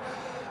 minutes later,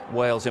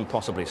 Wales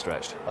impossibly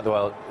stretched.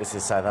 Well, this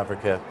is South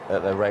Africa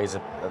at their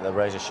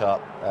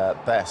razor-sharp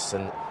best,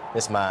 and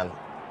this man,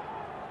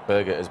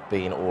 Burger, has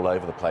been all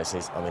over the place.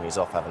 He's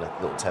off having a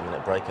little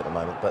 10-minute break at the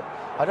moment, but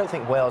I don't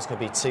think Wales can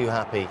be too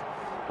happy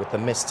with the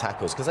missed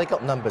tackles, because they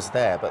got numbers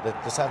there, but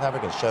the South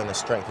Africans showing their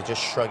strength of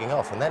just shrugging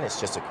off, and then it's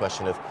just a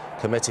question of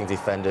committing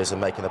defenders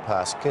and making the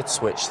pass. Good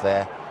switch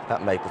there,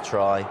 that made the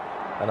try,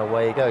 and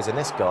away he goes. And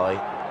this guy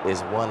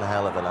is one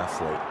hell of an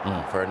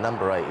athlete. For a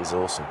number 8, he's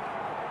awesome.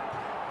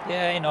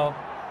 Yeah, you know,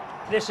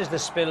 this is the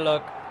spill,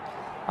 look.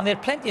 And they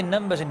had plenty of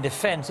numbers in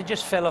defence. They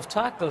just fell off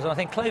tackles. And I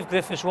think Clive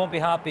Griffiths won't be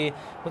happy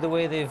with the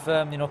way they've,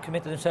 you know,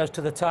 committed themselves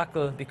to the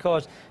tackle,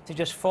 because they've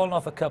just fallen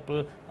off a couple.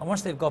 And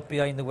once they've got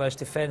behind the Welsh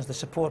defence, the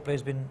support play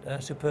has been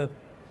superb.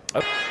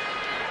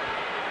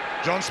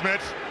 John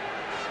Smith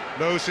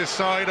knows his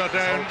side are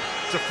down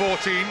to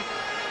 14,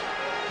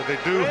 but they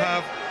do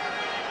have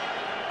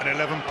an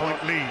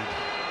 11-point lead.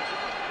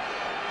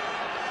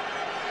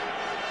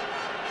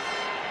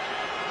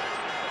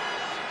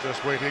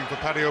 Just waiting for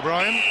Paddy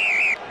O'Brien.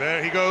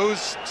 There he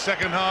goes,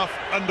 second half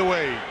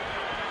underway.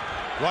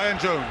 Ryan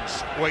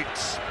Jones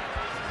waits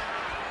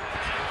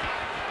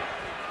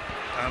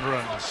and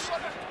runs.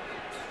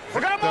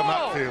 Victor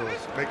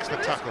Matfield makes the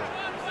tackle.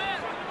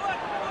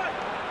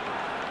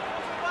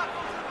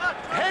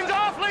 Hands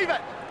off, leave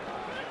it!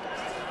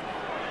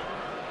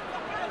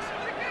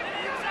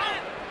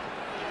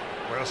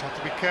 Wales have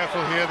to be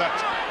careful here.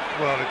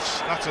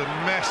 That's a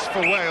mess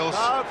for Wales.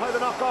 No, play the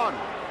knock on.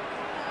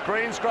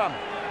 Green scrum.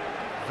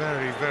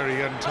 Very,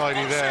 very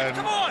untidy there.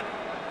 Come on!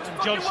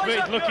 And John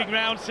Smith looking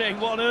round saying,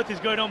 what on earth is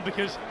going on,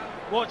 because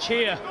watch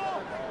here.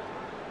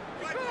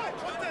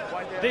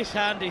 This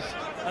hand is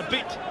a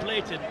bit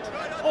blatant.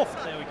 Oh,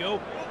 there we go.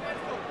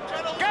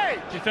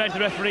 To be fair to the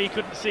referee, he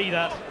couldn't see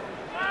that.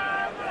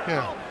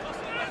 Yeah.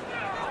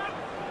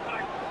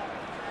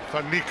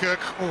 Van Niekerk.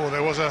 Oh,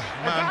 there was a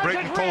man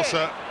breaking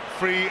Tulsa.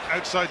 Free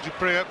outside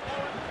Dupree.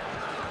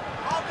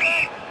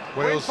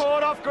 Wales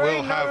will have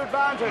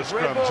the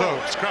scrum. So,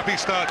 scrappy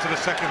start to the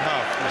second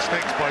half.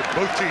 Mistakes by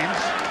both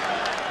teams.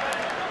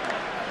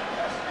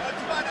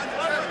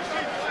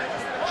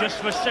 Just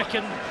for a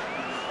second,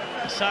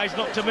 decides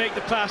not to make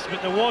the pass,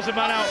 but there was a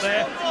man out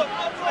there.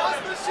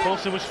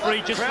 Tulsa was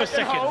free just for a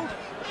second.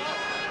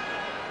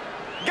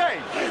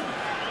 Game.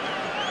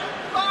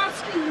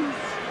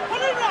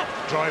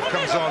 Drive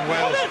comes on,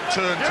 Wales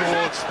turn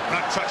towards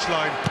that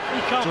touchline.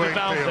 You can't be Dwayne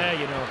bound Peel. there,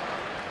 you know.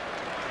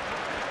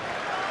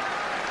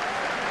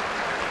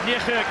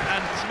 Niekerk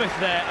and Smith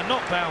there are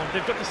not bound.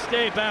 They've got to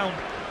stay bound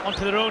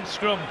onto their own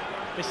scrum.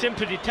 They're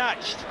simply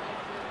detached.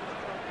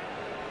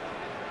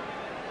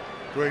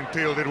 Dwayne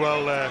Peel did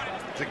well there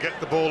to get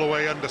the ball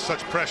away under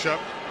such pressure.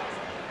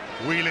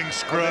 Wheeling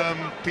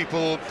scrum,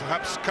 people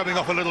perhaps coming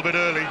off a little bit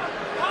early.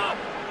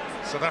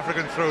 South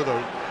African throw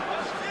though.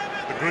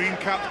 The green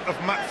cap of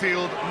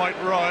Matfield might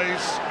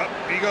rise. Up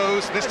he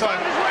goes. This time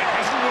it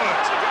hasn't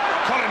worked.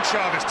 Colin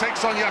Chavez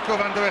takes on Jaco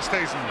van der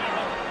Westhuizen.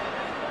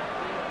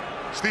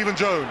 Stephen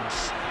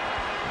Jones.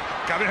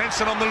 Gavin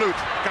Henson on the loop.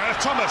 Gareth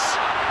Thomas.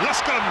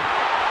 Luscombe.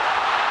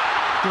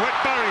 DeWitt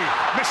Barry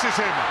misses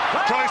him.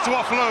 Tries to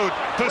offload.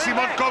 Percy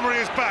Montgomery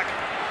is back.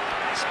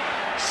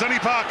 Sonny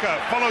Parker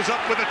follows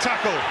up with a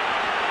tackle.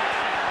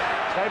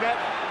 Stay back.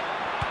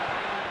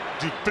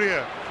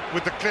 Duprier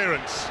with the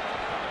clearance.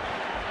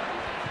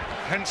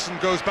 Henson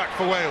goes back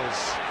for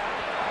Wales.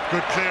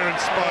 Good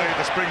clearance by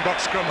the Springbok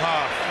scrum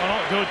half. Oh,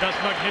 not good, that's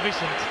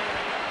magnificent.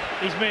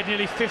 He's made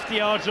nearly 50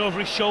 yards over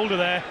his shoulder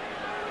there.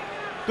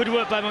 Good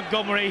work by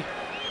Montgomery.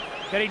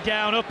 Getting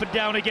down, up and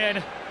down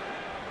again.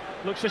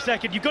 Looks for a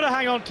second. You've got to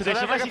hang on to this,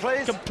 unless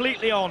he's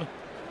completely on.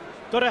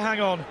 Got to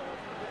hang on.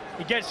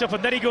 He gets up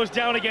and then he goes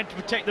down again to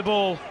protect the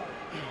ball.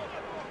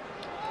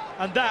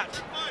 And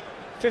that,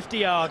 50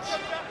 yards.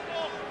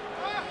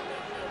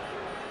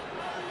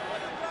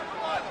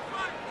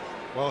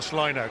 Welsh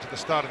line out at the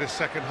start of this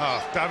second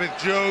half. David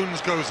Jones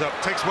goes up,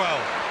 takes well.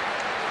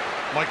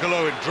 Michael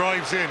Owen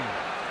drives in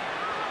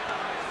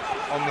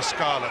on the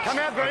Scarlets. Come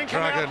out, Green,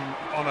 Dragon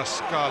on a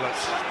Scarlet.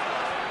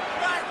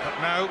 But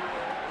now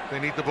they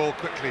need the ball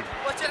quickly.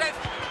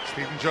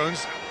 Stephen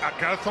Jones,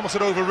 Gareth Thomas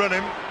had overrun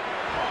him.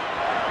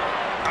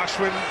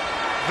 Ashwin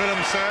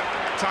Willemse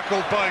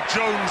tackled by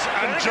Jones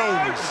and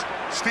Jones.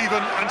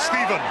 Stephen and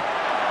Stephen.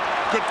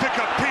 Good pick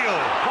up,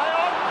 Peel.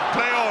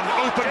 Play on,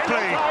 open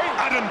play.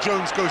 Adam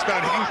Jones goes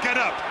down, he can get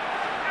up.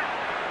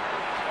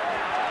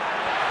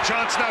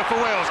 Chance now for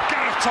Wales,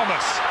 Gareth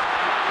Thomas.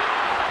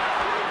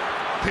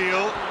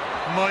 Peel,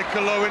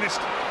 Michael Owen is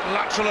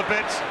lateral a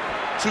bit.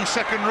 2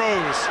 second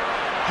rows.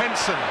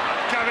 Henson,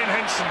 Gavin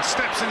Henson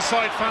steps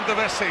inside Van der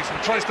Westhuizen,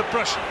 tries to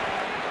brush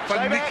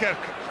Van Niekerk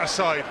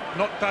aside.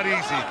 Not that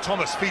easy.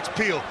 Thomas feeds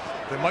Peel.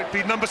 There might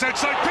be numbers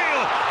outside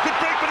Peel. Good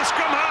break by the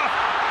scrum half.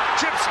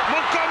 Chips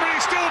Montgomery,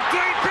 still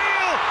Dwayne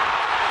Peel.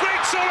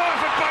 Great solo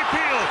effort by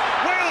Peel.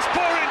 Wales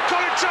pour in.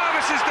 Colin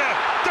Jarvis is there.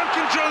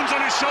 Duncan Jones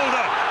on his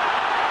shoulder.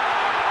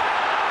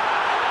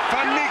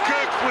 Van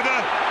Niekerk with a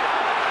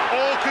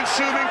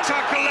all-consuming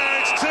tackle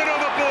there. It's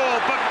turnover ball,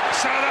 but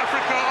South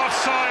Africa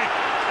offside.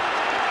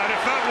 And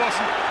if that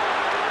wasn't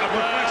a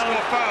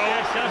professional foul,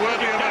 yes,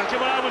 worthy of exactly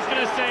what I was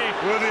going to say.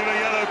 Worthy of a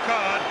yellow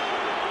card.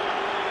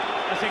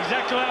 That's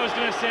exactly what I was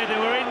going to say. They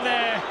were in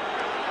there.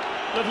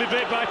 Lovely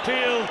bit by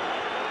Peel.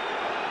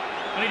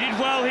 And he did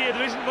well here.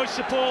 There isn't much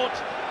support.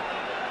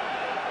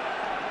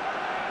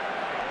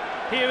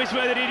 Here is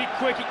where they need it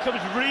quick. It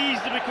comes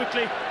reasonably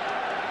quickly.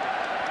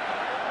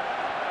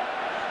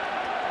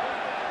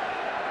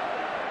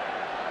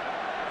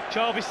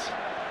 Jarvis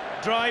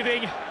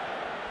driving.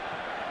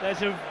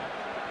 There's a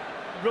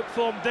ruck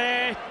form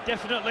there,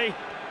 definitely.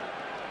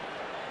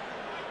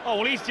 Oh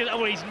well,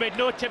 he's made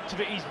no attempt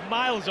to it. He's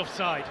miles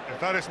offside. If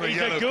that isn't a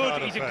yellow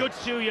card, he's a good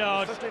 2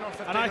 yards,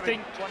 and I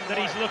think that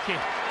he's lucky.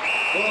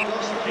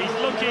 He's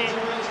lucky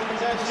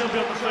to still be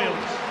on the field.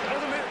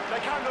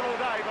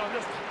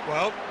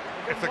 Well,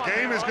 if the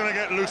game is going to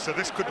get looser,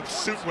 this could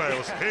suit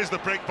Wales. Here's the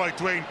break by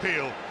Dwayne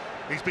Peel.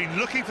 He's been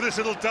looking for this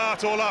little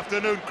dart all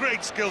afternoon.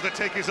 Great skill to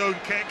take his own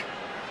kick.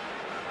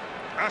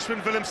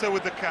 Ashwin Willemse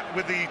with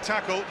the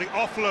tackle, the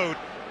offload.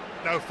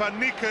 Now Van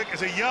Niekerk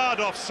is a yard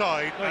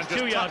offside and just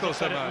 2 yards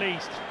tackles offside him at out.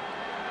 least.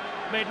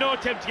 Made no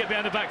attempt to get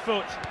behind the back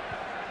foot.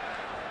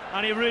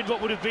 And he ruined what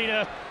would have been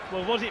a,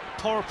 well, was it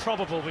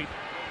probable?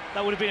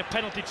 That would have been a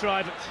penalty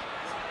try, but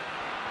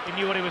he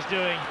knew what he was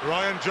doing.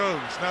 Ryan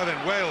Jones, now then,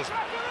 Wales.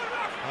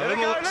 A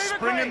little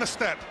spring in the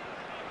step.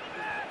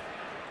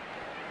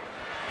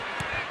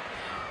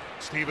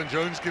 Stephen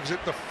Jones gives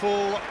it the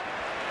full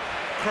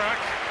crack.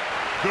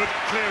 Good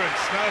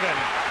clearance. Now then,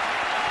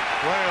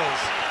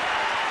 Wales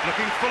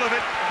looking full of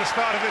it at the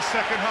start of this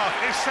second half.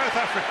 If South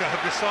Africa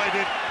have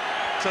decided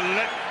to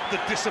let the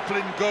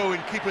discipline go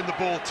in keeping the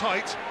ball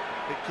tight,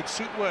 it could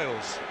suit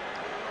Wales.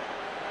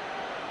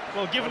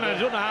 Well, given that I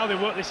don't know how they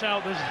work this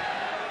out, there's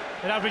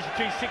an average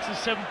between 6 and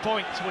 7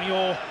 points when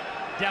you're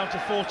down to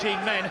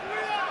 14 men.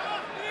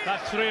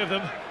 That's 3 of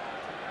them.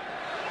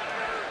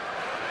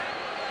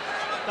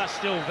 That's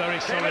still very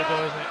solid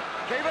though, isn't it?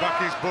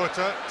 Bakkies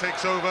Botha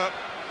takes over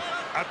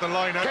at the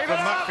line out from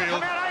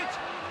Matfield.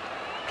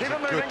 It's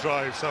a good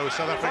drive, so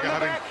South Africa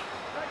having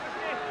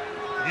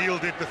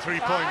yielded the 3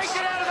 points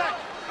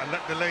and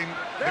let the game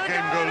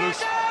go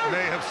loose,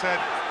 may have said,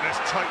 let's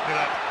tighten it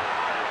up.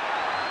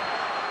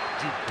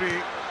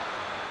 Dupree,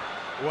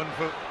 one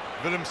for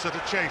Willemse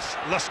to chase.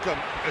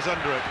 Luscombe is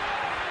under it.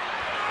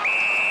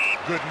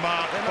 Good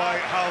mark by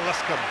Hal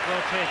Luscombe.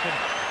 Well taken.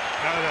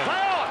 Now then,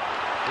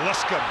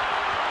 Luscombe.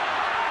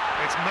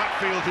 It's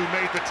Matfield who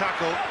made the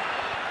tackle.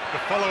 The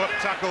follow-up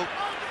tackle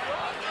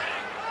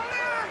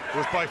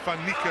was by Van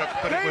Niekerk,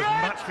 but it was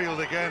Matfield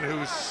again who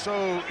was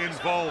so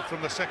involved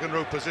from the second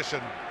row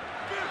position.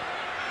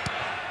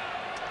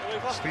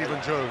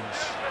 Stephen Jones.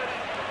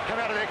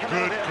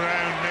 Good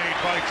ground made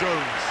by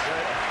Jones.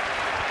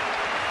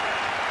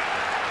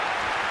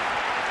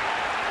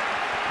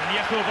 And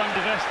Jaco van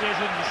der Veste is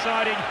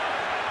deciding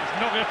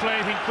he's not going to play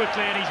anything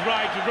quickly, and he's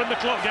right to run the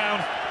clock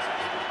down.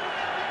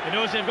 He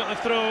knows they've got the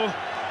throw.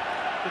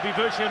 They'll be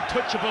virtually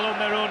untouchable on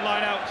their own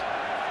line out.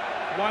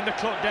 Wind the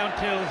clock down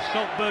till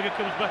Saltberger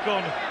comes back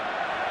on.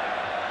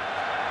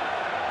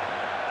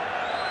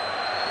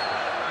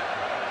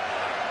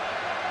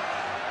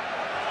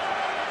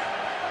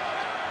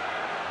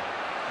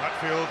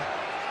 Matfield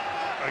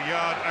a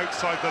yard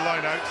outside the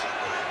line out.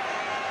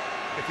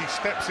 If he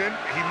steps in,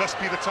 he must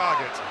be the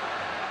target.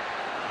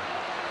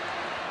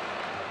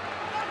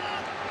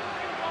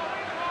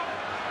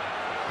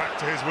 Back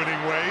to his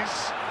winning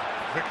ways,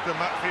 Victor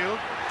Matfield.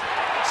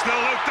 Still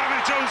low,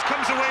 David Jones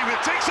comes away with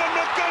it, takes on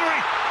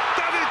Montgomery.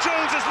 David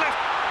Jones has left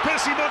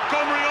Percy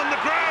Montgomery on the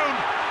ground.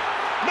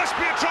 Must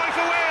be a try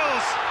for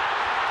Wales.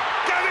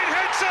 Gavin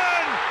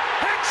Henson!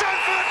 Henson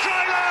for the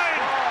try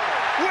line!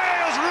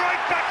 Wales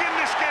right back in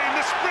this game.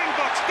 The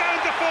Springboks down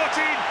to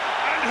 14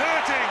 and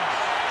hurting.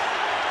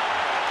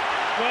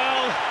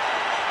 Well,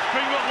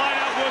 Springbok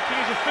line-out working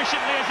as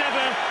efficiently as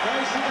ever,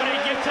 but he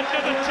gets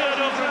another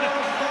turnover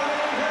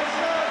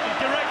in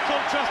direct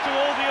contrast to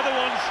all the other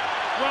ones.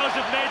 Wales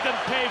have made them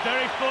pay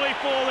very fully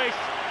for this.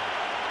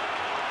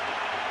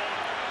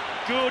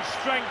 Good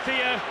strength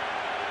here,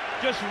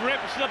 just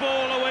rips the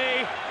ball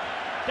away.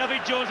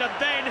 David Jones, and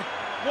then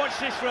watch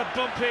this for a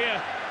bump here.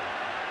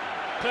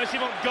 Percy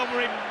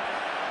Montgomery,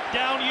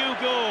 down you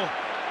go.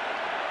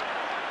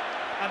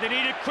 And they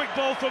needed quick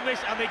ball from this,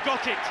 and they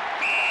got it.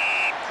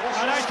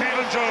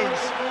 Stephen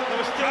Jones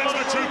has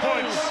the 2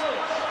 points.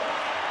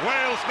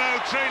 Wales now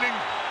trailing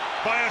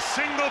by a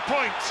single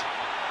point.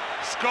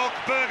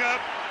 Skalkberger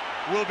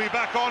will be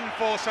back on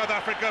for South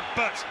Africa,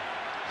 but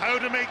how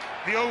to make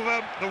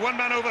the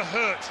one-man over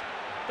hurt.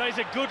 That is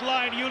a good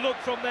line. You look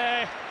from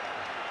there.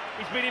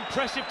 He's been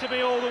impressive to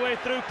me all the way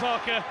through,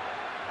 Parker,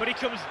 but he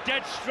comes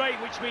dead straight,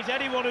 which means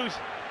anyone who's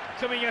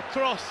coming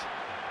across,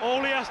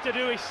 all he has to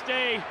do is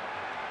stay.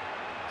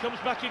 Comes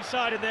back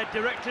inside and they're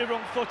directly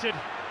wrong-footed.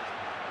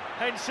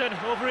 Henson,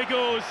 over he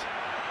goes.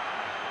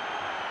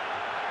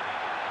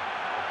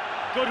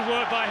 Good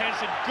work by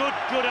Henson,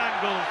 good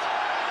angles.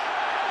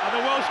 And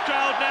the Welsh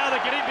crowd now,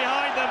 they're getting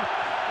behind them.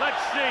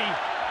 Let's see.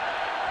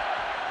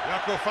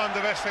 Jaco van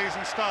der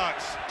Westhuizen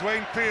starts.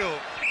 Dwayne Peel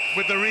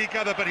with the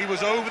regather, but he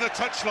was over the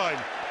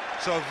touchline.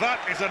 So that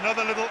is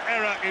another little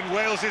error in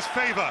Wales's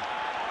favour.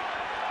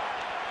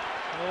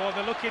 Oh,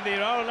 they're looking,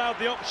 they are allowed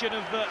the option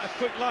of a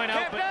quick line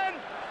out, but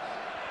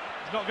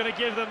he's not going to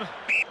give them.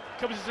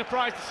 Comes as a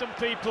surprise to some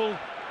people.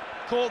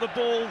 Caught the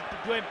ball,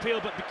 Dwayne Peel,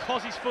 but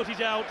because his foot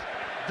is out,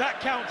 that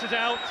counts as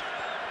out.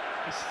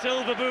 His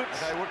silver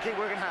boots. Okay, we'll keep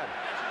working hard.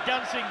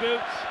 Dancing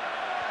boots.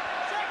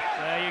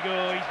 There you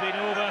go, he's been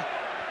over.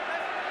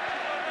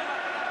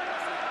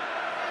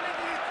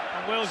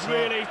 And Wales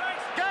really,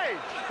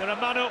 they're a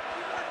man up.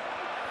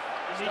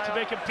 They need to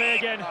make him pay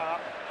again.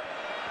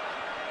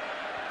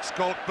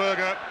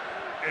 Skalkberger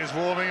is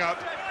warming up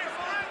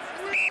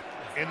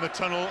in the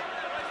tunnel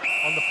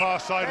on the far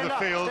side of the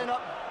field.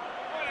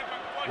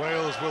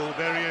 Wales will,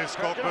 there he is,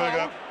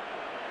 Skalkberger.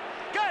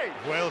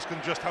 Wales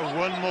can just have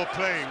one more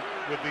playing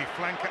with the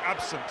flanker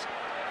absent.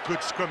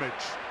 Good scrimmage.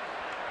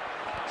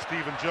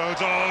 Stephen Jones,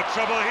 oh,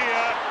 trouble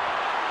here.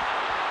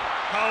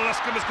 Hal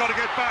Luscombe has got to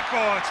get back.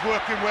 Oh, it's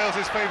worked in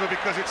Wales' favour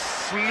because it's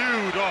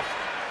slewed off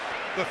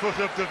the foot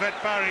of Devet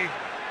Barry.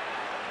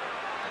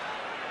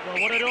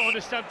 Well, what I don't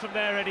understand from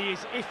there, Eddie,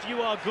 is if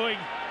you are going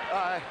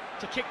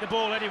to kick the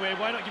ball anyway,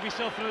 why not give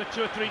yourself another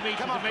 2 or 3 metres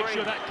to make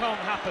sure that can't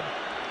happen?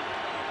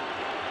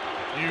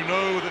 You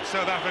know that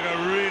South Africa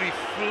really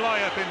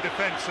fly up in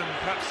defence, and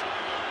perhaps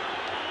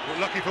we're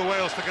lucky for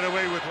Wales to get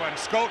away with one.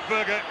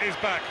 Skalkberger is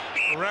back,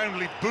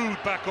 roundly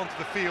booed back onto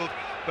the field,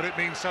 but it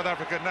means South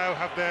Africa now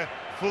have their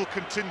full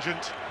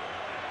contingent.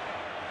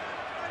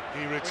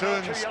 He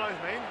returns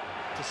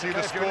to see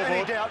the scoreboard. If you're in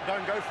any doubt,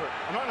 don't go for it.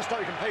 I'm not going to stop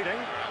you competing,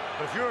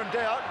 but if you're in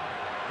doubt,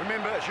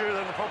 remember it's you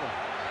that are the problem.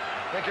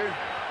 Thank you.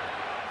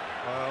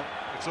 Well,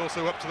 it's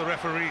also up to the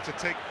referee to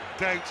take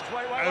doubt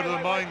out of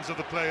the minds of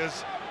the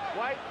players.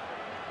 Wait.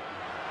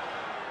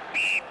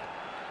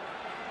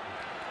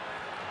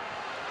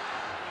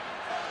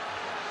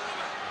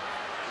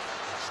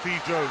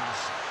 Steve Jones.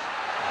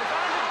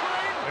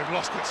 They've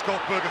lost it.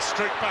 Skalkberger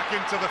straight back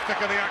into the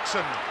thick of the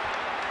action.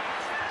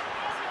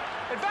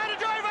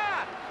 Advantage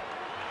over!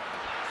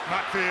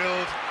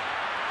 Matfield,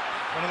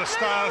 one of the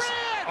stars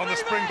on the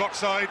Springbok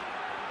side.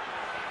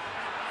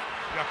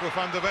 Jaco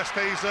van der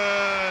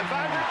Westhuizen.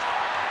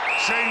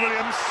 Shane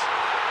Williams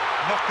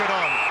knocked it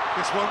on.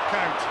 This won't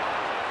count.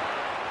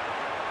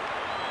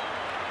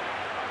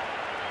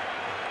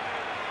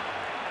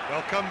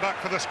 They'll come back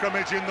for the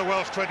scrummage in the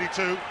Welsh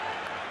 22.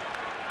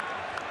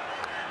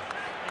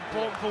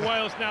 important for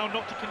Wales now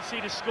not to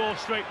concede a score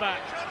straight back.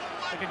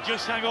 They can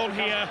just hang on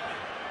here,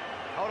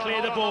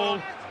 clear the ball,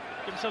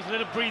 give themselves a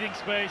little breathing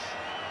space.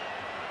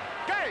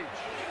 Gage!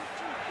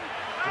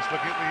 Just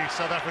looking at the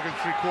South African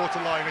three-quarter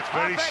line, it's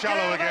very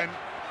shallow again.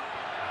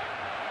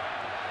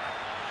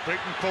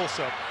 Brayton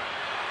Coulson.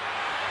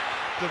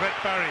 Devet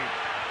Barry.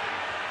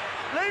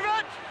 Leave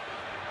it!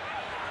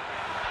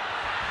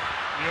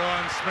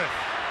 Johan Smith.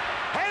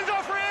 Hands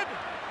off, Red!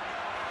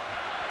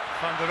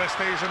 Van der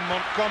Westhuizen and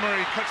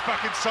Montgomery cuts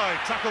back inside,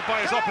 tackled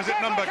by his opposite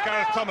number,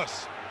 Gareth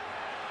Thomas.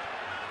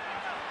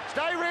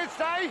 Stay, Red,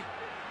 stay!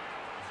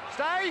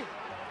 Stay!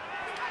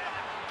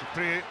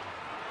 Dupree,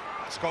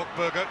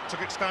 Skolkberger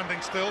took it standing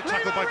still,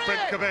 tackled by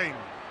Brent Cobain.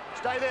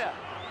 Stay there.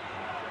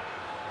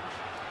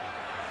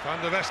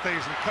 Van der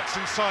Westhuizen cuts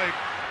inside,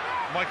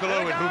 Michael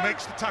Owen, who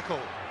makes the tackle.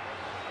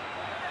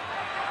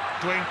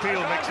 Dwayne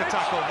Peel makes the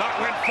tackle, that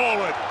went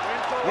forward.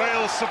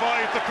 Wales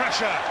survived the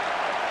pressure.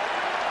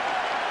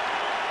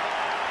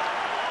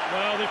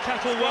 Well, they've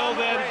tackled well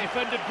there, they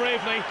defended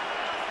bravely,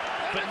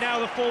 but now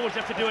the forwards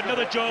have to do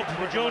another job.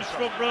 The Jones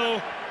front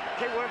row.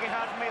 Keep working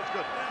hard for me, it's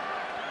good.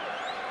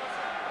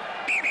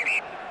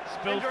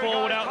 Spilled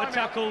forward out the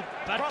tackle,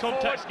 bad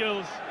contact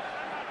skills.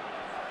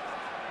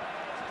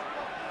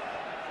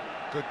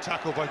 Good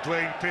tackle by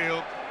Dwayne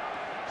Peel.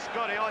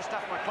 Scotty, I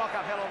stuffed my clock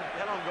up, hell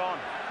on gone.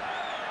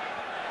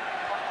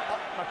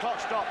 My clock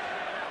stopped.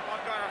 I'm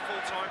going on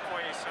full time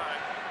for you, so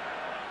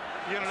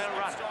you're gonna let it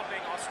run.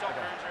 I'll stop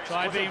for injuries.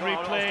 Try being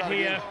replayed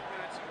here.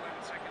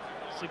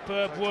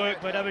 Superb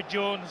work by David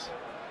Jones.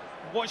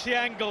 Watch the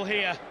angle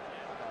here.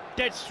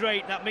 Dead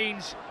straight, that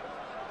means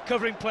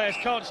covering players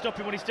can't stop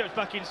him when he steps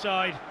back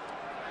inside.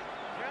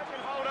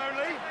 Hold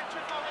only.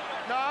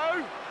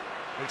 No.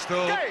 It's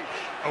still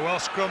a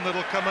Welsh scrum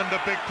that'll come under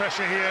big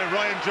pressure here.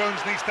 Ryan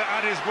Jones needs to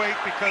add his weight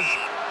because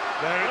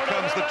there it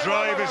comes, the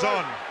drive is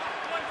on.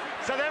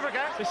 South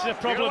Africa. This is a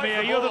problem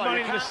here. You're the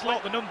man in the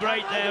slot, the number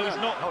 8 there was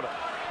not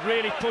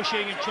really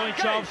pushing, and Johnny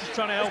Charles is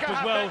trying to help as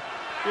well.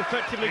 He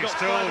effectively got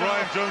still,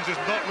 Ryan Jones is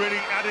not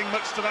really adding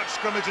much to that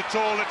scrummage at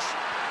all. It's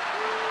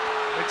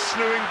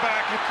slewing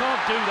back. You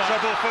can't do that.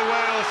 Trouble for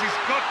Wales. He's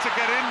got to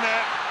get in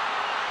there.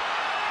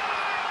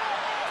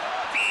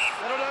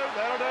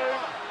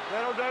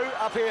 That'll do.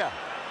 Up here.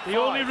 The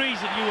only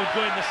reason you would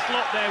go in the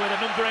slot there with the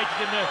number 8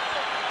 in the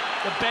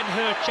Ben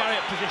Hur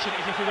chariot position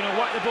is if you're going to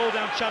whack the ball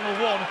down channel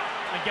 1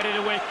 and get it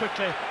away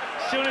quickly.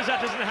 As soon as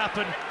that doesn't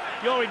happen,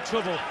 you're in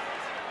trouble.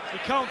 You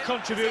can't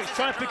contribute.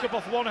 Try to pick up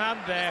off one hand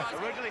there.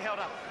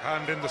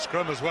 Hand in the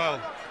scrum as well.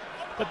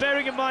 But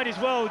bearing in mind as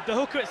well, the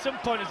hooker at some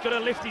point has got to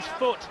lift his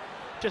foot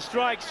to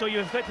strike, so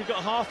you've effectively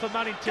got half a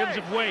man in terms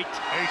of weight. 8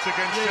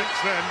 against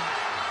 6 then.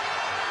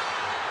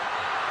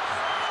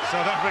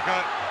 South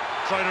Africa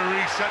trying to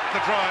reset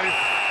the drive.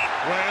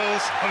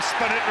 Wales have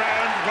spun it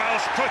round.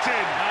 Wales put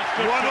in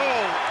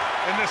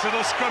 1-1 in this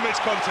little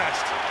scrummage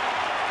contest.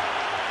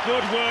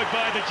 Good work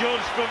by the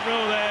Jones front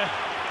row there.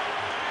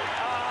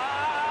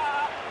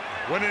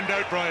 When in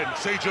doubt, Brian,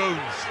 say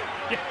Jones.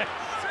 Yes.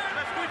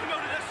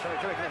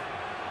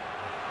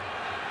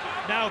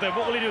 Now then,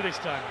 what will he do this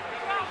time?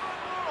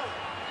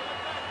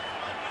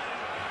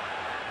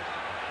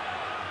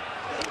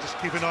 Just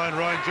keep an eye on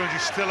Ryan Jones.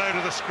 He's still out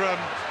of the scrum.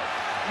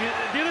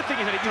 The other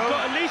thing is that you've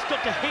at least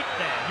got to hit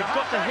there. You've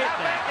got to hit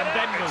there and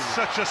then move. It's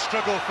such a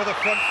struggle for the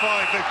front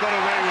 5. They've got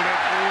away with it.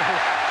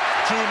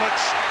 Too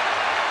much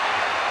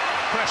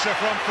pressure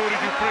from Fourie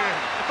du Preez.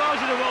 If I was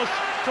in the Welsh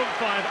front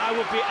 5, I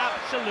would be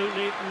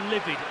absolutely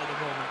livid at the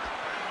moment,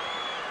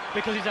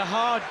 because it's a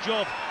hard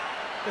job.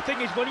 The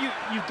thing is, when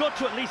you've got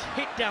to at least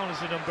hit down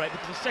as a number 8,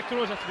 because the second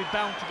rows have to be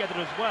bound together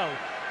as well.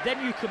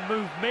 Then you can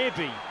move,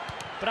 maybe.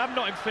 But I'm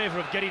not in favour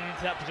of getting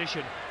into that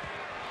position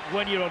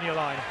when you're on your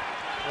line.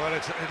 Well,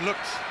 it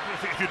looks,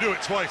 if you do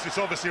it twice, it's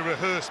obviously a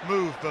rehearsed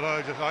move. But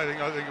I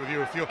think with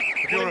you, if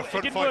you're a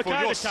front 5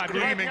 forward, you're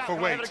screaming for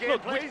weight.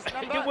 Look, it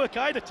didn't work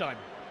either time.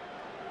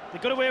 They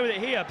got away with it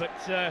here, but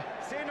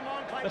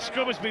the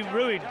scrum has been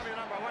ruined.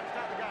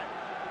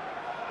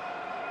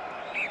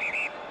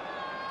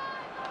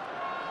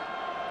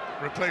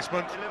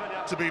 Replacement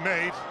to be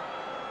made.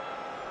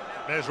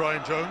 There's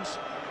Ryan Jones.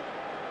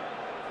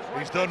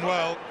 He's done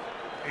well.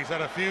 He's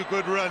had a few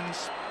good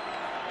runs.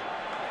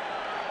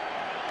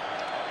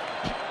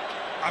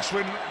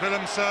 Ashwin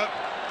Willemse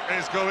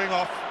is going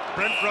off.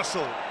 Brent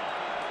Russell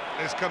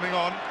is coming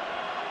on.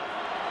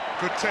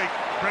 Good take,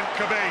 Brent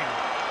Cobain.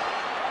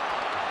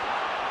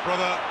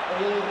 Brother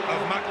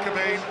of Matt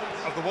Cobain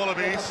of the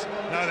Wallabies.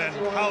 Now then,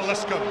 Hal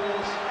Luscombe.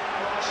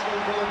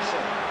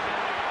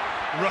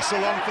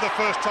 Russell on for the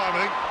first time,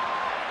 I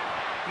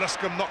think.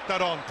 Luscombe knocked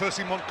that on.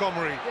 Percy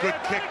Montgomery, good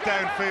kick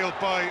downfield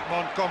by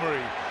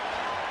Montgomery.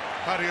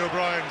 Paddy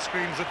O'Brien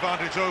screams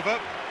advantage over.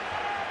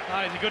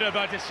 That is a good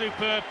advantage,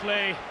 superb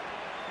play.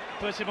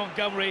 Percy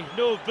Montgomery,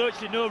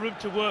 virtually no room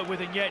to work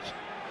with, and yet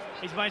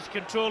he's managed to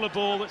control a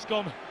ball that's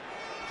gone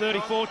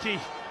 30-40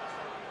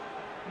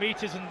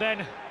 metres and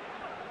then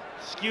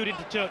skewed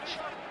into touch.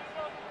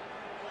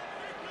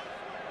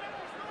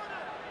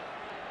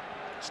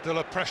 Still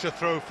a pressure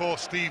throw for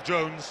Steve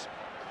Jones.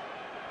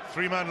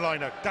 Three-man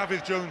liner,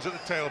 David Jones at the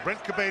tail,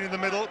 Brent Cobain in the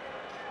middle,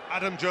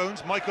 Adam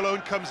Jones, Michael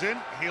Owen comes in,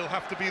 he'll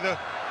have to be the...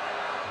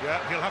 Yeah,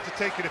 he'll have to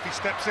take it if he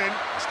steps in,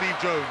 Steve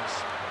Jones.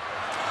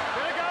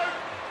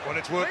 Well,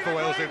 it's worked for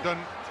Wales, they've done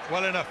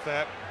well enough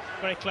there.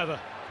 Very clever.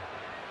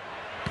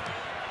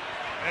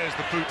 There's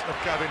the boot of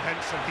Gavin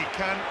Henson, he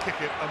can kick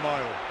it a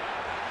mile.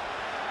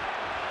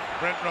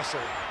 Brent Russell,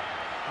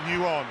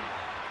 new on,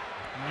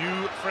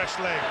 new fresh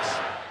legs.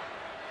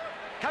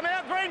 Come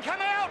out, Green,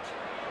 come out!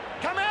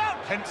 Come out!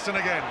 Henson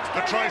again,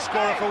 the try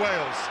scorer for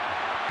Wales.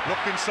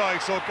 Looked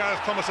inside, saw Gareth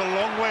Thomas a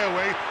long way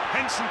away.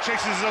 Henson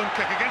chases his own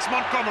kick against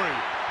Montgomery.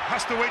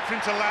 Has to wait for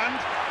him to land.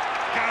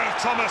 Gareth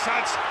Thomas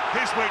adds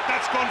his weight,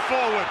 that's gone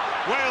forward.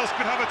 Wales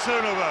could have a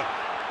turnover.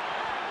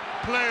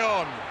 Play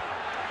on.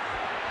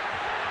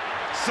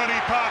 Sonny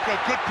Parker,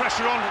 good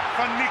pressure on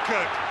Van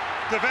Niekerk.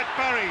 Devet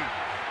Barry.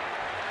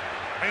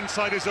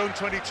 Inside his own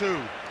 22.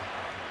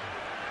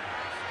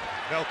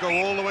 They'll go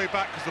all the way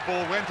back because the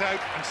ball went out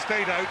and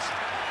stayed out.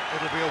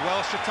 It'll be a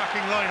Welsh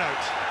attacking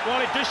line-out. Well,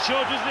 it does show,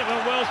 doesn't it,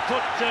 when Wales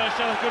put South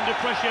Africa under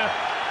pressure,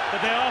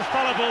 that they are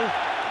fallible,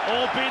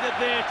 albeit that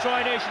they're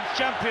Tri-Nations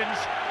champions.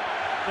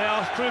 They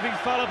are proving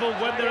fallible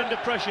when they're under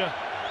pressure.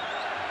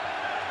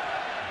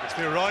 It's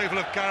the arrival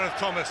of Gareth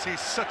Thomas.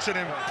 He's such an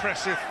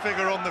impressive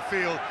figure on the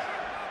field.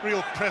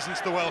 Real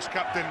presence, the Welsh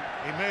captain.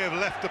 He may have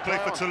left to play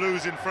for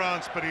Toulouse in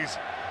France, but he's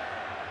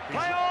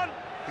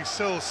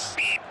still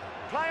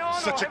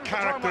such a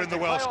character in the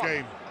Welsh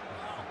game.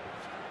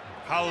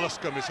 Hal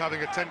Luscombe is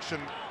having attention.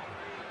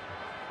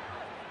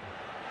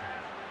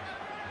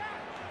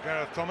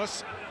 Gareth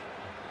Thomas.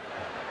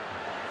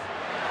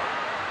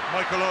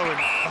 Michael Owen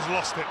has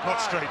lost it,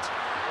 not straight.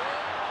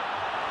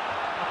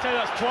 I'll tell you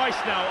that's twice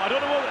now. I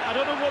don't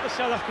know what the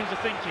South Africans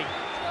are thinking,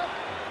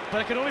 but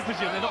I can only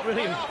presume they're not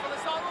really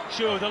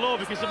sure of the law,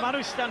 because the man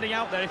who's standing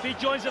out there, if he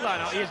joins the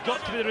line-out, he has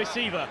got to be the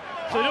receiver.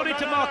 So they don't need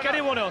to mark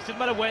anyone else. It doesn't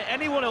matter where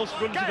anyone else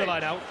runs to the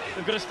line-out,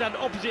 they've got to stand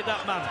opposite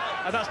that man,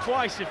 and that's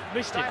twice they've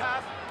missed it.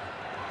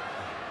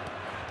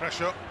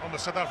 Pressure on the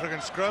South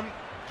African scrum.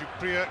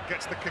 Dupria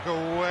gets the kick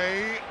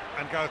away,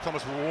 and Gareth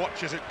Thomas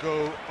watches it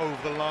go over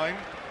the line.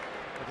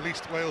 At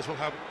least Wales will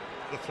have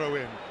the throw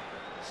in.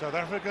 South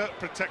Africa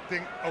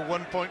protecting a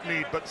 1-point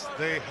lead, but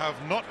they have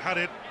not had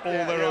it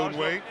all their own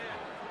way.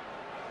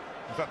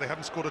 In fact, they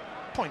haven't scored a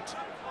point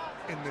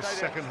in this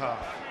second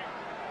half.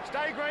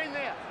 Stay Green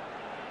there.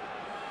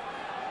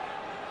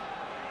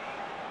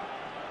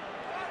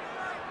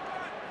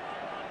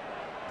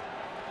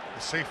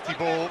 The safety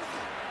ball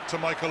to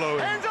Michael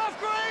Owen. Hands off,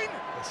 Green!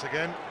 Once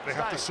again, they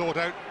have to sort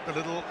out the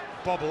little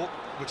bobble,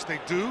 which they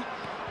do.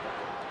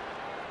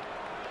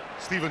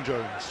 Stephen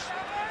Jones.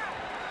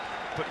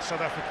 Put South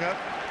Africa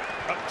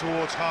up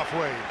towards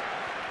halfway.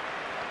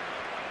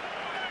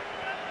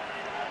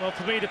 Well,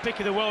 for me, the pick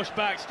of the Welsh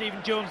back,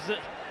 Stephen Jones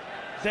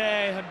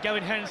there and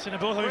Gavin Henson are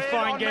both having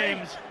fine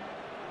games.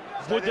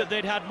 Would that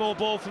they'd had more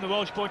ball from the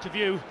Welsh point of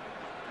view.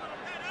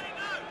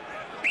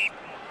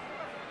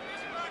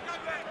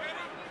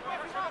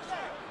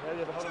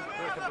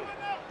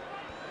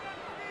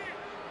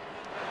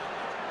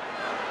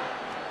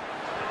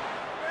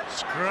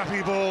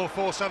 Scrappy ball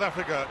for South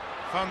Africa.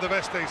 Van der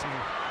Westhuizen.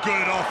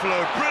 Good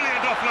offload.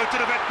 Brilliant offload to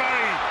Devet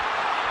Barry.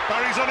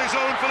 Barry's on his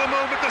own for the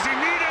moment. Does he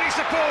need any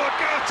support?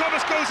 Gareth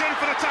Thomas goes in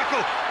for the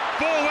tackle.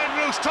 Ball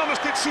went loose. Thomas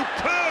did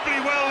superbly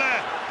well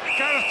there.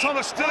 Gareth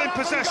Thomas still in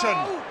possession.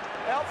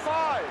 Out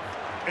 5.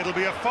 It'll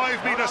be a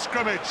 5-metre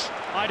scrimmage.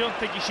 I don't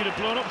think he should have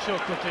blown up so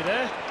quickly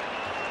there.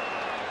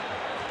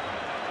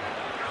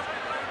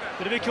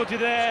 The difficulty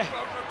there,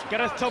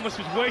 Gareth Thomas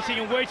was waiting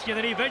and waiting, and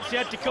then he eventually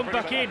had to come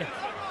back in.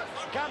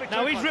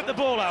 Now he's ripped the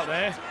ball out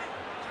there.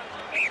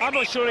 I'm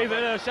not sure if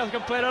South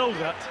African player held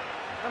that.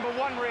 Number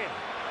 1 red.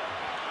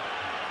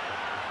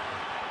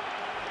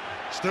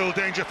 Still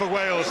danger for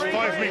Wales.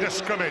 5-metre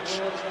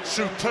scrimmage.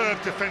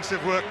 Superb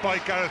defensive work by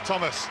Gareth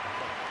Thomas.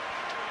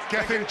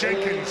 Gethin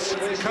Jenkins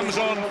comes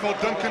on for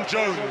Duncan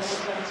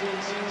Jones.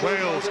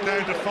 Wales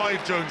down to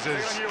 5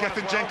 Joneses.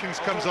 Gethin Jenkins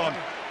comes on.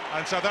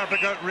 And South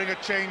Africa ring a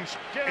change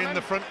in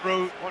the front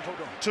row.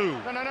 2.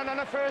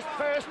 No, first.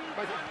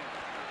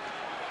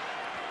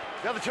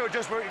 The other two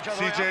just work each other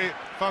CJ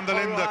van der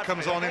Linde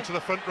comes on into the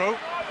front row.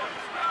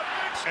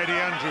 Eddie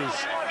Andrews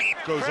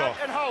goes off.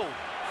 And hold.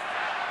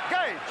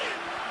 Gage.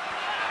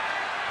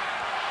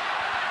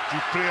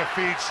 Dupria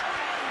feeds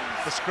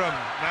the scrum,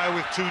 now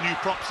with 2 new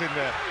props in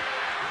there.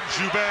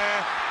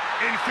 Joubert,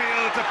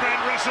 infield to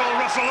Brent Russell.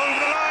 Russell over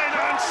the line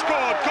and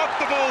scored, got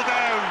the ball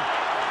down.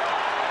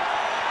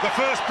 The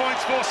first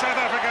points for South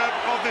Africa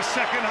of this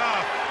second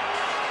half.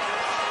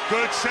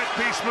 Good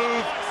set-piece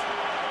move.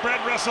 Brent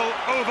Russell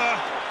over.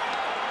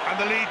 And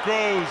the lead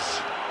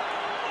grows.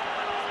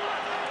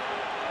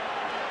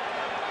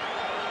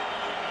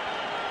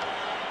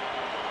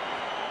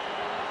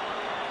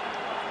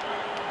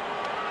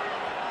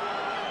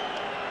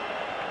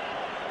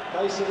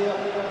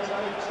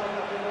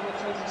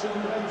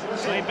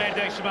 Same bend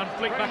extra man,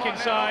 flick back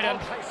inside, and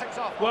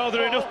well,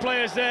 there are enough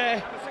players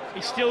there.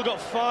 He's still got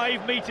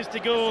 5 metres to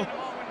go.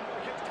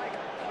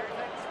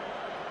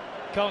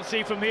 Can't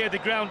see from here the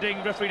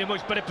grounding. Referee in a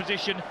much better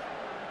position.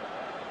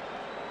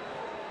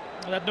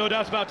 I had no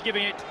doubt about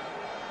giving it.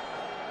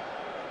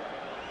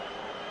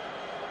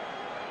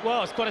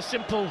 Well, it's quite a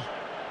simple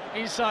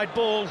inside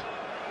ball.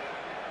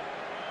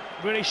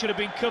 Really should have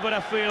been covered, I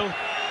feel.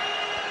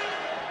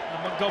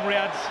 And Montgomery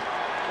adds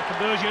the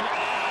conversion.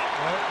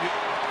 Well,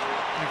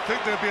 you'd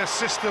think there'd be a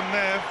system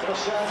there,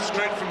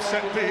 straight from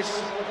set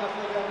piece.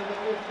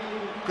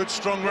 Good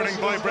strong running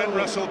by Brent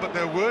Russell, but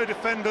there were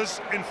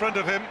defenders in front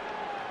of him.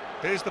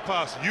 Here's the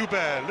pass,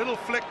 Hubert, little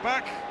flick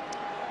back.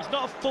 It's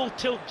not a full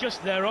tilt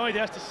just there either,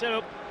 has to set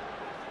up.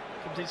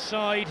 Comes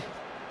inside.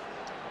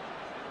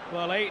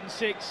 Well, 8 and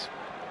 6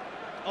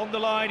 on the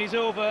line is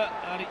over,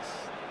 and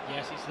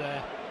yes, it's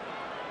there.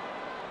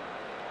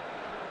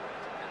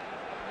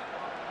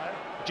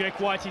 Jake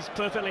White is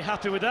perfectly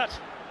happy with that.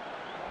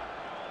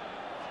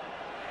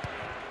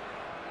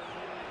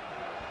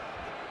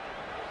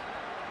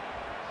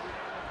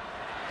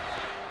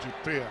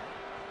 Dupria.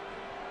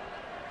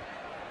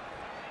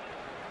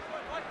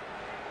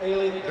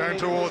 Down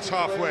towards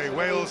halfway.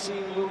 Wales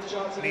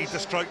need to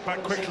strike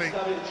back quickly.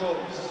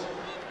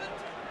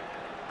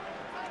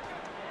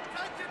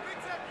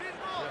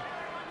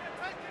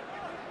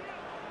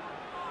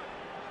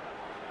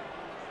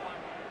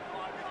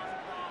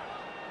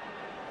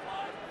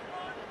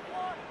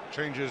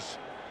 Changes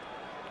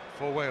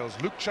for Wales.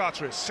 Luke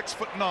Charteris,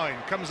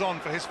 6'9", comes on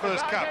for his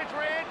first cap.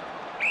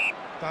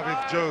 David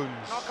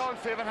Jones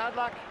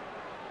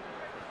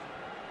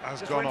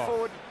has gone off.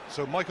 Forward.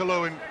 So Michael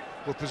Owen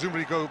will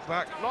presumably go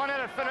back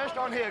finished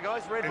on here,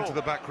 guys. Red into ball.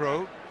 the back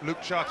row.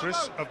 Luke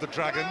Charteris of the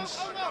Dragons.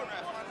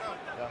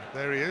 Yeah.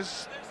 There he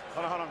is.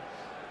 Hold on.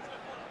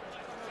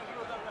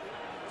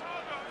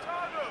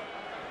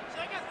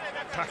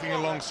 Attacking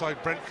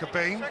alongside Brent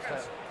Cobain.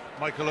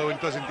 Michael Owen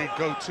does indeed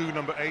go to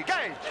number 8.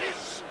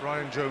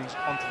 Ryan Jones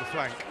onto the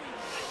flank.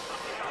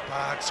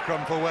 Bad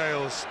scrum for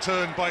Wales.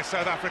 Turned by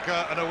South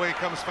Africa, and away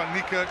comes Van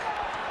Niekerk.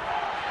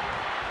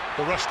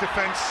 The rush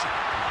defence.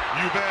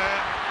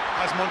 Hubert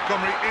has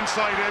Montgomery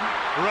inside him.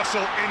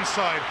 Russell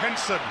inside.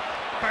 Henson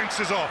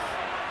bounces off.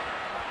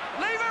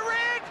 Leave it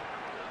red!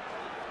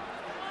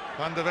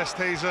 Van der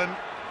Westhuizen.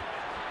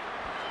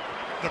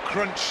 The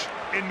crunch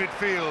in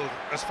midfield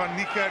as Van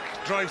Niekerk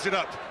drives it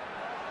up.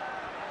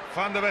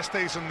 Van der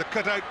Westhuizen, the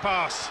cutout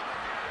pass.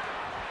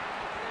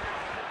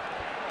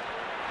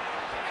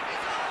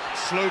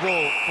 Slow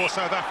ball for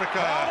South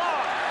Africa.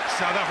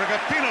 South Africa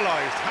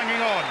penalised,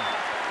 hanging on.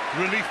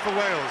 Relief for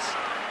Wales.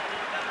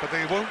 But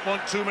they won't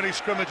want too many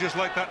scrimmages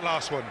like that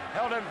last one.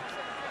 Held him.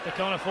 They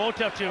can't afford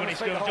to have too many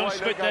scrums. John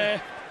Smith there.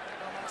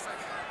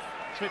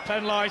 Smith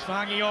penalised for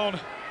hanging on.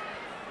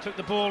 Took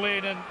the ball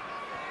in and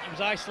he was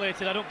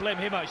isolated. I don't blame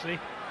him, actually.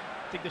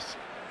 I think the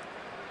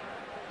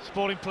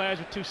sporting players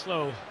were too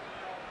slow.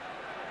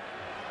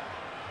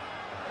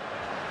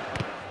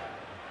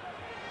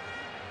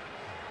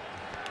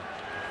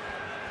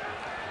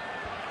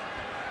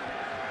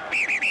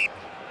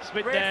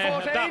 Smith there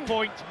at that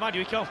point. Mind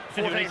you, he can't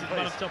release his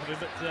man on top of him,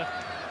 but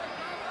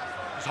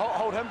just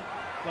hold him.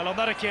 Well, on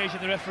that occasion,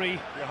 the referee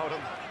hold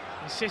him.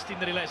 insisting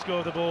that he lets go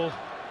of the ball,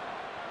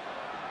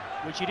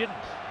 which he didn't.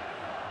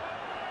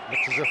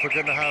 Looks as if we're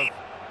going to have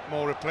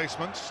more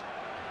replacements.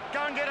 Go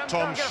and get him.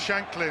 Tom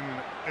Shanklin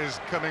is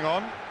coming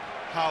on.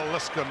 Hal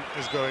Luscombe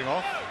is going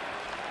off.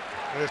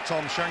 There's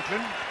Tom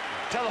Shanklin.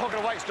 Tell the hooker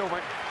to wait still,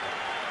 mate.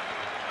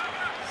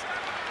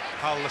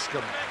 Hal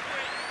Luscombe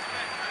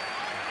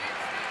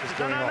is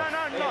going off.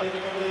 No.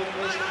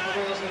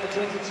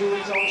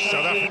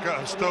 South Africa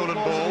have stolen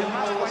ball.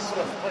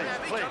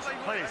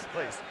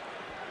 Please.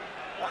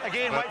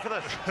 Again, wait for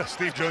this.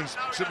 Steve Jones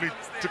simply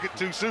took it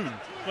too soon.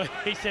 Well,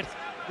 he said,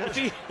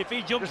 if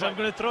he jumps, I'm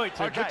going to throw it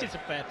to him, which is a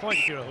fair point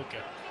if you're a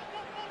hooker.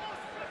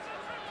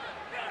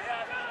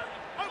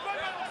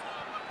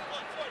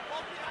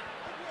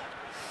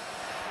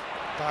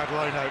 Bad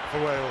line out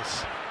for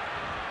Wales.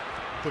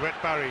 Duet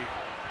Barry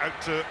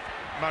out to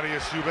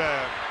Marius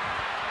Hubert.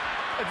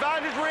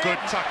 Advantage red. Good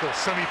tackle,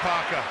 Sonny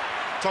Parker.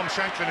 Tom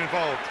Shanklin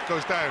involved,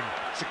 goes down,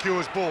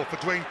 secures ball for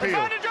Dwayne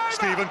Peel.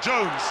 Stephen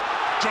Jones.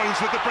 Jones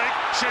with the break.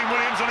 Shane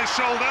Williams on his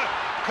shoulder.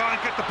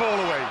 Can't get the ball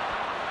away.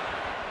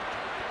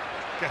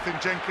 Gethin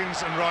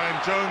Jenkins and Ryan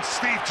Jones.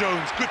 Steve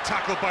Jones, good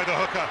tackle by the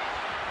hooker.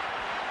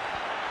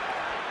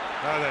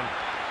 Now then,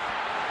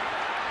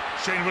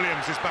 Shane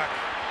Williams is back.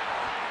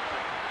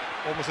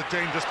 Almost a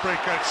dangerous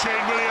breakout.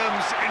 Shane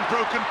Williams in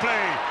broken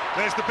play.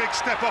 There's the big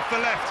step off the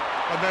left,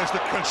 and there's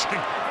the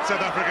crunching South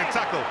African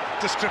tackle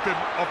to strip him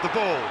of the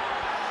ball.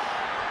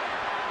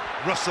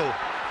 Russell,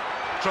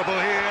 trouble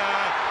here.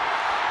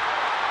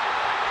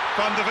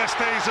 Van der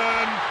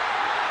Westhuizen.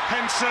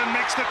 Henson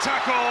makes the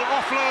tackle,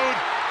 offload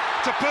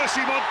to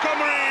Percy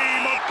Montgomery.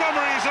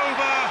 Montgomery's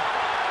over.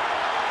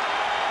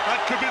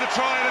 That could be the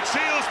try that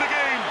seals the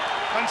game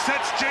and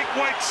sets Jake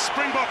White's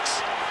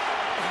Springboks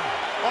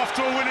off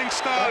to a winning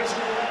start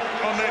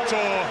on their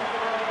tour.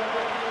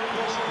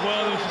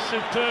 Well, there was a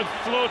superb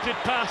floated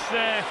pass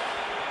there.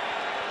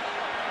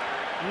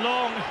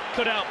 Long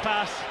cut-out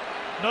pass.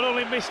 Not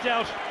only missed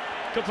out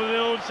a couple of the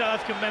old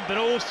South African men, but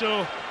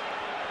also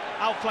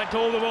outflanked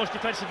all the Welsh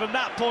defensive from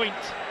that point.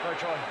 No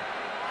try.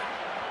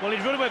 Well,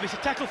 he's run away, but it's a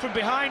tackle from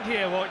behind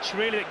here, watch,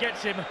 really, that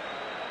gets him.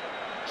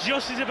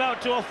 Just is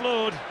about to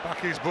offload.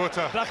 Bakis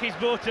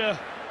Bota.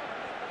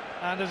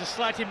 And there's a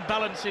slight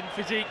imbalance in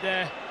physique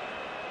there.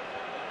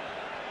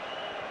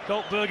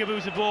 Goldberger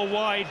moves the ball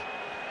wide,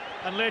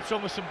 and later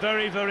on with some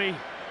very, very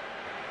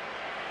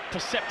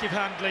perceptive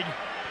handling.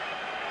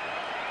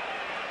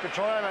 Good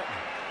try, mate.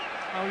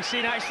 And we've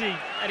seen actually,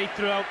 Eddie,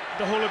 throughout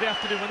the whole of the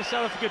afternoon, when the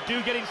South Africa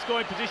do get in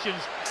scoring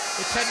positions,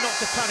 they tend not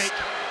to panic.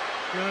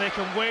 You know, they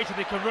can wait and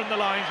they can run the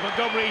lines.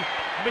 Montgomery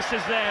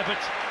misses there, but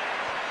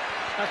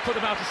that's put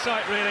them out of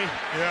sight, really.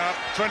 Yeah,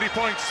 20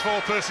 points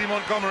for Percy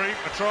Montgomery.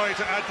 A try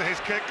to add to his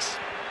kicks.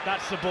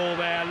 That's the ball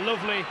there.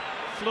 Lovely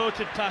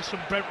floated pass from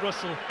Brent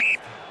Russell.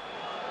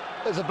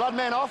 There's a blood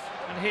man off.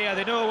 And here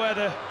they know where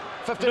the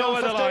 15 they know on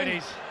where 15. the line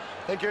is.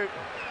 Thank you.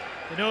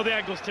 They know the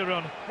angles to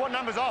run. What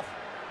number's off?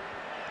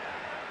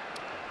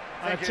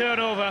 And a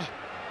turnover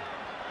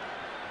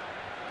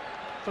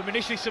from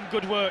initially some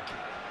good work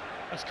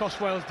has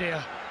cost Wales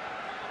dear.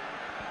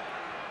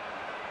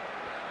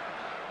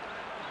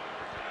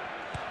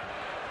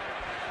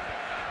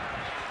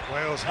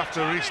 Wales have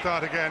to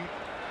restart again.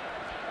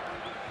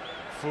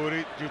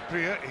 Fourie du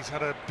Preez, he's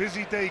had a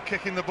busy day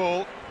kicking the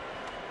ball,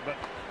 but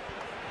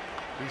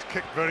he's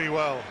kicked very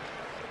well.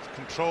 He's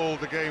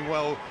controlled the game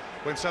well.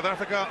 When South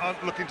Africa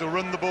aren't looking to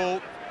run the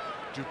ball,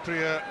 du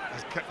Preez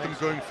has kept them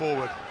going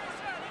forward.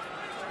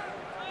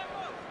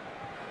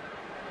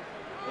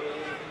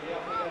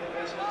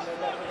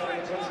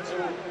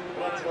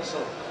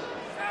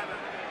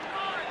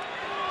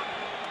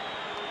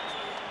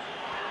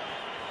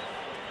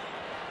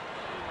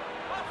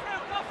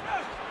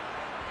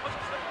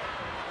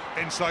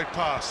 Inside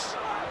pass.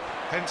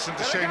 Henson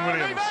to Shane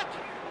Williams.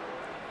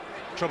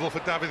 Trouble for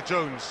David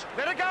Jones.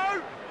 Let it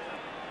go!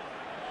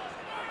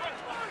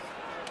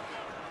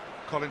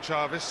 Colin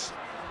Jarvis.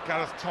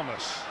 Gareth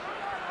Thomas.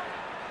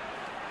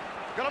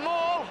 Got them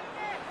all!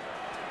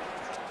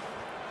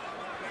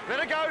 Let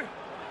it go!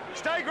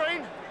 Stay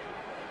green!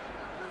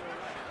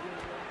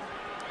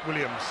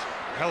 Williams.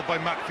 Held by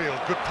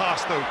Matfield. Good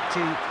pass though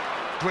to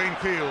Dwayne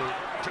Peel.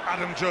 To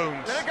Adam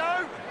Jones. Let it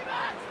go!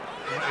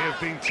 Might have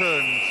been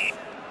turned.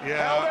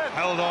 Yeah,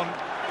 held on.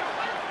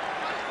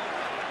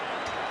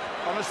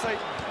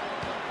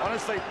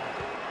 Honestly.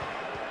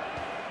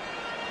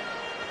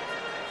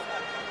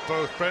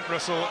 Both Brent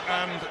Russell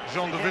and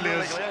Jean de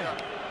Villiers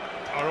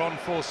are on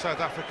for South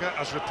Africa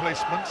as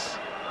replacements.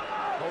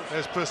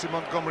 There's Percy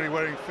Montgomery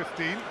wearing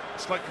 15.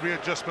 Slight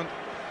readjustment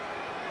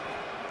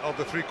of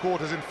the three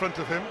quarters in front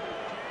of him.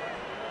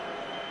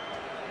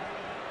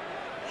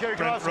 Hugh,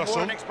 can I have some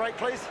water next break,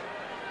 please?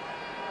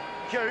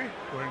 Hugh.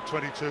 Wearing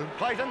 22.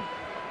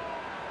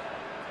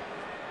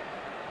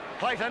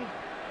 Clayton,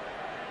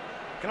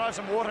 can I have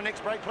some water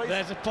next break, please?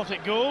 There's a pot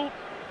at goal.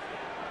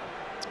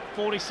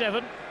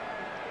 47,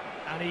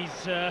 and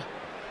he's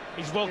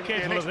well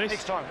careful of this.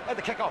 Next time, at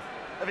the kick-off,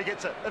 if he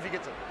gets it.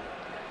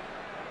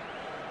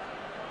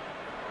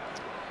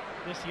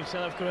 This gives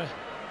South Africa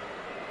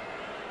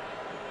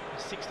a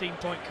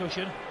 16-point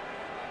cushion.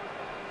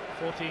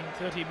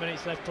 13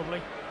 minutes left,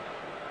 probably.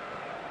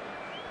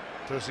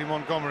 Percy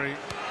Montgomery.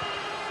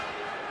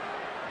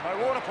 No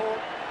water, Paul.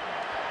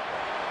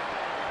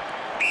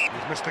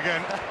 He's missed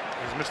again.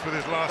 He's missed with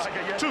his last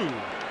two.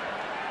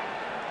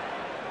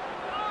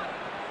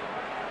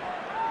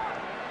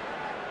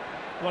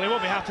 Well, he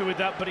won't be happy with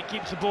that, but it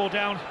keeps the ball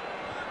down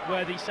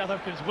where the South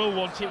Africans will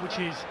want it, which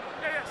is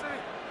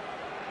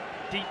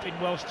deep in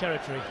Welsh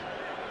territory.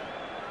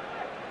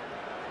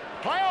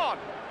 Play on!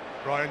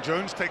 Ryan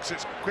Jones takes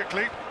it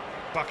quickly.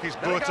 Bakis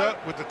Bota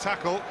with the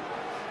tackle.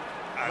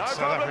 And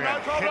South Africa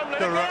hit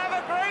the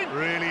ruck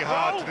really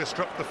hard to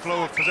disrupt the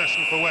flow of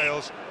possession for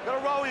Wales. Got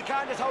to roll, you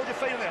can't just hold your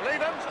feet in there.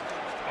 Leave him.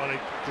 Well, they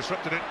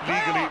disrupted it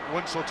legally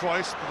once or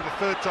twice, but for the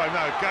third time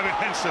now. Gavin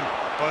Henson.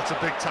 Oh, that's a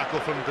big tackle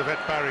from Devet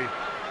Barry.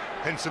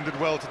 Henson did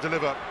well to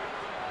deliver.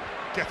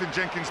 Gethin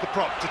Jenkins the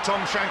prop to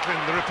Tom Shanklin,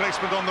 the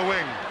replacement on the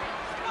wing.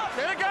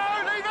 Let it go,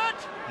 leave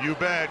it!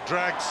 Hubert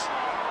drags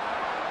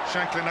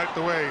Shanklin out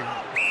the way.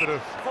 A bit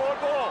of forward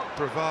ball.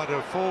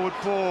 Bravado. Forward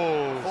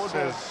ball,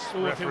 says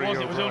referee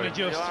if it was only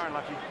just. You are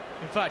unlucky.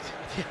 In fact,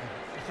 I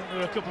think there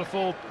were a couple of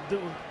forward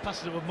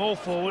passes that were more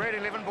forward Red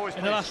 11 boys,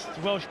 in the last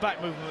Welsh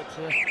back movement.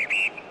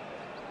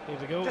 Here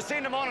we go. Just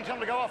send them on and tell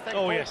them to go off.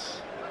 Oh,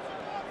 yes.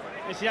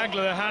 It's the angle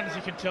of their hands,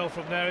 you can tell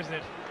from there, isn't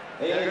it?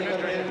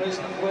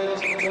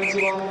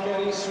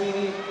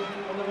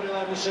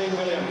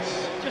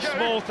 Just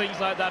small things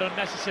like that,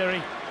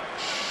 unnecessary.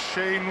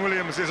 Shane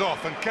Williams is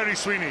off and Kerry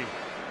Sweeney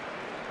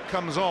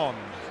comes on.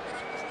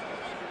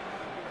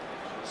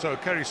 So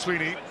Kerry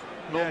Sweeney,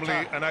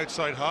 normally an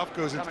outside half,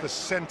 goes into the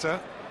centre.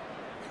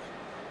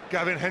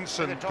 Gavin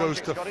Henson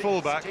goes to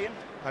fullback,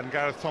 and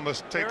Gareth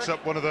Thomas takes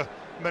up one of the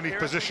many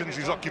positions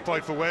he's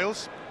occupied for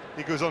Wales.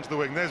 He goes onto the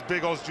wing. There's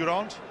Big Oz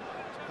Durant,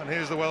 and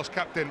here's the Welsh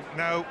captain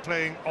now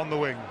playing on the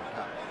wing.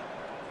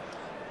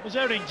 Was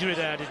there an injury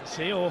there I didn't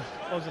see, or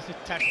was this a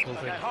tactical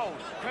thing? Hold.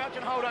 Crouch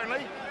and hold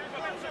only.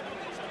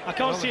 I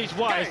can't see it's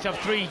wise to have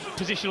 3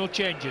 positional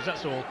changes,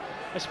 that's all.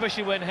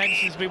 Especially when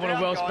Henson's been one of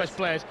Wales' best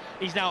players.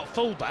 He's now at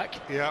full-back,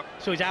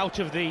 so he's out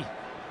of the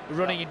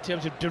running in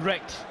terms of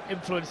direct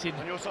influence in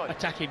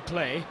attacking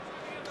play.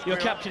 Your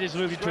captain is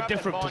moved into a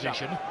different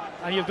position,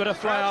 and you've got a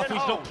fly half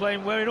who's not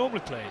playing where he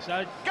normally plays.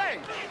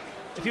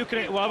 If you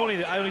can, well,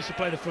 I only used to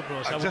play the front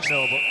row, so I wouldn't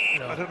know, but you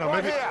know. I don't know,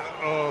 maybe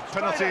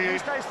penalty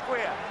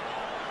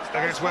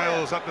against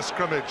Wales at the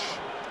scrummage.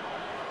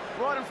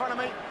 Right in front of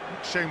me.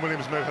 Shane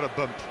Williams may have had a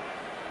bump.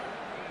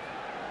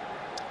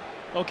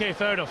 Okay,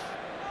 fair enough.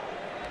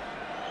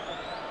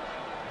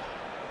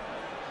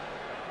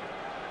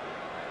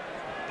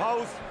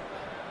 Pose.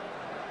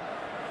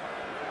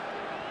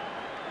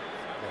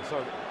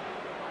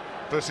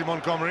 Percy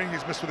Montgomery,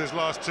 he's missed with his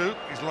last 2.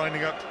 He's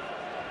lining up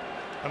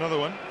another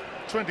one.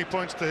 20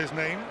 points to his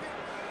name.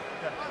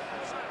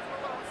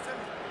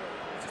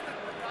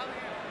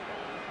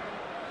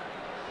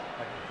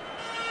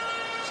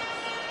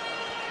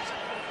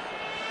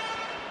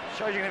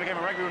 Shows you're going to get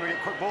a rugby when we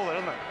get quick ball there,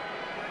 doesn't it?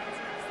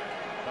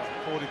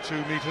 42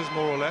 metres,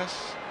 more or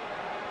less.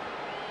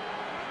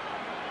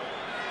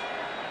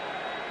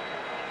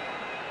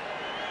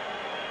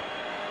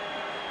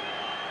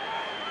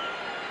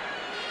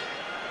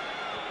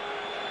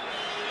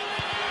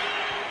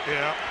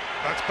 Yeah,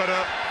 that's better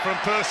from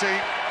Percy.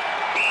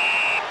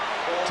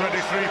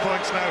 23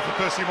 points now for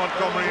Percy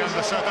Montgomery, and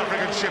the South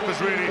African ship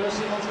has really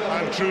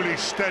and truly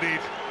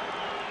steadied.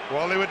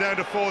 While they were down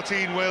to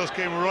 14, Wales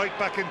came right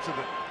back into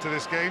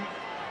this game.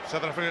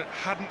 South Africa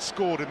hadn't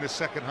scored in this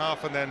second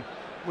half, and then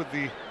with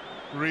the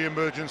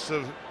re-emergence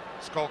of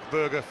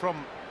Skalkberger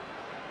from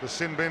the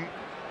sin bin,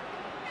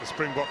 the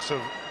Springboks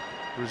have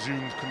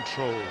resumed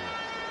control.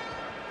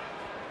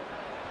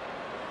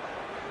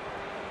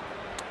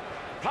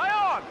 Play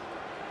on!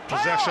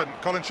 Possession,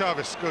 Colin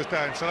Jarvis goes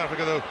down. South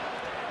Africa, though,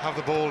 have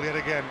the ball yet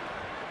again.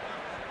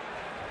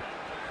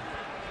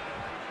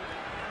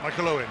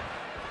 Michael Owen.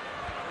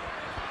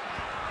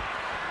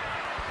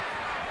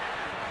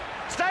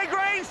 Stay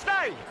green,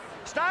 stay!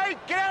 Stay!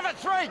 Get out of it,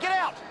 3, get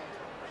out!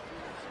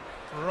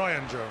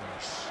 Ryan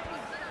Jones.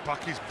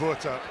 Bucky's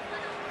butter.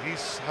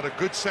 He's had a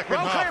good second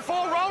half. half. Clear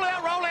full, roll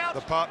out, roll out!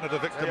 The partner to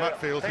Victor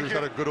Matfield, who's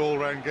had a good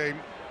all-round game,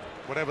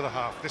 whatever the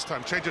half. This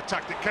time, change of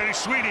tactic. Kerry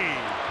Sweeney.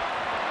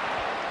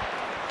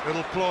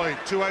 Little ploy,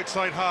 2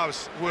 outside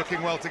halves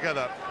working well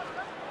together.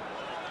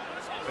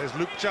 There's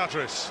Luke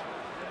Charteris,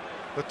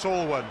 the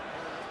tall one.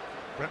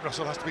 Brent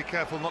Russell has to be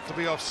careful not to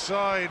be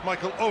offside.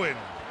 Michael Owen.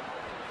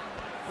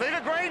 Leave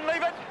it, Green,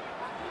 leave it!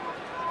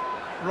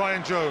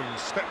 Ryan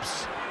Jones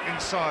steps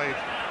inside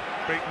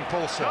Brayton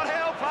Paulson. Not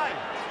hell, play!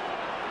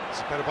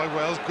 It's better by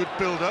Wales, good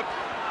build-up.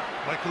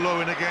 Michael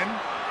Owen again.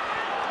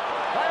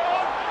 Play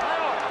on, play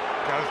on!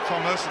 Gareth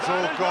Thomas, it's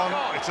all gone.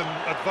 It's an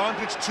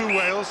advantage to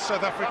Wales.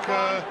 South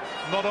Africa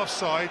not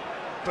offside,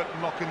 but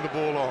knocking the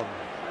ball on.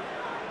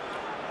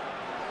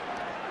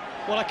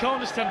 Well, I can't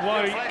understand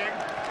why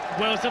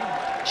Wales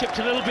haven't chipped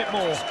a little bit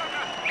more.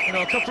 You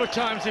know, a couple of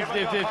times they've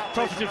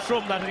profited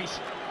from that, and it's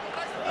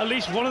at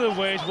least one of the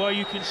ways where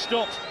you can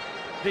stop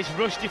this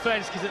rush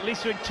defence, because at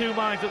least they're in 2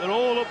 minds that they're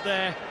all up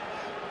there,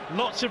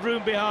 lots of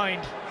room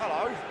behind,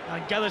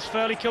 and gathers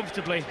fairly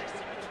comfortably.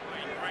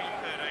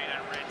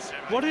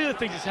 One of the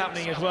things that's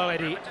happening as well,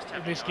 Eddie,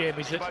 in this game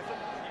is that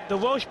the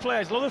Welsh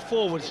players, a lot of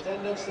forwards,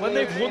 when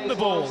they've won the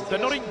ball, they're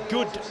not in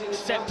good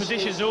set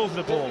positions over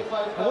the ball.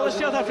 And what the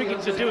South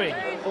Africans are doing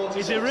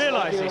is they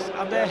realise this,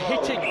 and they're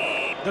hitting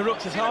the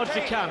rucks as hard as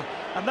they can,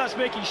 and that's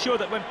making sure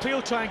that when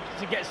Peel trying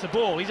to get the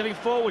ball, he's having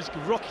forwards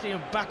rocketing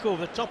him back over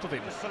the top of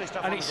him,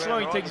 and it's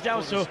slowing things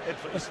down. So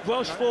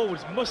Welsh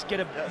forwards must get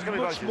a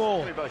much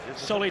more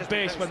solid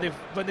base when they've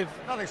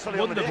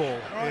won the ball.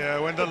 Yeah,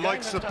 when the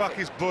likes of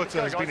Bucky's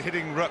Butter has been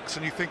hitting rucks,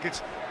 and you think you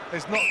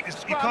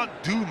can't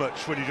do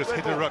much when you just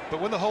hit a ruck,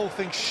 but when the whole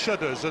thing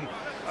shudders and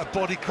a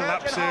body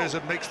collapses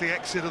and makes the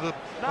exit of the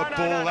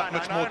ball that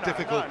much more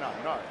difficult,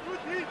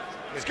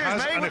 it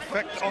has an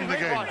effect on the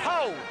game.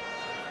 Hold!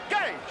 Gage!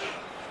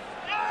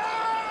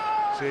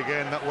 See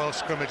again, that Welsh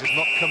scrimmage is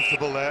not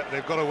comfortable there.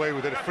 They've got away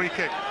with it. A free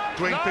kick.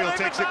 Dwayne Peel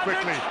takes it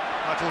quickly.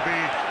 That'll be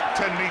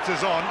 10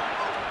 metres on.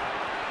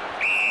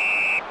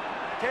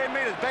 10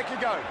 metres, back you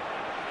go.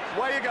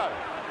 Away you go.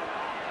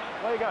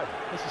 Away you go.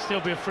 This will still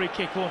be a free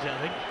kick, won't it, I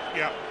think?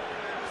 Yeah.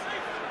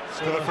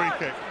 Still a free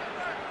kick.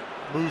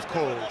 Move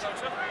called.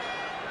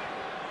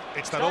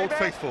 It's that old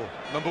faithful,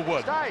 number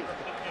 1. Stay.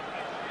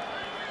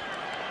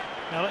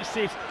 Now let's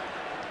see if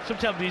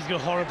sometimes these go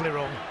horribly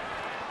wrong.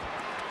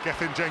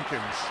 Gethin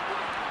Jenkins.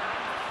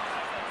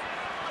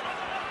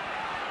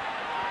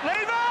 Leave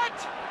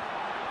it!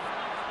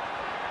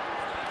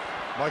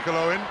 Michael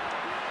Owen.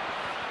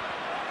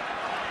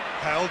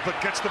 Held,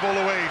 but gets the ball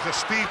away to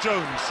Steve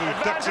Jones, who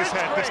ducks his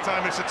head. This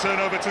time it's a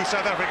turnover to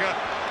South Africa.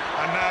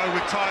 And now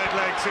with tired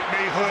legs it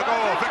may hurt.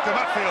 Oh, Victor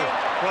Matfield.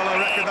 Well, I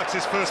reckon that's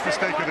his first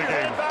mistake of the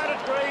game.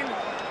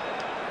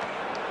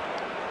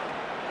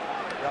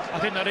 I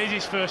think that is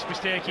his first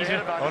mistake.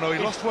 Oh no, he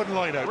lost one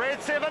line out. Red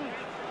 7.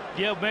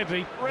 Yeah,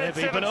 maybe.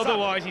 But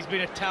otherwise he's been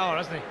a tower,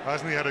 hasn't he?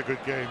 Hasn't he had a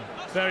good game?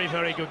 Very,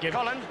 very good game.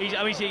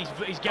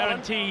 He's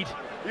guaranteed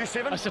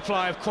a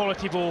supply of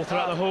quality ball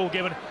throughout the whole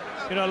game. And,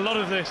 you know, a lot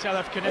of the South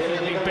African effort is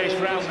being based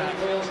around that.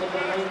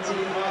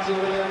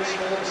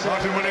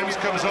 Martin Williams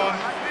comes on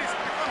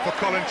for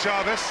Colin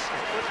Chavez,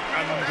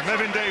 and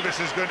Nevin Davis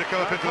is going to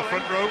come up into the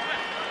front row.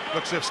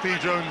 Looks as if Steve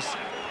Jones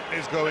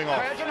is going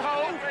off.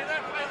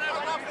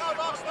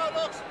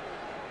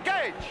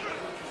 Gage!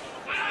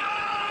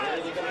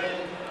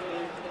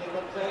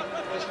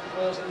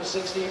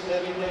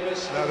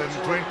 Now then,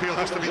 Dwayne Peel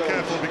has to be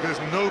careful because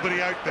there's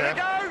nobody out there.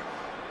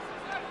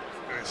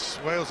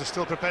 Wales are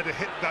still prepared to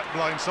hit that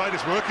blind side.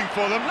 It's working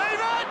for them.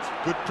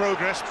 Good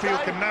progress. Peel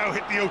can now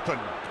hit the open.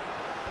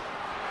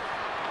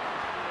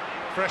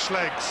 Fresh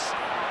legs.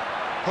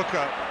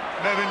 Hooker.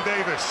 Nevin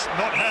Davis.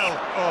 Not held.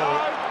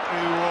 Oh,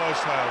 he was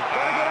held.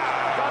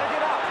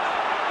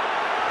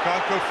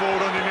 Can't go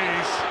forward on your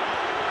knees.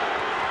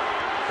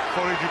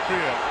 Forey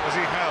Dupree. Was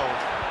he held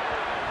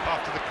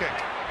after the kick?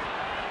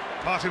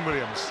 Martin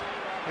Williams.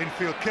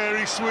 Infield.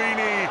 Kerry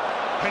Sweeney.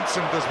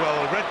 Henson does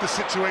well, read the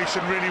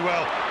situation really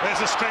well. There's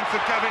the strength of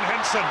Gavin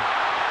Henson.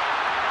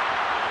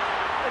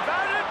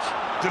 Advantage.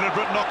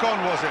 Deliberate knock-on,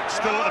 was it?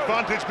 Still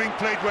advantage being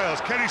played Wales.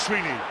 Kerry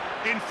Sweeney,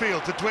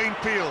 infield to Dwayne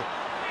Peel.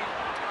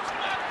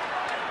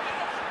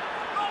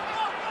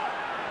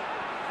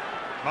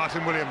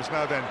 Martin Williams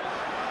now then.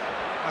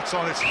 That's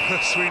on his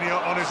Sweeney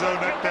on his own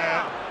out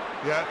there.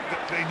 Yeah,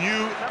 they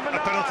knew a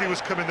penalty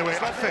was coming their way,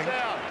 I think.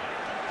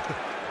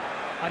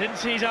 I didn't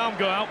see his arm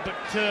go out, but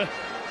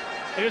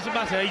it doesn't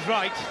matter, he's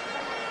right.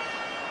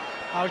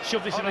 I would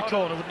shove this in the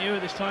corner, wouldn't you,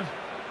 at this time?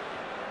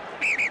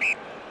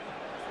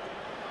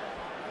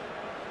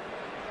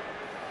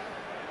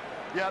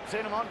 Yeah,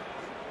 seen him on.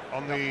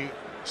 On the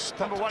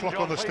stopped clock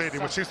on the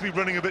stadium, which seems to be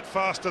running a bit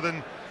faster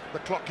than the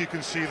clock you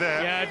can see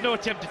there. Yeah, no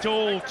attempt at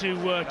all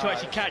to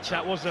actually catch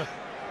that, was there?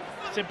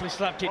 Simply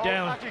slapped it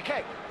down.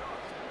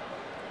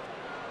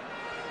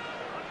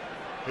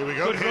 Here we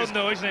go. Good run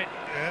though, isn't it?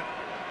 Yeah.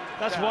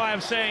 That's why I'm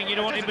saying you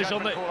don't want him his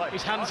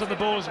hands on the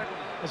ball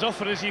as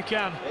often as you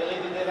can.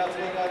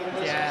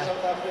 Yeah.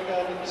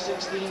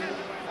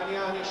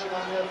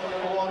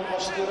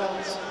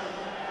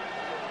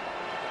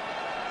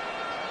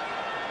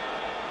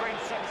 Green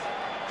 6.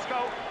 Let's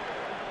go.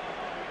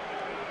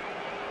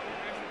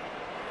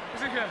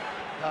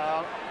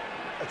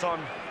 It's on.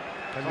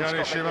 And Yanni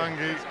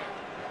Shimangi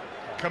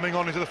coming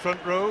on into the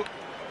front row.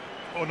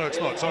 Oh no, it's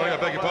not, sorry, I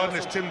beg your pardon,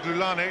 it's Tim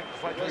Dulane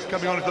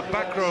coming on into the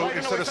back row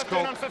instead of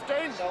Scott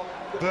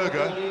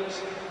Berger.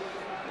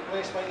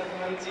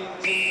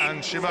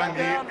 And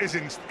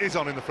Shimangi is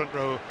on in the front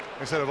row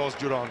instead of Oz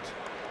Durant.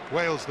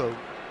 Wales, though,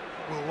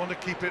 will want to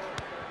keep it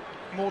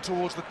more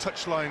towards the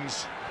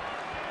touchlines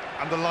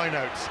and the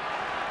line-outs.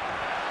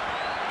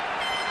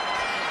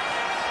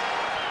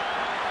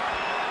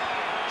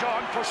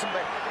 John, push him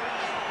back.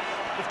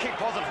 Let's keep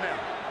positive now.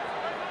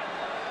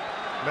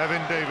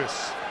 Nevin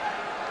Davis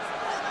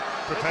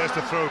prepares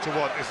to throw to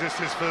what? Is this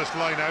his first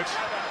line out?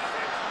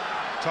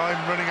 Time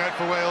running out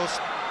for Wales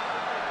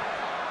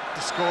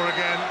to score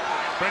again.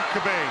 Brent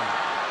Cobain.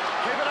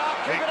 Keep it up,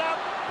 keep it up.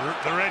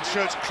 The red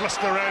shirts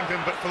cluster around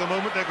him, but for the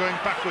moment they're going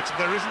backwards.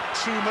 There isn't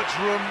too much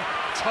room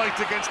tight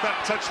against that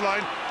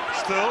touchline.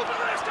 Still,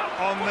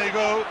 on they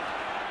go.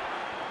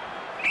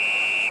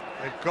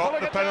 They've got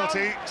the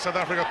penalty. South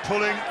Africa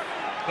pulling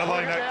the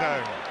line out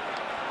down.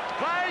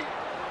 Play.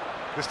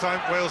 This time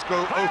Wales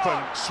go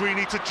open.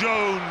 Sweeney to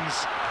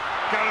Jones.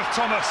 Gareth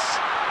Thomas,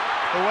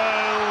 the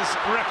Wales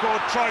record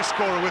try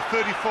scorer with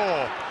 34.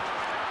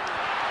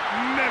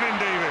 Nevin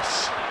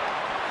Davis,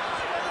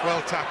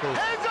 well tackled.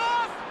 Hands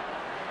off!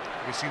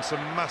 We've seen some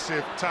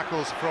massive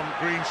tackles from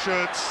green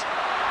shirts.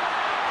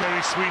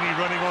 Kerry Sweeney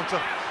running onto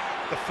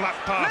the flat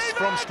pass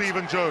from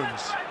Stephen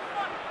Jones.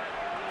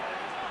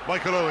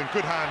 Michael Owen,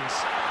 good hands.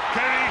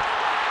 Kerry,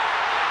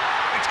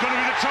 it's going to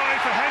be the try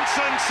for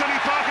Henson. Sonny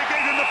Parker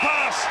gave him the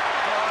pass.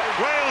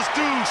 Wales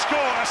do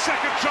score a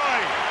second try.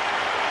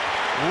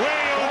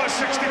 Way over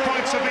 60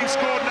 points have been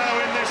scored now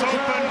in this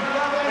Open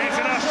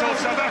International.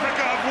 South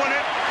Africa have won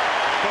it,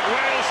 but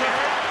Wales have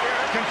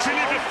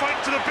continued to fight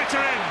to the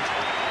bitter end.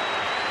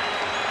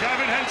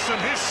 Gavin Henson,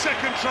 his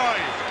second try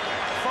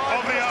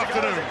of the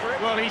afternoon.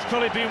 Well, he's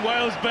probably been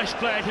Wales' best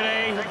player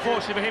today.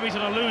 Unfortunately for him, he's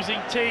on a losing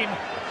team.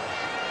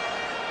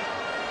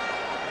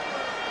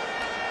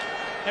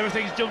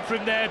 Everything's done for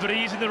him there, but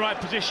he's in the right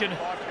position.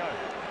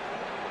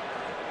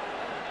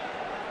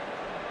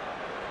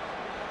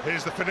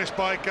 Here's the finish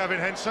by Gavin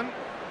Henson,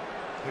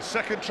 his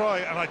second try,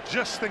 and I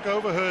just think I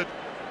overheard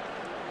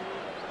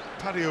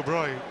Paddy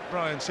O'Brien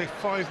say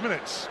 5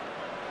 minutes.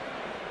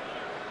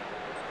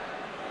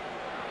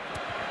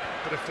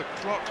 But if the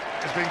clock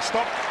is being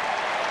stopped,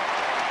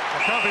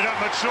 there can't be that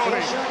much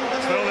surely.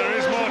 Still, there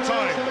is more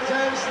time.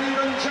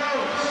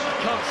 I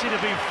can't see there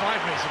being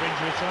 5 minutes of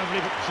injury time, I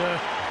believe it's...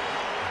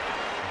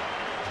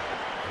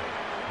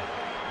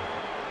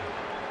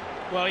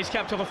 Well, he's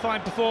capped off a fine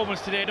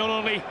performance today. Not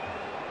only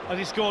has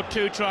he scored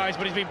 2 tries,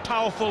 but he's been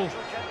powerful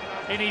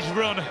in his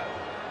run.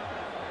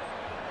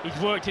 He's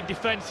worked in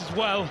defence as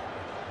well.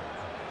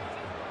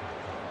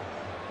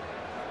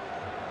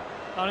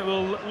 and it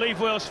will leave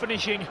Wales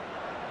finishing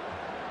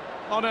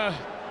on a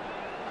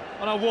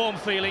warm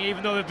feeling,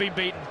 even though they've been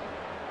beaten.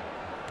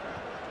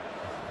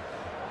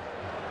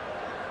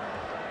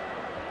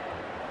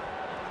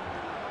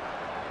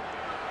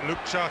 Luke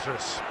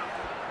Charteris.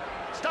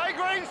 Stay,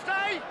 Green,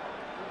 stay!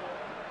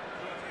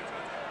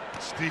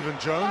 Stephen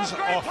Jones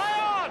Green, off. play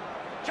on!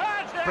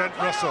 Charge now, Brent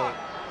play Russell. on.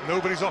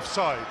 Nobody's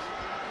offside.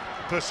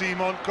 Percy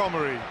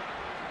Montgomery.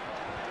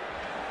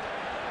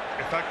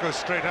 If that goes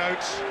straight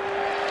out,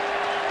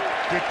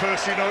 did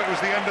Percy know it was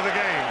the end of the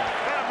game?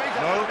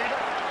 No.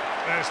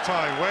 There's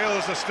time.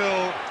 Wales are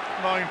still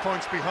 9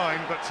 points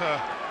behind, but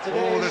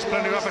there's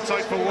plenty of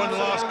appetite for one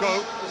last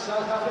go.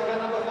 South Africa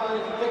number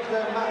 5,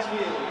 Victor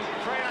Matfield.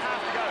 3.5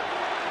 to go.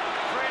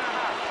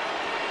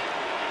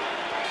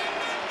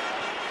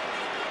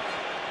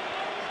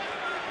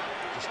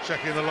 3.5. Just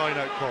checking the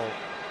line-out call.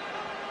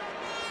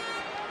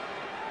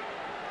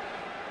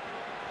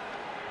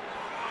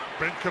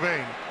 Brent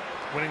Cobain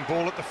winning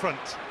ball at the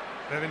front.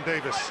 Nevin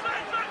Davis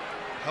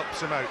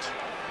helps him out.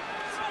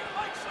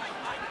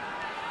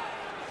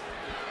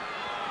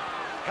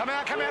 Come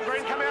out,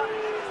 Green, come out.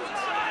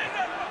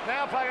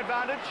 Now playing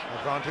advantage.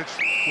 Advantage,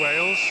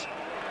 Wales.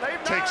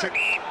 Leave Takes now. it.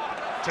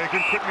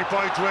 Taken quickly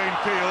by Dwayne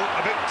Peel.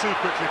 A bit too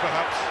quickly,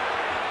 perhaps.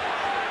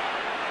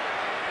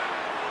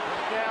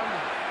 Down.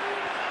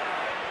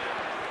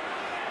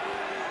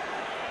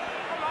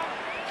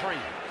 3.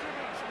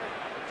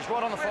 Just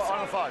right on the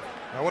 5.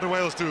 Now, what do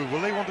Wales do? Will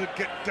they want to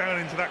get down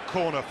into that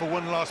corner for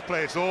one last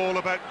play? It's all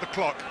about the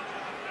clock.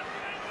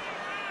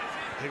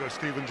 Here goes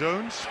Stephen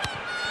Jones.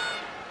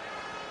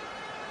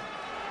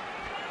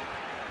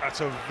 That's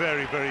a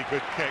very, very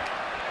good kick.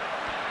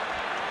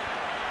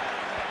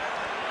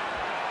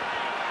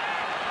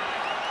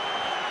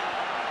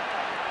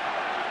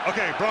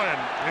 OK,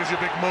 Brian, here's your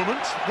big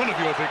moment, one of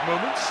your big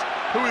moments.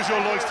 Who is your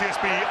Lloyds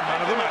TSB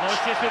man of the match? Lloyds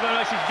TSB man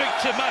of the match is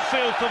Victor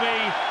Matfield for me.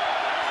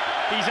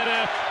 He's had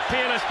a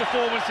peerless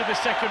performance in the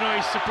second row.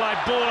 He's supplied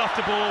ball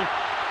after ball,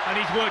 and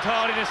he's worked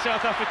hard in a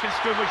South African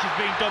scrum, which has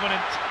been dominant.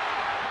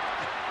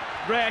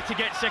 Rare to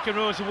get second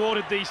rows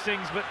awarded these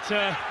things, but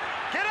I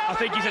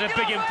think he's had a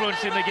big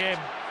influence in the game.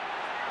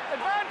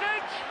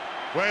 Advantage!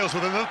 Wales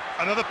with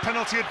another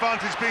penalty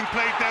advantage being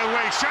played their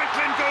way.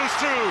 Shanklin goes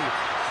through.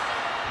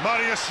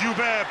 Marius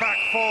Joubert back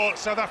for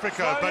South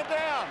Africa, but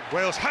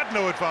Wales had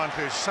no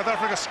advantage. South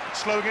Africa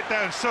slowing it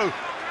down, so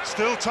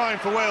still time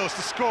for Wales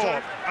to score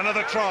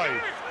another try.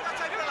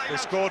 They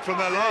scored from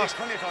their last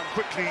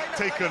quickly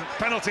taken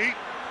penalty.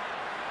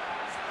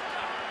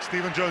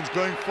 Stephen Jones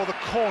going for the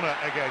corner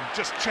again,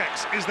 just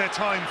checks, is there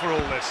time for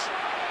all this?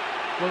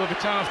 Well, there'll be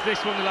time after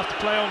this one they'll have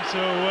to play on, so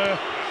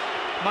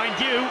mind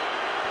you,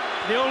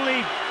 the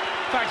only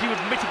fact he would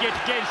mitigate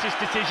against this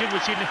decision,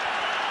 which in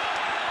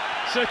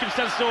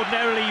circumstances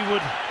ordinarily you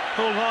would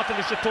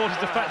wholeheartedly support, is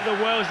the fact that the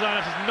Wales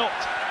lineup has not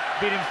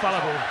been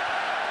infallible.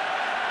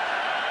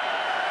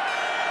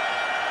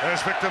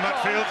 There's Victor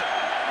Matfield,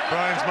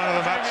 Brian's man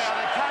of the match.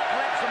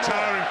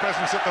 Towering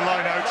presence at the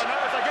line-out.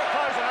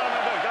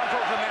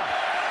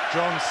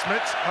 John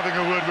Smith having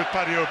a word with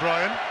Paddy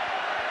O'Brien.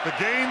 The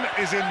game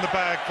is in the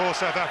bag for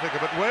South Africa,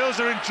 but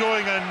Wales are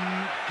enjoying a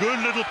good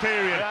little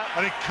period,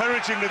 an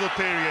encouraging little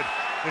period.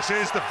 This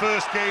is the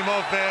first game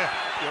of their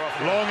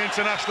long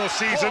international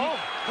season.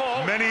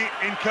 Many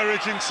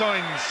encouraging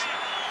signs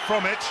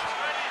from it.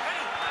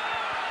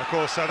 Of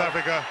course, South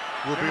Africa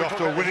will be off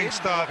to a winning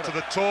start to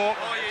the tour.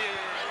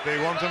 They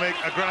want to make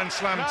a Grand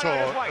Slam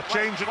tour. A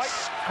change at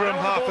scrum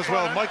half as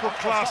well. Michael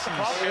Claessens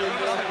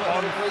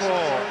on 4.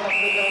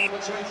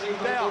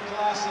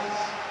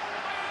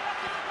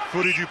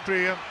 Fourie du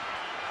Preez.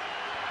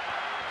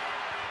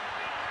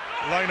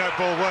 Line-out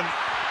ball 1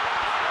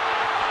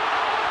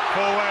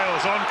 for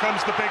Wales. On comes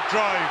the big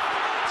drive.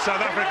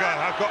 South Africa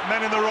have got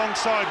men in the wrong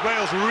side.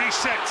 Wales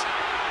reset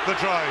the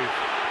drive.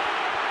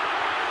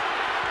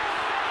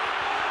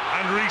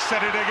 And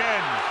reset it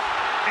again.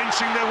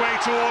 Inching their way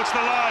towards the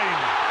line.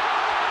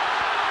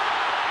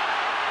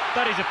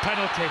 That is a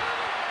penalty.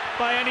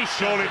 By any standards.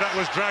 Surely that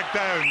was dragged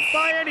down.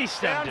 By any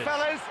standards. Down,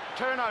 fellas.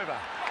 Turnover.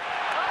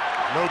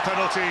 No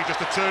penalty, just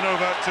a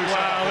turnover to South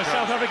Africa. The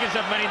South Africans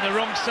have men in the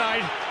wrong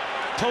side.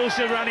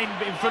 Tulsa ran in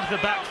front of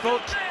the back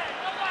foot.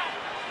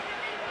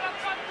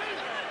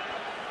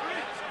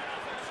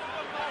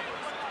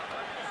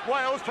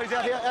 Wales, please,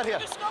 out here, out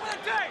here.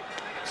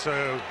 So,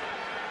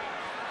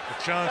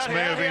 the chance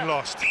may have been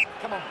lost.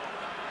 Come on.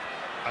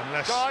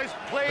 Unless Guys,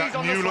 please, that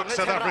new-look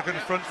South African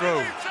front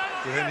row,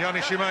 with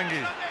Nyani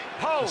Shimangi,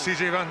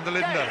 CJ van der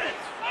Linde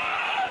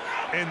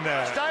in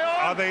there.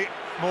 Are they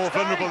more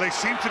vulnerable? They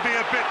seem to be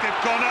a bit.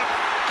 They've gone up.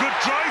 Good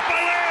drive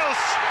by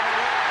Wales.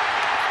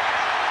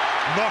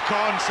 Knock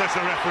on, says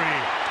the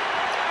referee.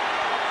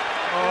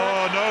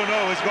 Oh no,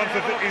 he's gone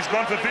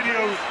for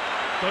video.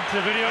 Gone to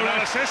video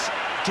analysis.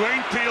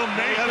 Dwayne Peel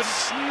may have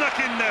snuck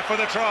in there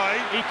for the try.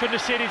 He couldn't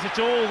have seen it at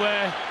all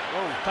there.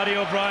 Paddy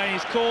O'Brien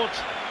is caught,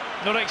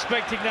 not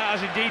expecting that,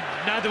 as indeed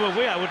neither were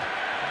we, I would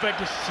beg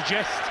to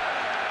suggest.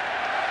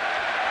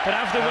 But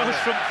have the Welsh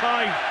front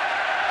 5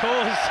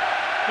 caused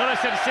not a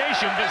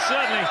sensation, but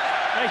certainly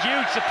A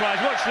huge surprise.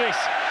 Watch this.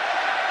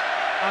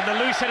 And the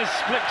loose head has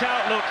slipped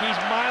out. Look, he's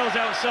miles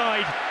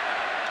outside.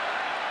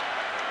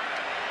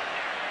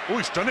 Oh,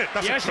 he's done it.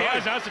 That's yes, a try. Yes, he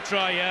has. That's a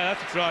try. Yeah,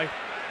 that's a try.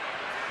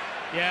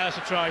 Yeah, that's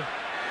a try.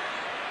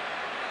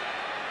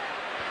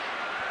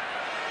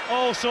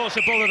 All sorts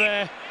of bother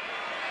there.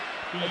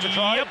 That's a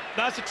try. Yep,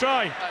 that's a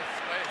try.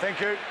 Thank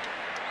you.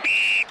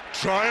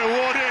 Try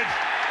awarded.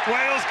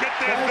 Wales get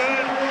their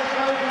third.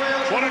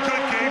 What a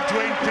good game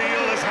Dwayne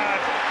Peel has had.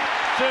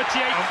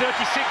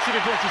 38-36 if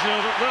it was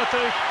over. No,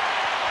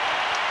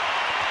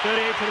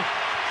 38.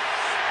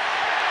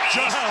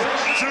 Just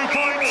 2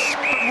 points,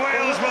 but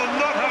Wales will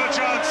not have a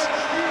chance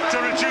to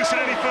reduce it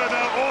any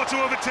further or to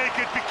overtake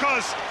it,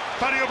 because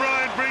Paddy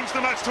O'Brien brings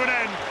the match to an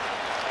end.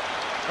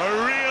 A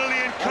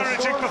really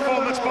encouraging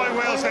performance by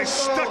Wales. They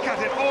stuck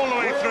at it all the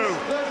way through,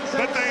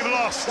 but they've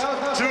lost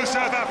to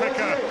South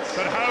Africa.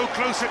 But how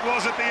close it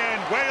was at the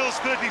end. Wales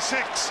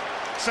 36,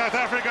 South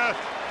Africa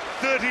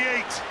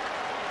 38.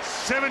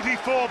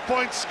 74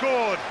 points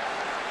scored.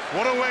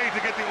 What a way to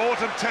get the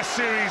autumn test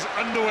series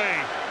underway.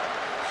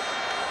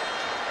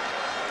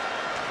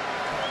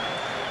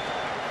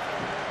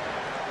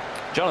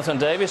 Jonathan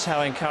Davis,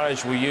 how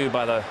encouraged were you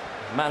by the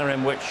manner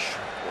in which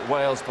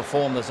Wales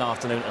performed this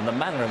afternoon and the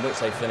manner in which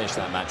they finished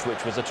that match,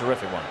 which was a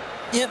terrific one?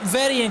 Yeah,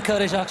 very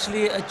encouraged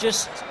actually. I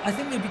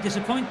think they'd be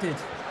disappointed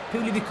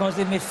purely because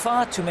they made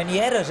far too many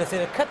errors. If they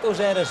had cut those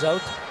errors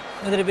out,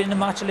 they'd have been in the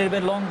match a little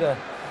bit longer.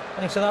 I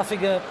think South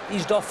Africa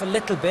eased off a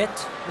little bit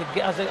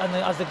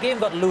as the game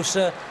got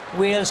looser.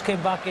 Wales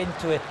came back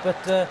into it,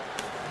 but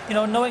you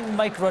know, knowing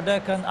Mike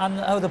Ruddock and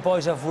how the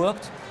boys have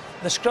worked,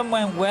 the scrum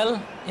went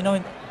well. You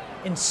know,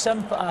 in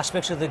some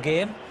aspects of the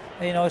game,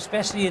 you know,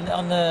 especially in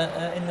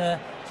the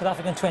South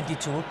African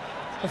 22,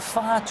 but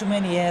far too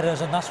many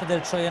errors, and that's what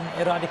they'll try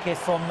and eradicate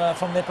from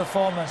their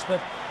performance.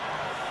 But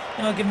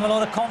you know, give them a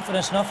lot of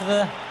confidence now for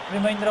the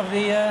remainder of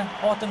the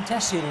autumn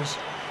Test series.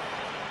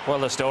 Well,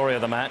 the story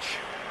of the match.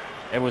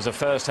 It was a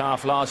first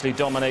half largely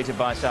dominated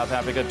by South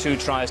Africa,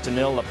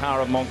 2-0. The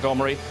power of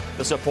Montgomery,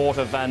 the support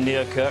of Van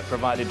Niekerk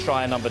provided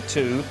try number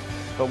 2.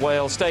 But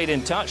Wales stayed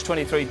in touch,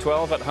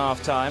 23-12 at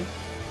half-time.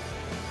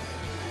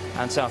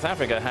 And South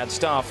Africa had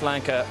star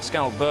flanker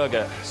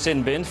Skalkberger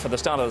sin-binned for the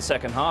start of the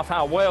second half.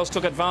 How Wales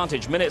took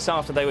advantage. Minutes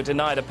after they were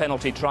denied a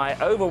penalty try,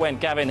 over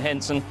went Gavin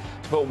Henson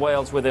to put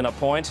Wales within a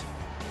point.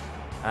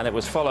 And it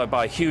was followed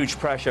by huge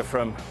pressure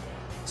from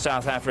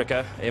South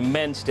Africa,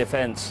 immense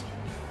defence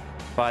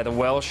by the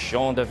Welsh.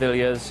 Jean de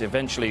Villiers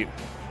eventually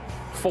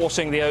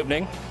forcing the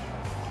opening.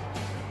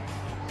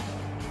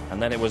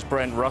 And then it was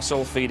Brent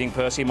Russell feeding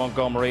Percy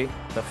Montgomery.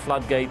 The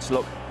floodgates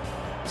look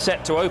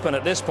set to open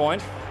at this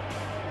point.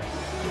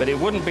 But it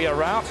wouldn't be a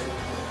rout.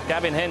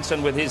 Gavin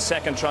Henson with his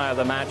second try of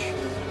the match.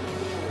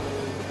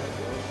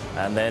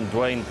 And then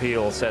Dwayne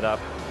Peel set up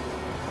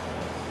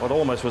what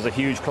almost was a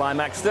huge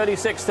climax.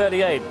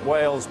 36-38,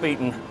 Wales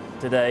beaten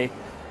today.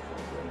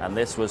 And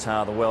this was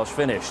how the Welsh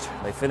finished.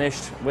 They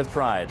finished with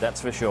pride,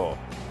 that's for sure.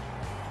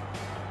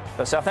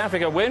 But South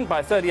Africa win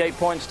by 38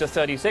 points to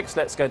 36.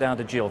 Let's go down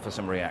to Jill for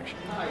some reaction.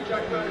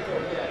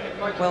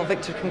 Well,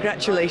 Victor,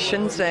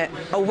 congratulations. A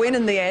win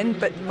in the end,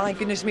 but my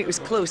goodness me, it was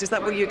close. Is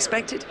that what you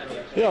expected?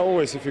 Yeah,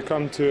 always. If you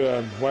come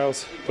to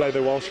Wales, play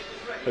the Welsh,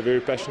 they're very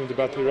passionate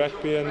about the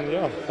rugby, and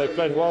yeah, they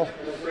played well.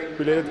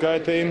 We let it go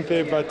at the end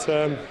there, but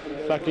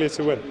luckily it's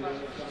a win.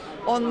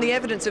 On the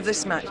evidence of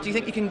this match, do you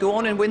think you can go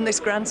on and win this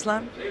Grand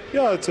Slam?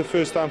 Yeah, it's the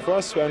first time for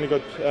us. We only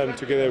got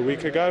together a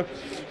week ago.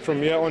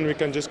 From here on, we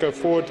can just go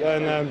forward,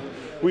 and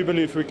we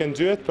believe we can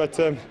do it, but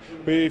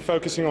we're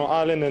focusing on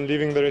Ireland and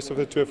leaving the rest of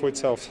the tour for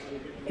itself.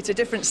 It's a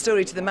different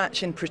story to the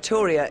match in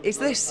Pretoria. Is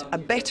this a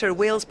better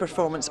Wales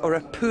performance or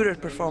a poorer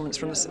performance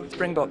from the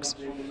Springboks?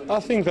 I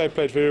think they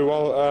played very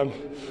well.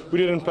 We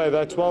didn't play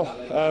that well.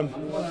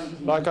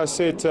 Like I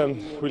said,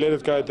 we let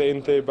it go at the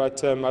end there, but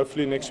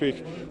hopefully next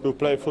week we'll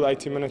play a full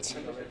 80 minutes.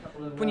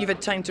 When you've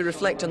had time to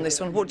reflect on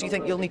this one, what do you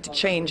think you'll need to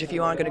change if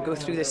you are going to go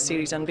through this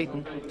series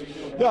unbeaten?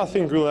 Yeah, I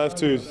think we'll have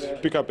to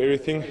pick up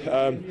everything.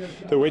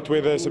 The wet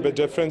weather is a bit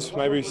different.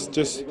 Maybe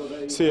just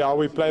see how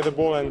we play the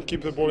ball and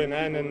keep the ball in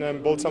hand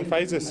and build some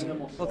phases.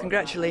 Well,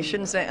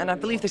 congratulations, and I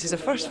believe this is a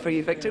first for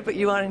you, Victor, but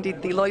you are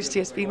indeed the Lloyd's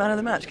TSB man of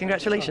the match.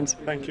 Congratulations.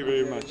 Thank you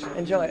very much.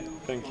 Enjoy it.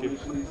 Thank you.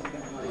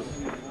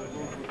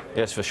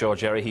 Yes, for sure,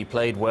 Jerry. He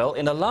played well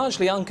in a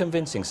largely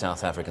unconvincing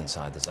South African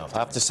side this afternoon. I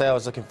have to say I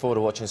was looking forward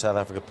to watching South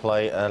Africa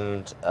play,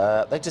 and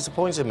they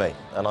disappointed me,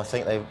 and I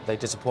think they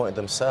disappointed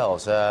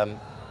themselves.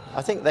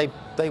 I think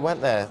they went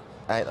there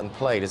out and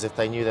played as if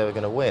they knew they were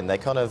going to win. They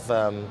kind of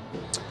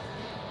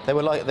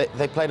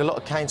they played a lot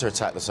of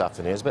counter-attack this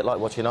afternoon. It's a bit like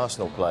watching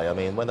Arsenal play. I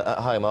mean, when at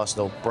home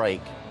Arsenal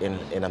break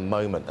in a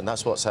moment, and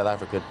that's what South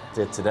Africa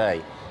did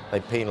today.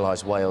 They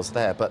penalised Wales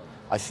there, but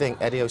I think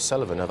Eddie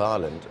O'Sullivan of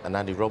Ireland and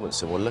Andy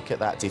Robinson will look at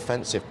that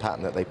defensive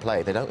pattern that they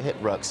play. They don't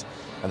hit rucks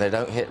and they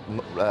don't hit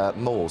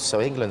mauls, so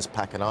England's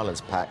pack and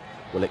Ireland's pack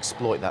will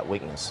exploit that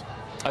weakness.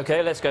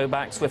 OK, let's go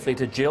back swiftly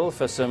to Jill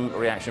for some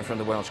reaction from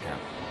the Welsh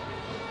camp.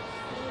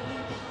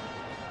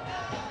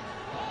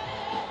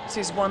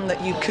 perhaps is one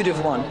that you could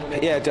have won?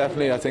 Yeah,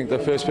 definitely. I think the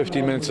first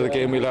 15 minutes of the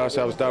game we let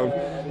ourselves down.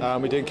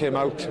 We didn't come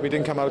out,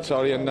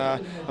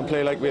 and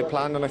play like we had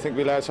planned. And I think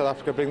we let South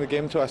Africa bring the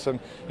game to us, and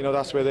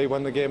that's where they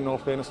won the game. In all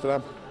fairness to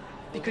them.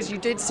 Because you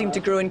did seem to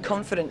grow in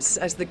confidence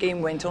as the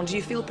game went on. Do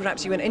you feel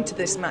perhaps you went into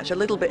this match a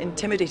little bit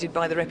intimidated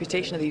by the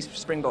reputation of these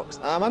Springboks?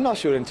 I'm not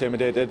sure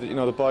intimidated.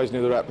 The boys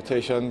knew the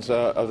reputations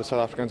of the South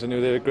Africans and knew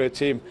they were a great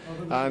team.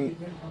 And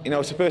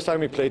it's the first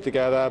time we played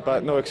together,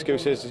 but no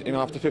excuses.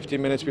 After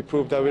 15 minutes we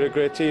proved that we were a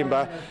great team.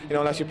 But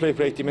unless you play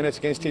for 80 minutes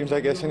against teams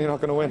like this, then you're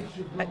not going to win.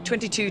 At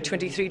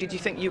 22-23, did you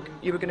think you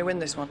were going to win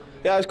this one?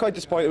 Yeah, I was quite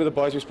disappointed with the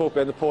boys. We spoke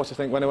about in the post. I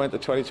think when it went to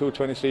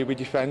 22-23, we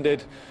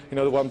defended,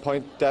 the 1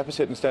 point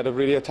deficit instead of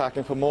really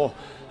attacking for more.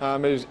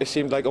 It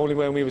seemed like only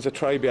when we was a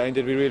try behind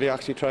did we really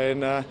actually try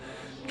and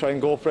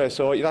go for it.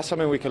 So that's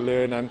something we can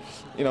learn, and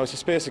it's a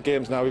space of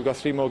games now. We've got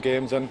 3 more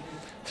games and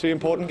 3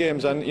 important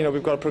games, and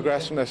we've got to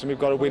progress from this and we've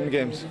got to win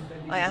games.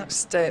 I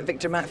asked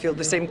Victor Matfield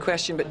the same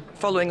question, but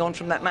following on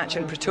from that match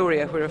in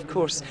Pretoria, where of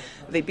course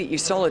they beat you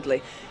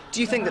solidly,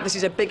 do you think that this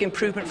is a big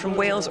improvement from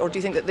Wales, or do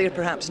you think that they're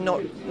perhaps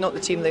not the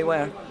team they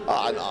were?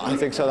 I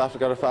think South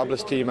Africa are a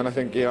fabulous team, and I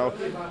think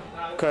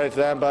credit to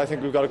them, but I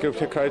think we've got to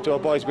give credit to our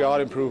boys. We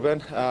are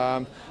improving.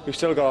 We've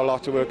still got a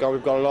lot to work on.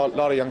 We've got a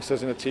lot of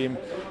youngsters in the team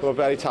who are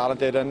very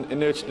talented and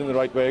nurtured in the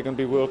right way, going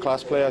to be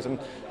world-class players, and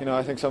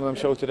I think some of them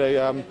show today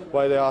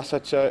why they are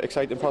such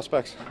exciting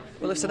prospects.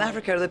 Well, if South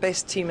Africa are the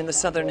best team in the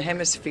Southern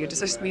Hemisphere, does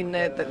this mean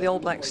that the All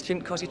Blacks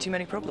shouldn't cause you too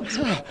many problems?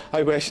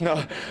 I wish.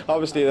 No,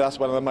 obviously that's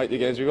one of the mighty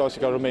games. We've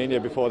also got Romania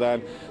before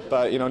then,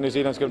 but New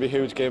Zealand's going to be a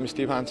huge game with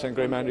Steve Hansen,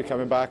 Graham Henry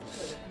coming back.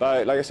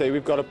 But like I say,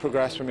 we've got to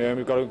progress from here, and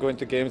we've got to go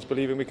into games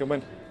believing we can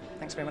win.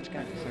 Thanks very much,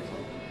 Gareth.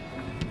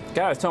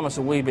 Gareth Thomas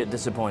a wee bit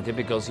disappointed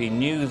because he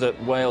knew that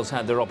Wales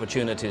had their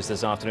opportunities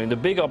this afternoon. The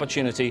big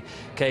opportunity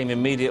came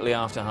immediately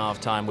after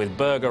half-time with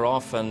Berger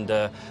off, and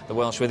the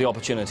Welsh with the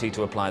opportunity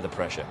to apply the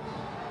pressure.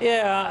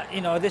 Yeah,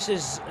 this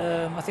is,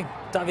 I think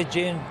David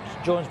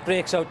Jones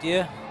breaks out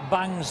here,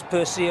 bangs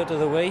Percy out of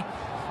the way,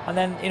 and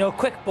then,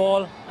 quick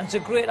ball, and it's a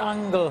great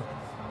angle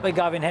by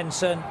Gavin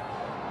Henson.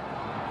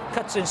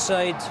 Cuts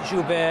inside,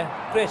 Joubert,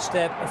 great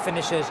step, and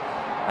finishes.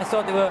 I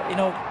thought they were,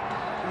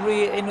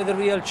 in with a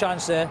real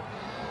chance there.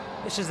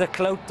 This is the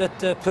clout that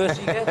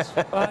Percy gets.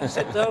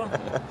 Sit down,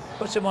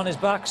 puts him on his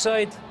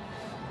backside.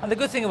 And the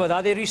good thing about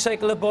that, they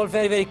recycle the ball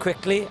very, very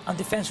quickly, and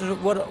defence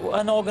were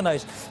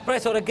unorganised. But I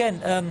thought, again,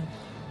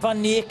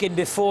 Van Niekerk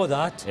before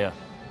that,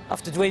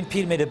 after Dwayne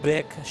Peel made a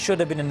break, should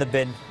have been in the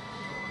bin.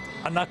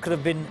 And that could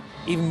have been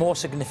even more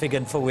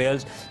significant for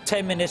Wales.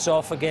 10 minutes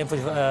off again for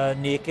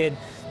Niekerk.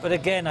 But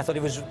again, I thought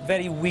it was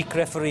very weak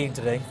refereeing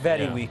today,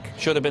 very weak.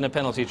 Should have been a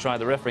penalty try.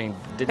 The refereeing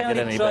didn't get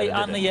any better,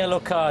 and a yellow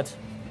card.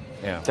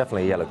 Yeah.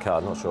 Definitely a yellow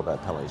card, not sure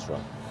about penalties,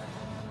 right?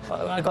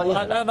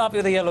 I'm happy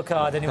with the yellow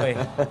card anyway.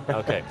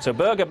 OK, so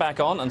Berger back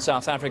on, and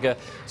South Africa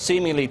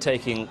seemingly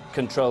taking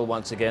control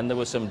once again. There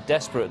was some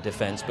desperate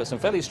defence, but some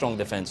fairly strong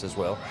defence as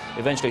well.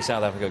 Eventually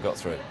South Africa got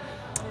through.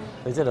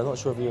 They did. I'm not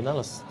sure of your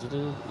analysis. Did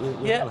you do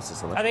your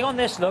analysis on that? I think on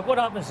this, look, what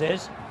happens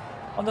is,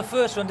 on the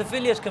first one, De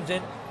Villiers comes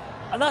in,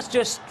 and that's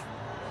just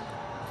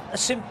a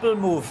simple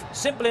move,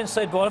 simple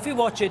inside ball. If you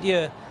watch it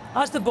here,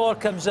 as the ball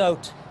comes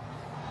out,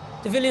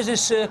 De Villiers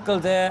is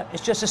circled there.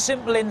 It's just a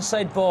simple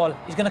inside ball.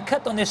 He's going to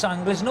cut on this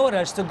angle. There's nowhere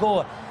else to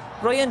go.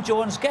 Ryan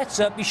Jones gets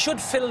up. He should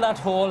fill that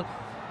hole,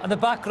 and the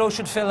back row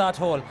should fill that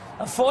hole.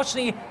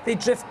 Unfortunately, they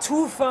drift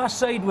too far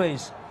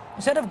sideways.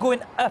 Instead of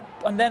going up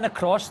and then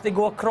across, they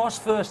go across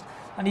first,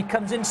 and he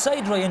comes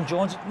inside Ryan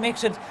Jones. It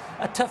makes it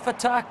a tougher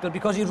tackle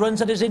because he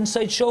runs at his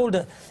inside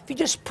shoulder. If he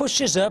just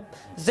pushes up,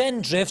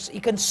 then drifts,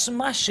 he can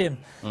smash him.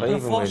 But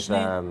even with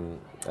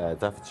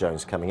David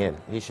Jones coming in,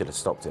 he should have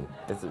stopped him.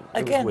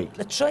 Again, was weak.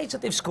 the tries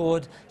that they've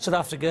scored, South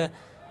Africa,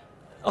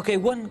 OK,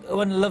 one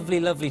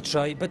lovely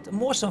try, but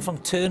most of them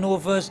from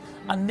turnovers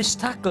and missed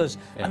tackles.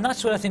 Yeah. And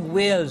that's where I think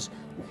Wales,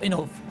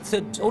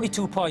 only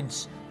 2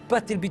 points,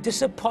 but they'll be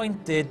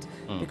disappointed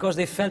because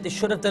they felt they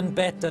should have done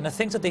better, and the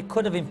things that they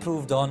could have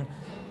improved on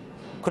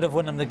could have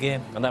won them the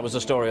game. And that was the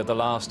story of the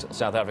last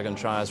South African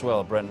try as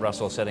well. Brent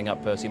Russell setting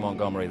up Percy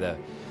Montgomery there.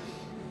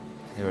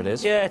 Here it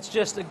is. Yeah, it's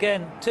just,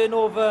 again,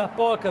 turnover,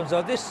 ball comes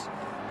out. This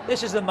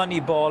is the money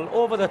ball,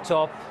 over the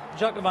top.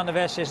 Jacques van der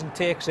Westhuizen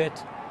takes it.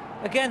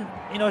 Again,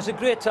 it's a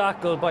great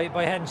tackle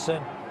by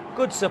Henson.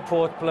 Good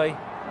support play.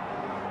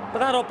 But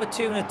that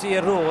opportunity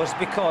arose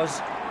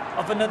because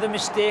of another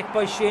mistake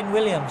by Shane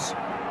Williams.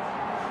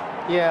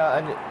 Yeah,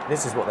 and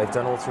this is what they've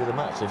done all through the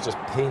match. They've just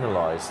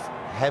penalised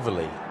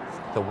heavily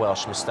the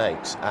Welsh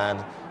mistakes.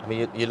 And, I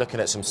mean, you're looking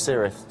at some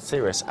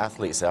serious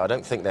athletes there. I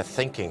don't think they're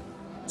thinking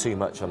too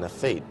much on their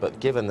feet, but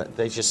given that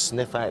they just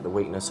sniff out the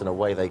weakness and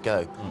away they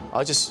go,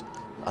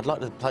 I'd like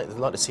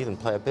to see them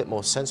play a bit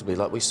more sensibly,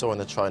 like we saw in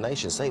the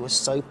Tri-Nations. They were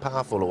so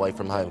powerful away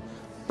from home,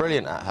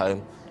 brilliant at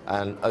home,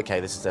 and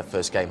OK, this is their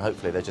first game.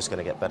 Hopefully they're just going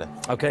to get better.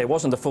 OK, it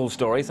wasn't the full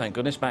story, thank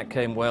goodness. Back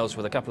came Wales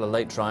with a couple of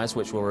late tries,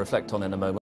 which we'll reflect on in a moment.